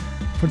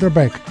 Further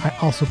back I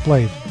also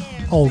played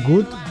All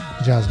Good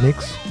Jazz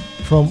Mix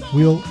from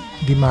Will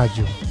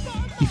DiMaggio.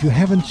 If you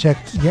haven't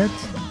checked yet,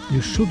 you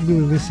should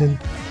really listen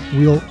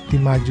Will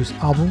DiMaggio's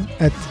album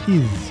At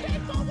Ease,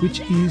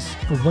 which is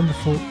a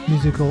wonderful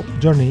musical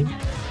journey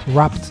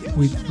wrapped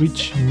with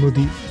rich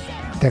moody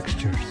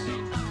textures.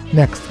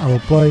 Next I will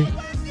play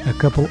a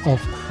couple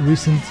of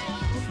recent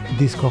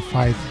Disco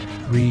Fight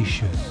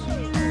reissues.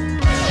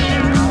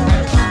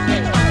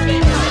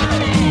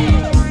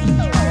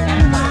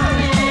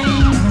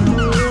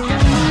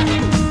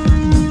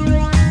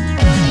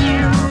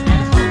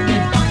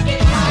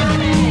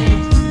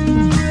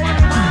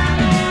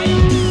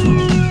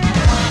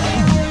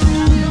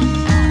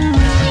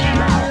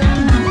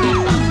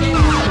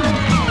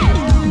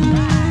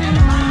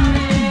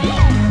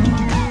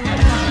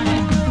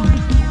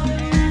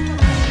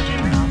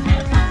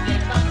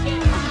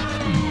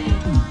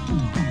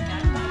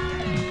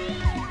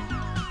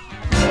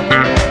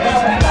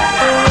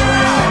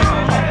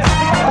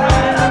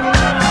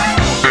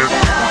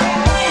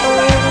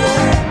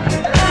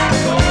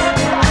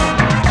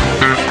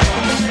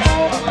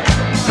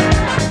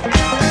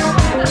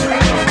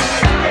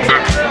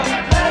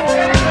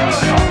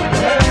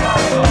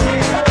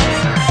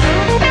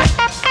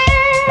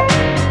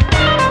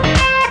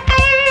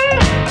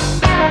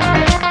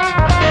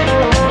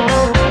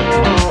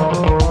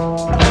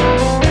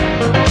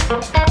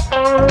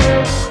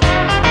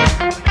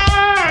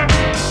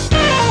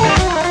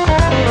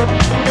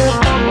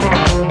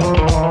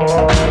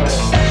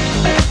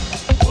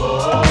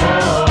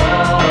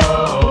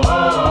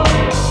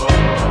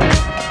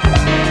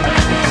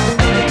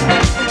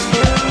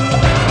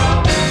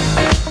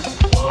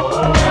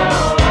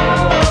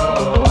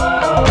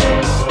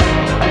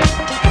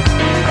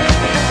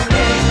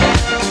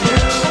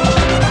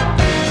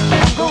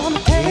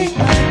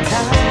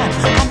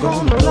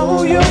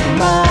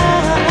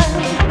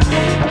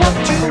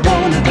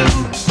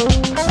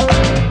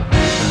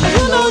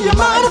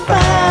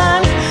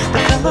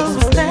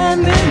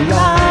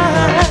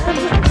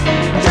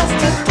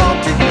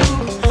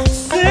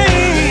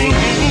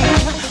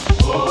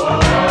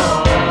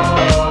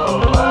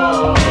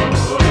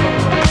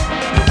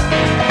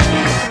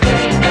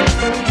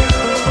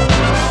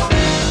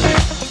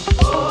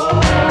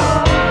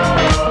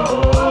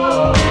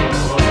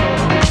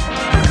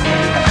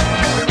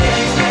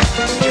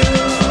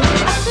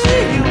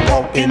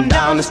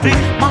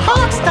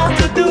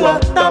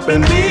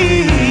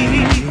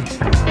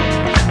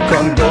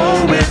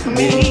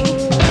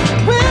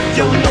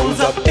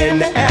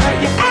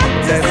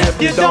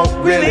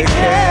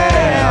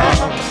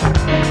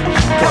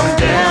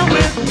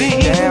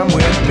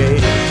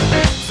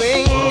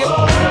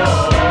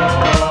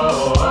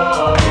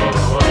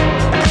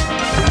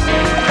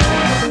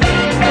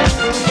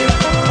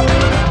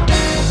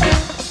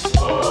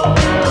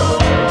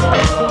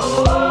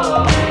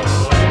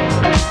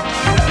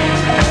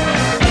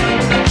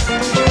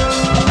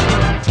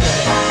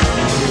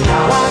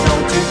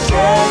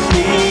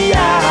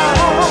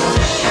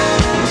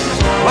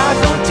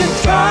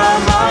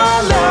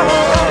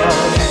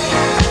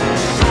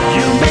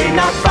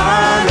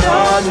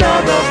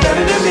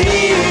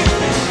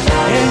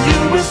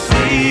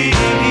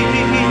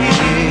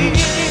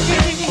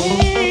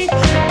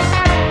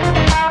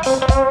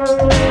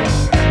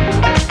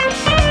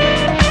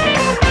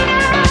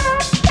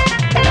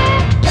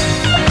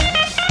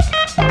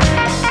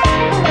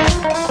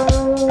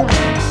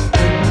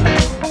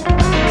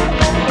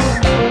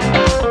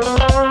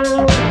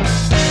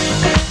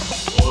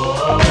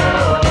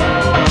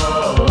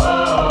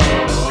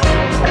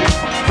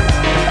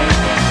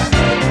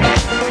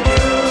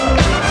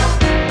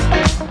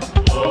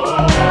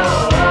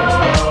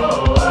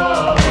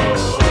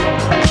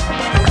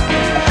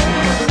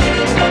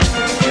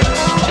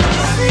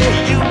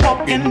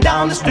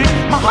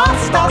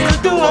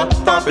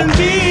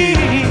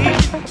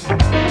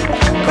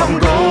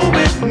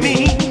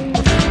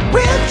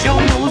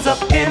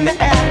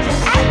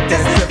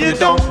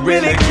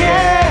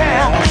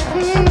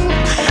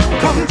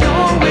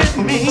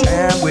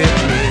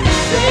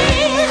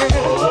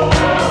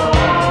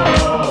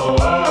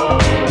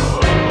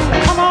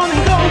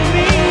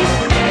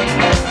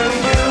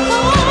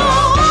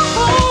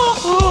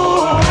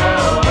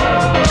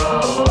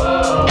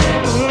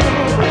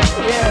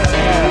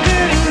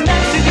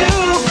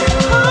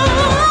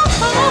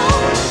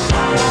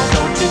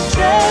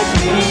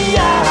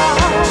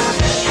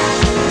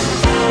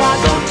 Why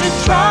don't you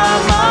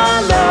try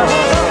my love?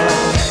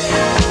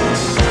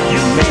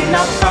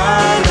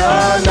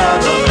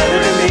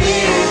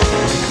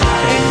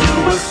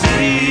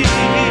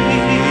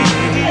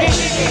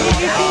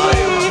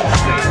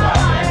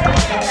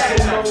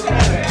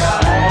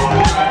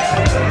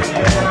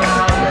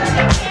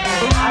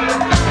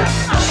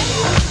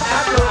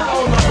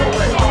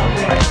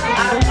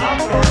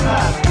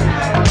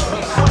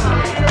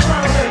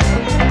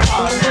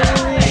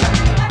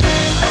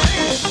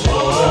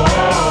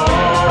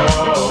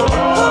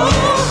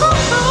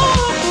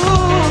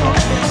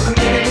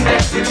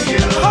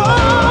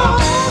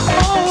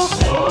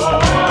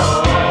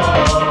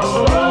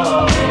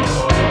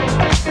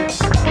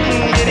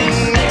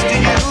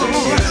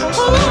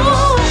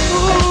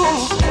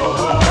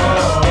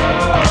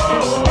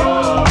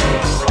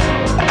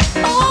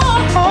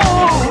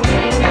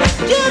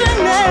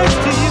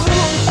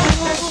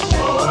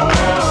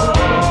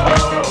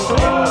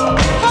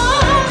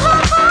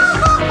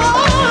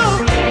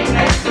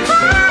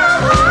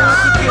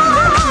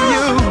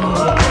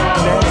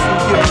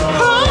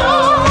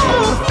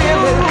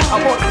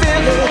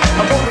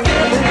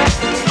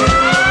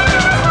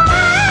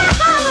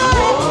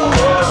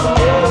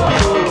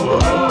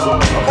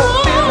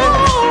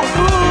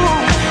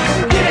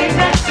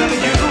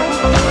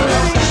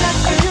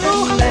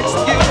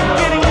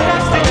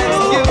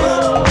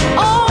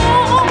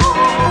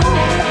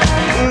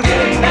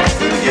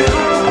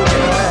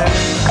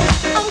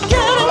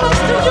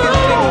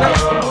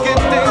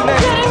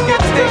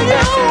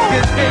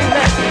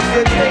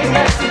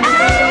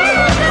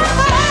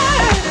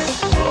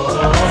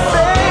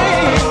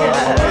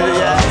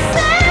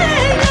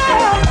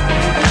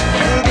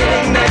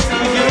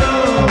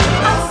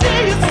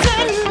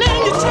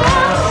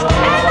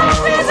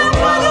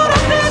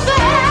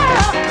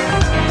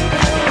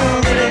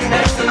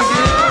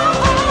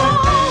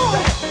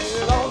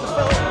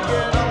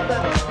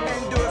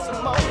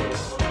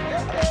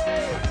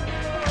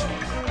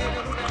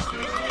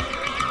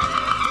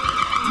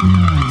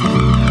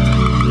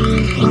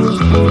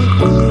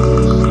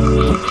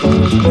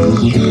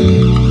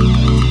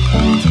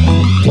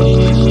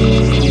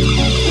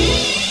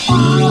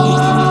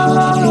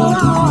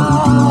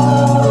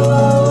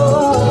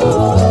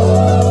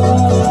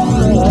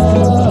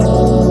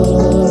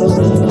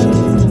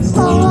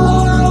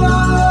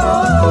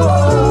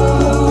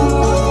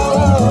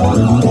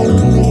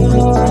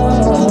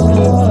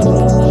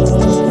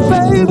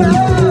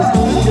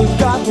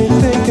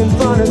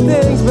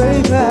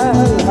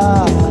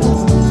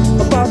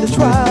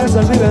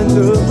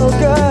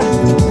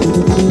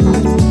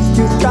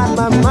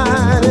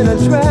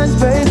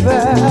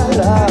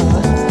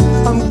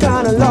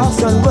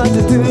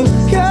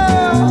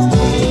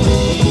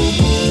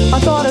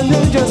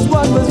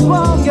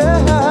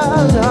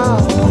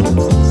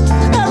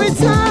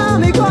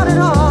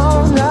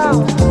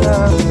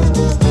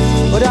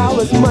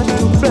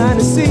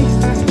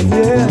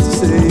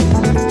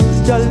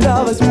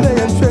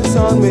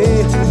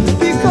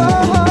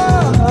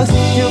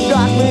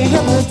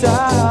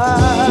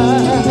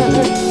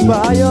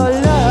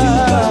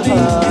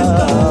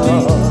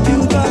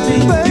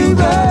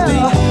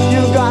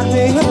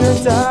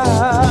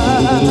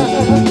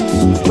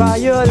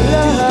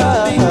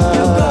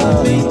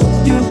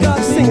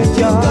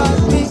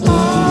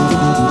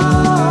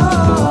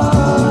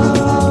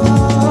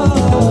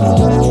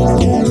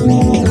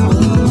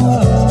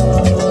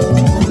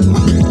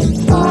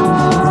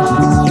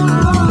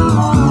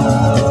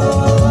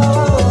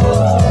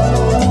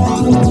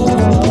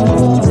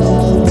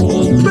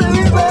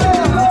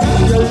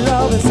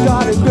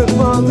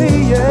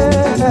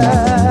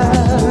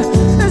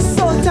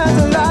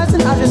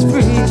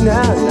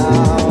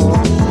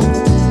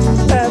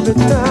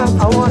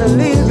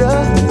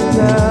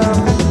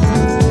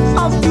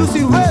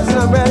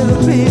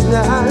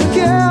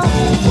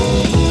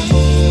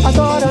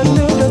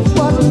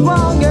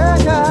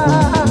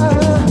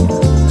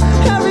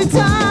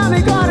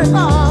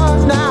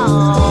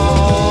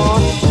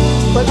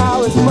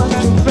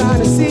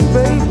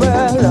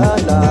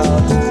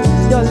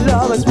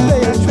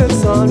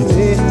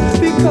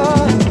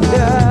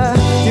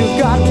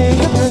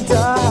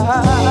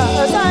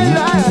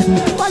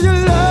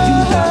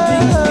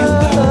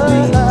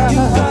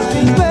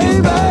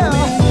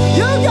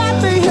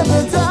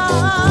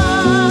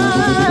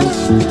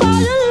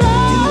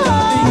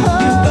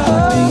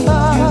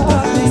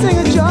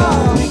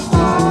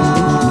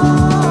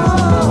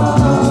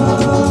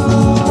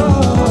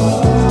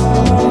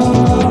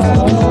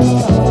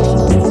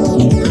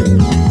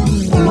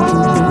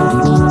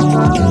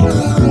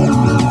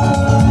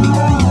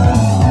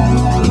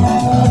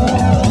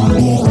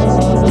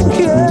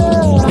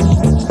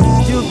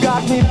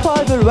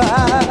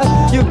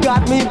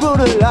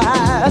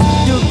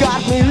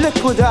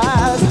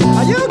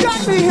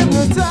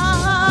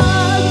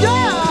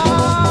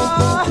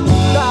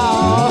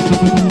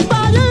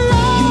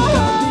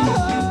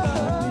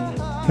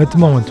 At the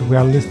moment we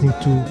are listening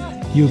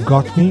to You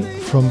Got Me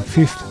from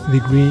Fifth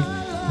Degree,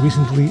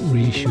 recently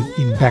reissued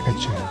in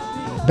Bakacha.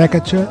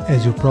 Bakacha,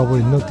 as you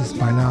probably noticed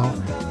by now,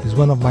 is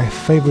one of my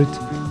favorite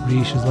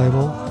reissues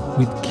label,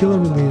 with killer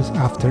release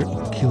after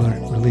killer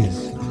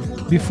release.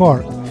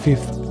 Before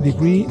Fifth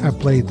Degree I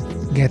played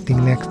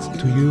Getting Next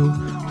to You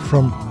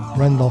from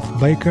Randolph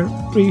Baker,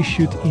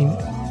 reissued in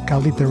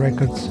Kalita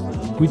Records,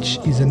 which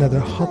is another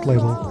hot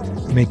label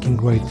making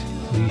great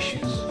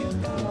reissues.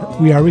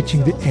 We are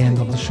reaching the end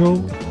of the show,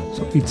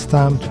 so it's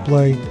time to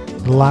play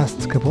the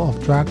last couple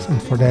of tracks, and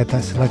for that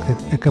I selected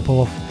a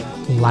couple of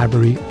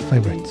library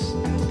favorites.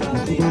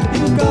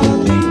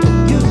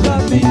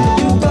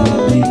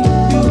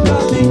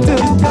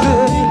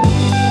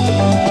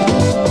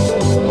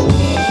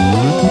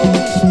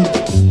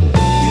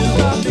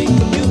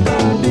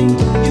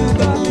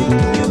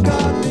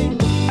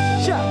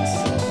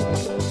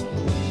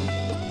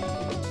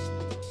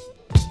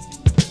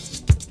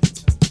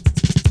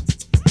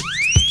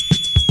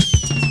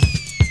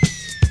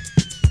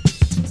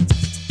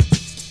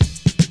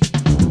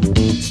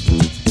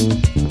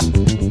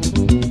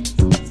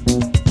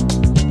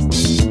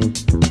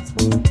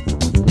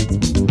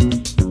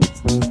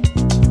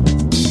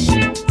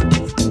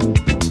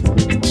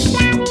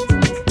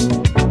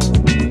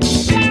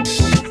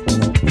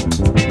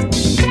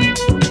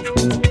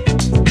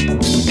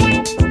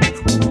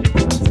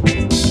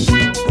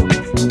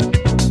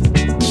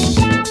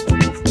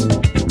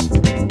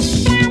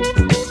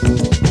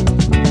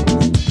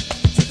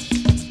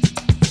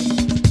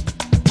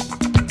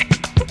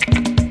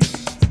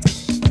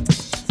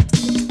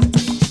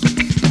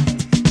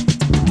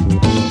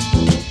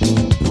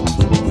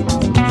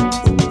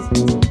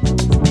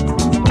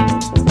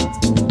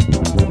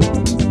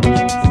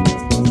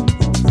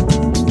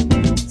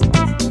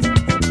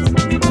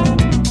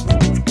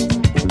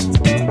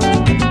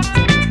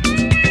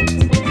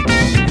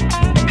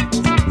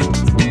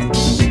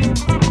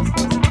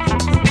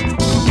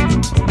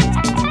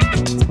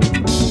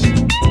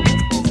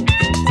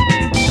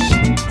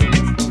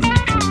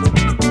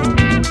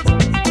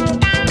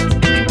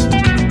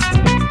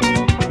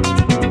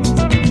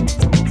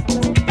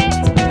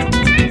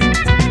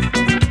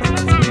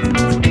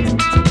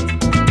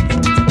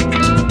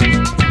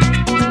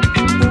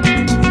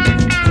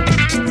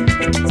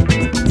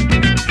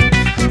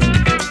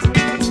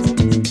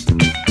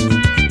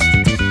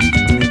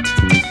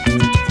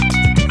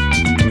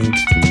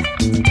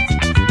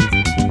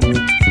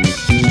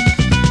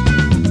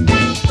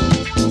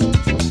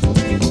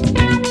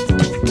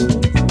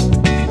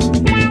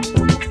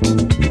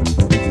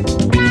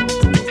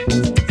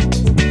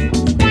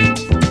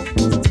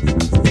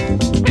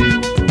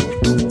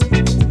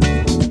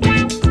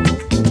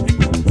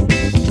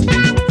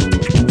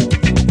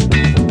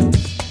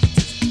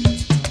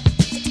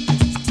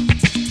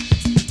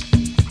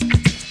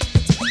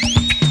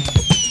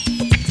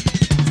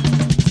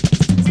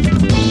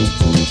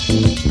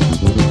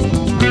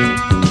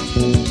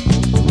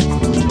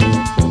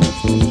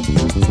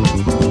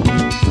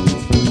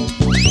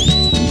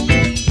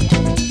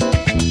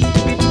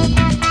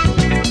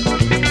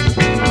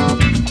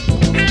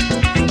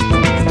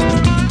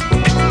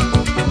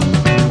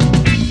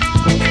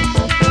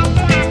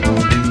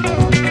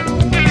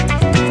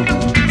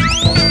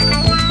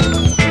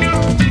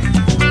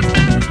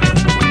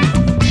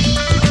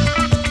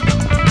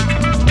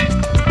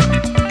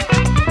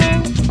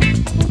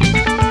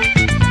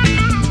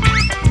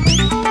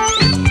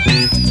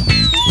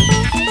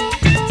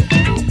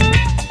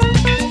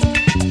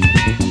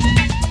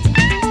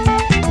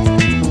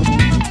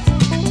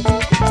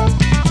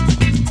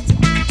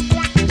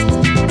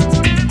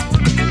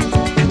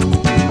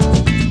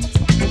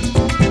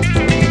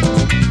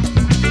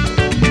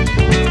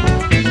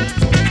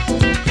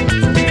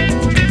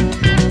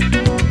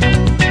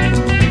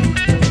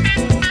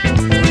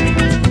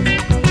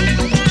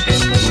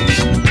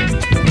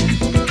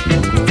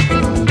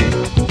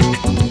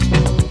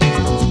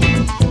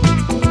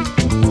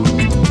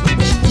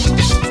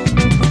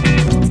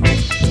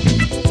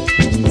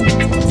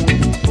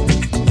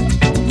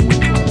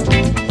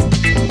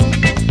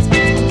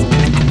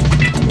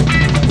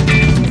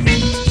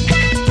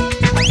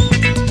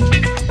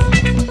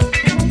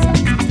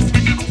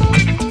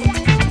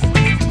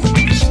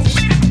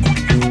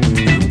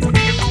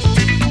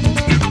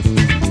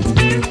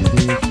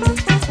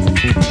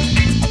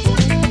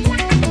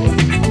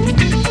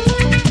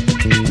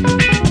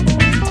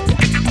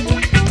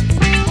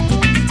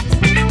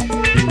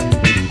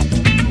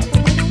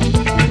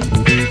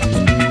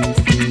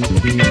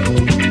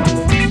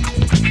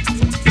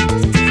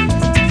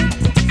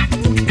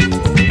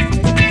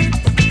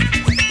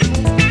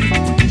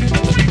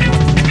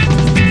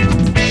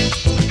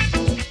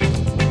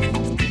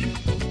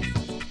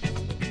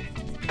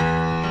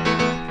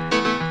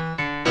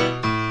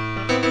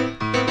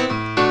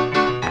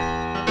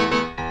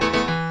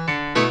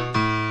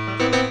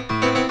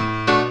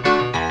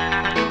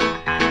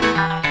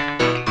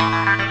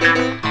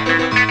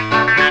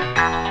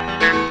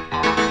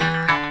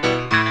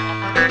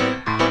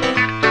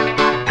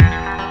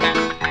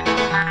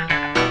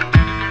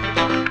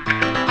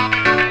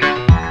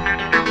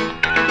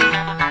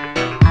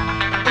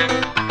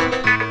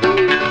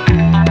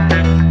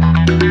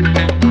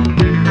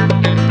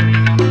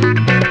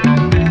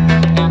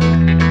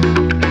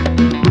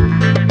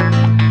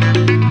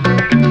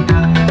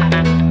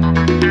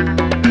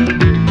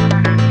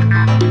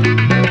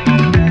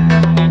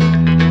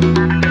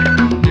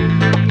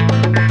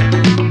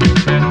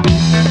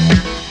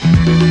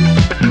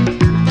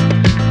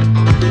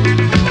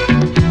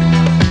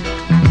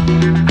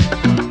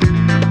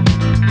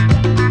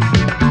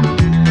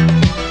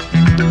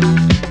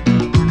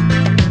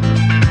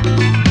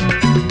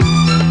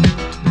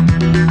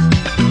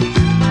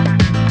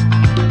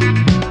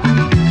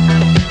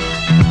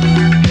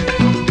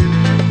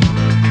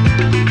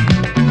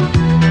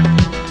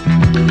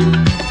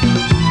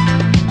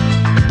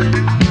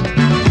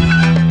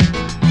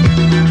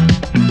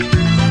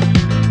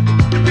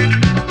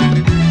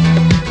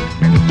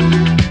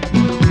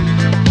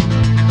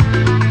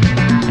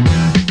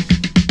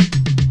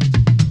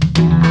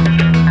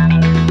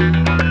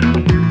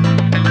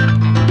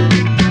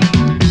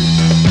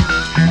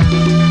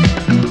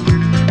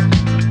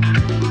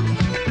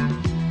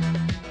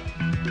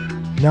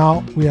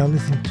 Now we are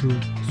listening to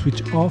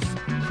Switch Off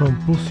from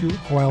Pulsio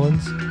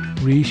Hoyland's,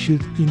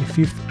 reissued in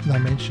 5th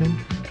Dimension,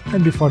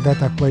 and before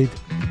that I played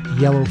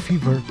Yellow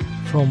Fever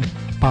from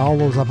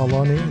Paolo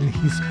Zavalone and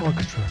his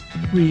orchestra,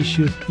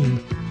 reissued in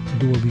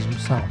Dualismo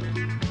Sound.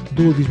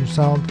 Dualismo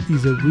Sound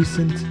is a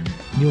recent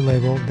new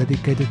label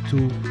dedicated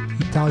to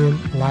Italian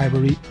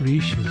library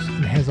reissues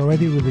and has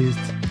already released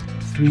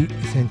 3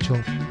 essential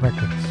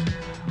records.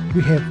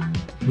 We have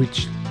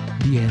reached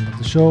the end of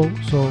the show,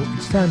 so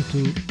it's time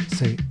to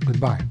say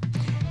goodbye.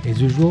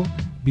 As usual,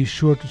 be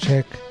sure to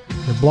check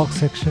the blog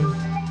section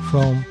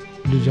from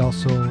New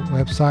Jazz Soul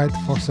website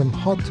for some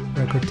hot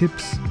record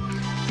tips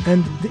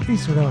and the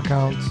Instagram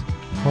account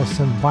for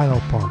some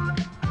vinyl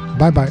porn.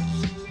 Bye bye.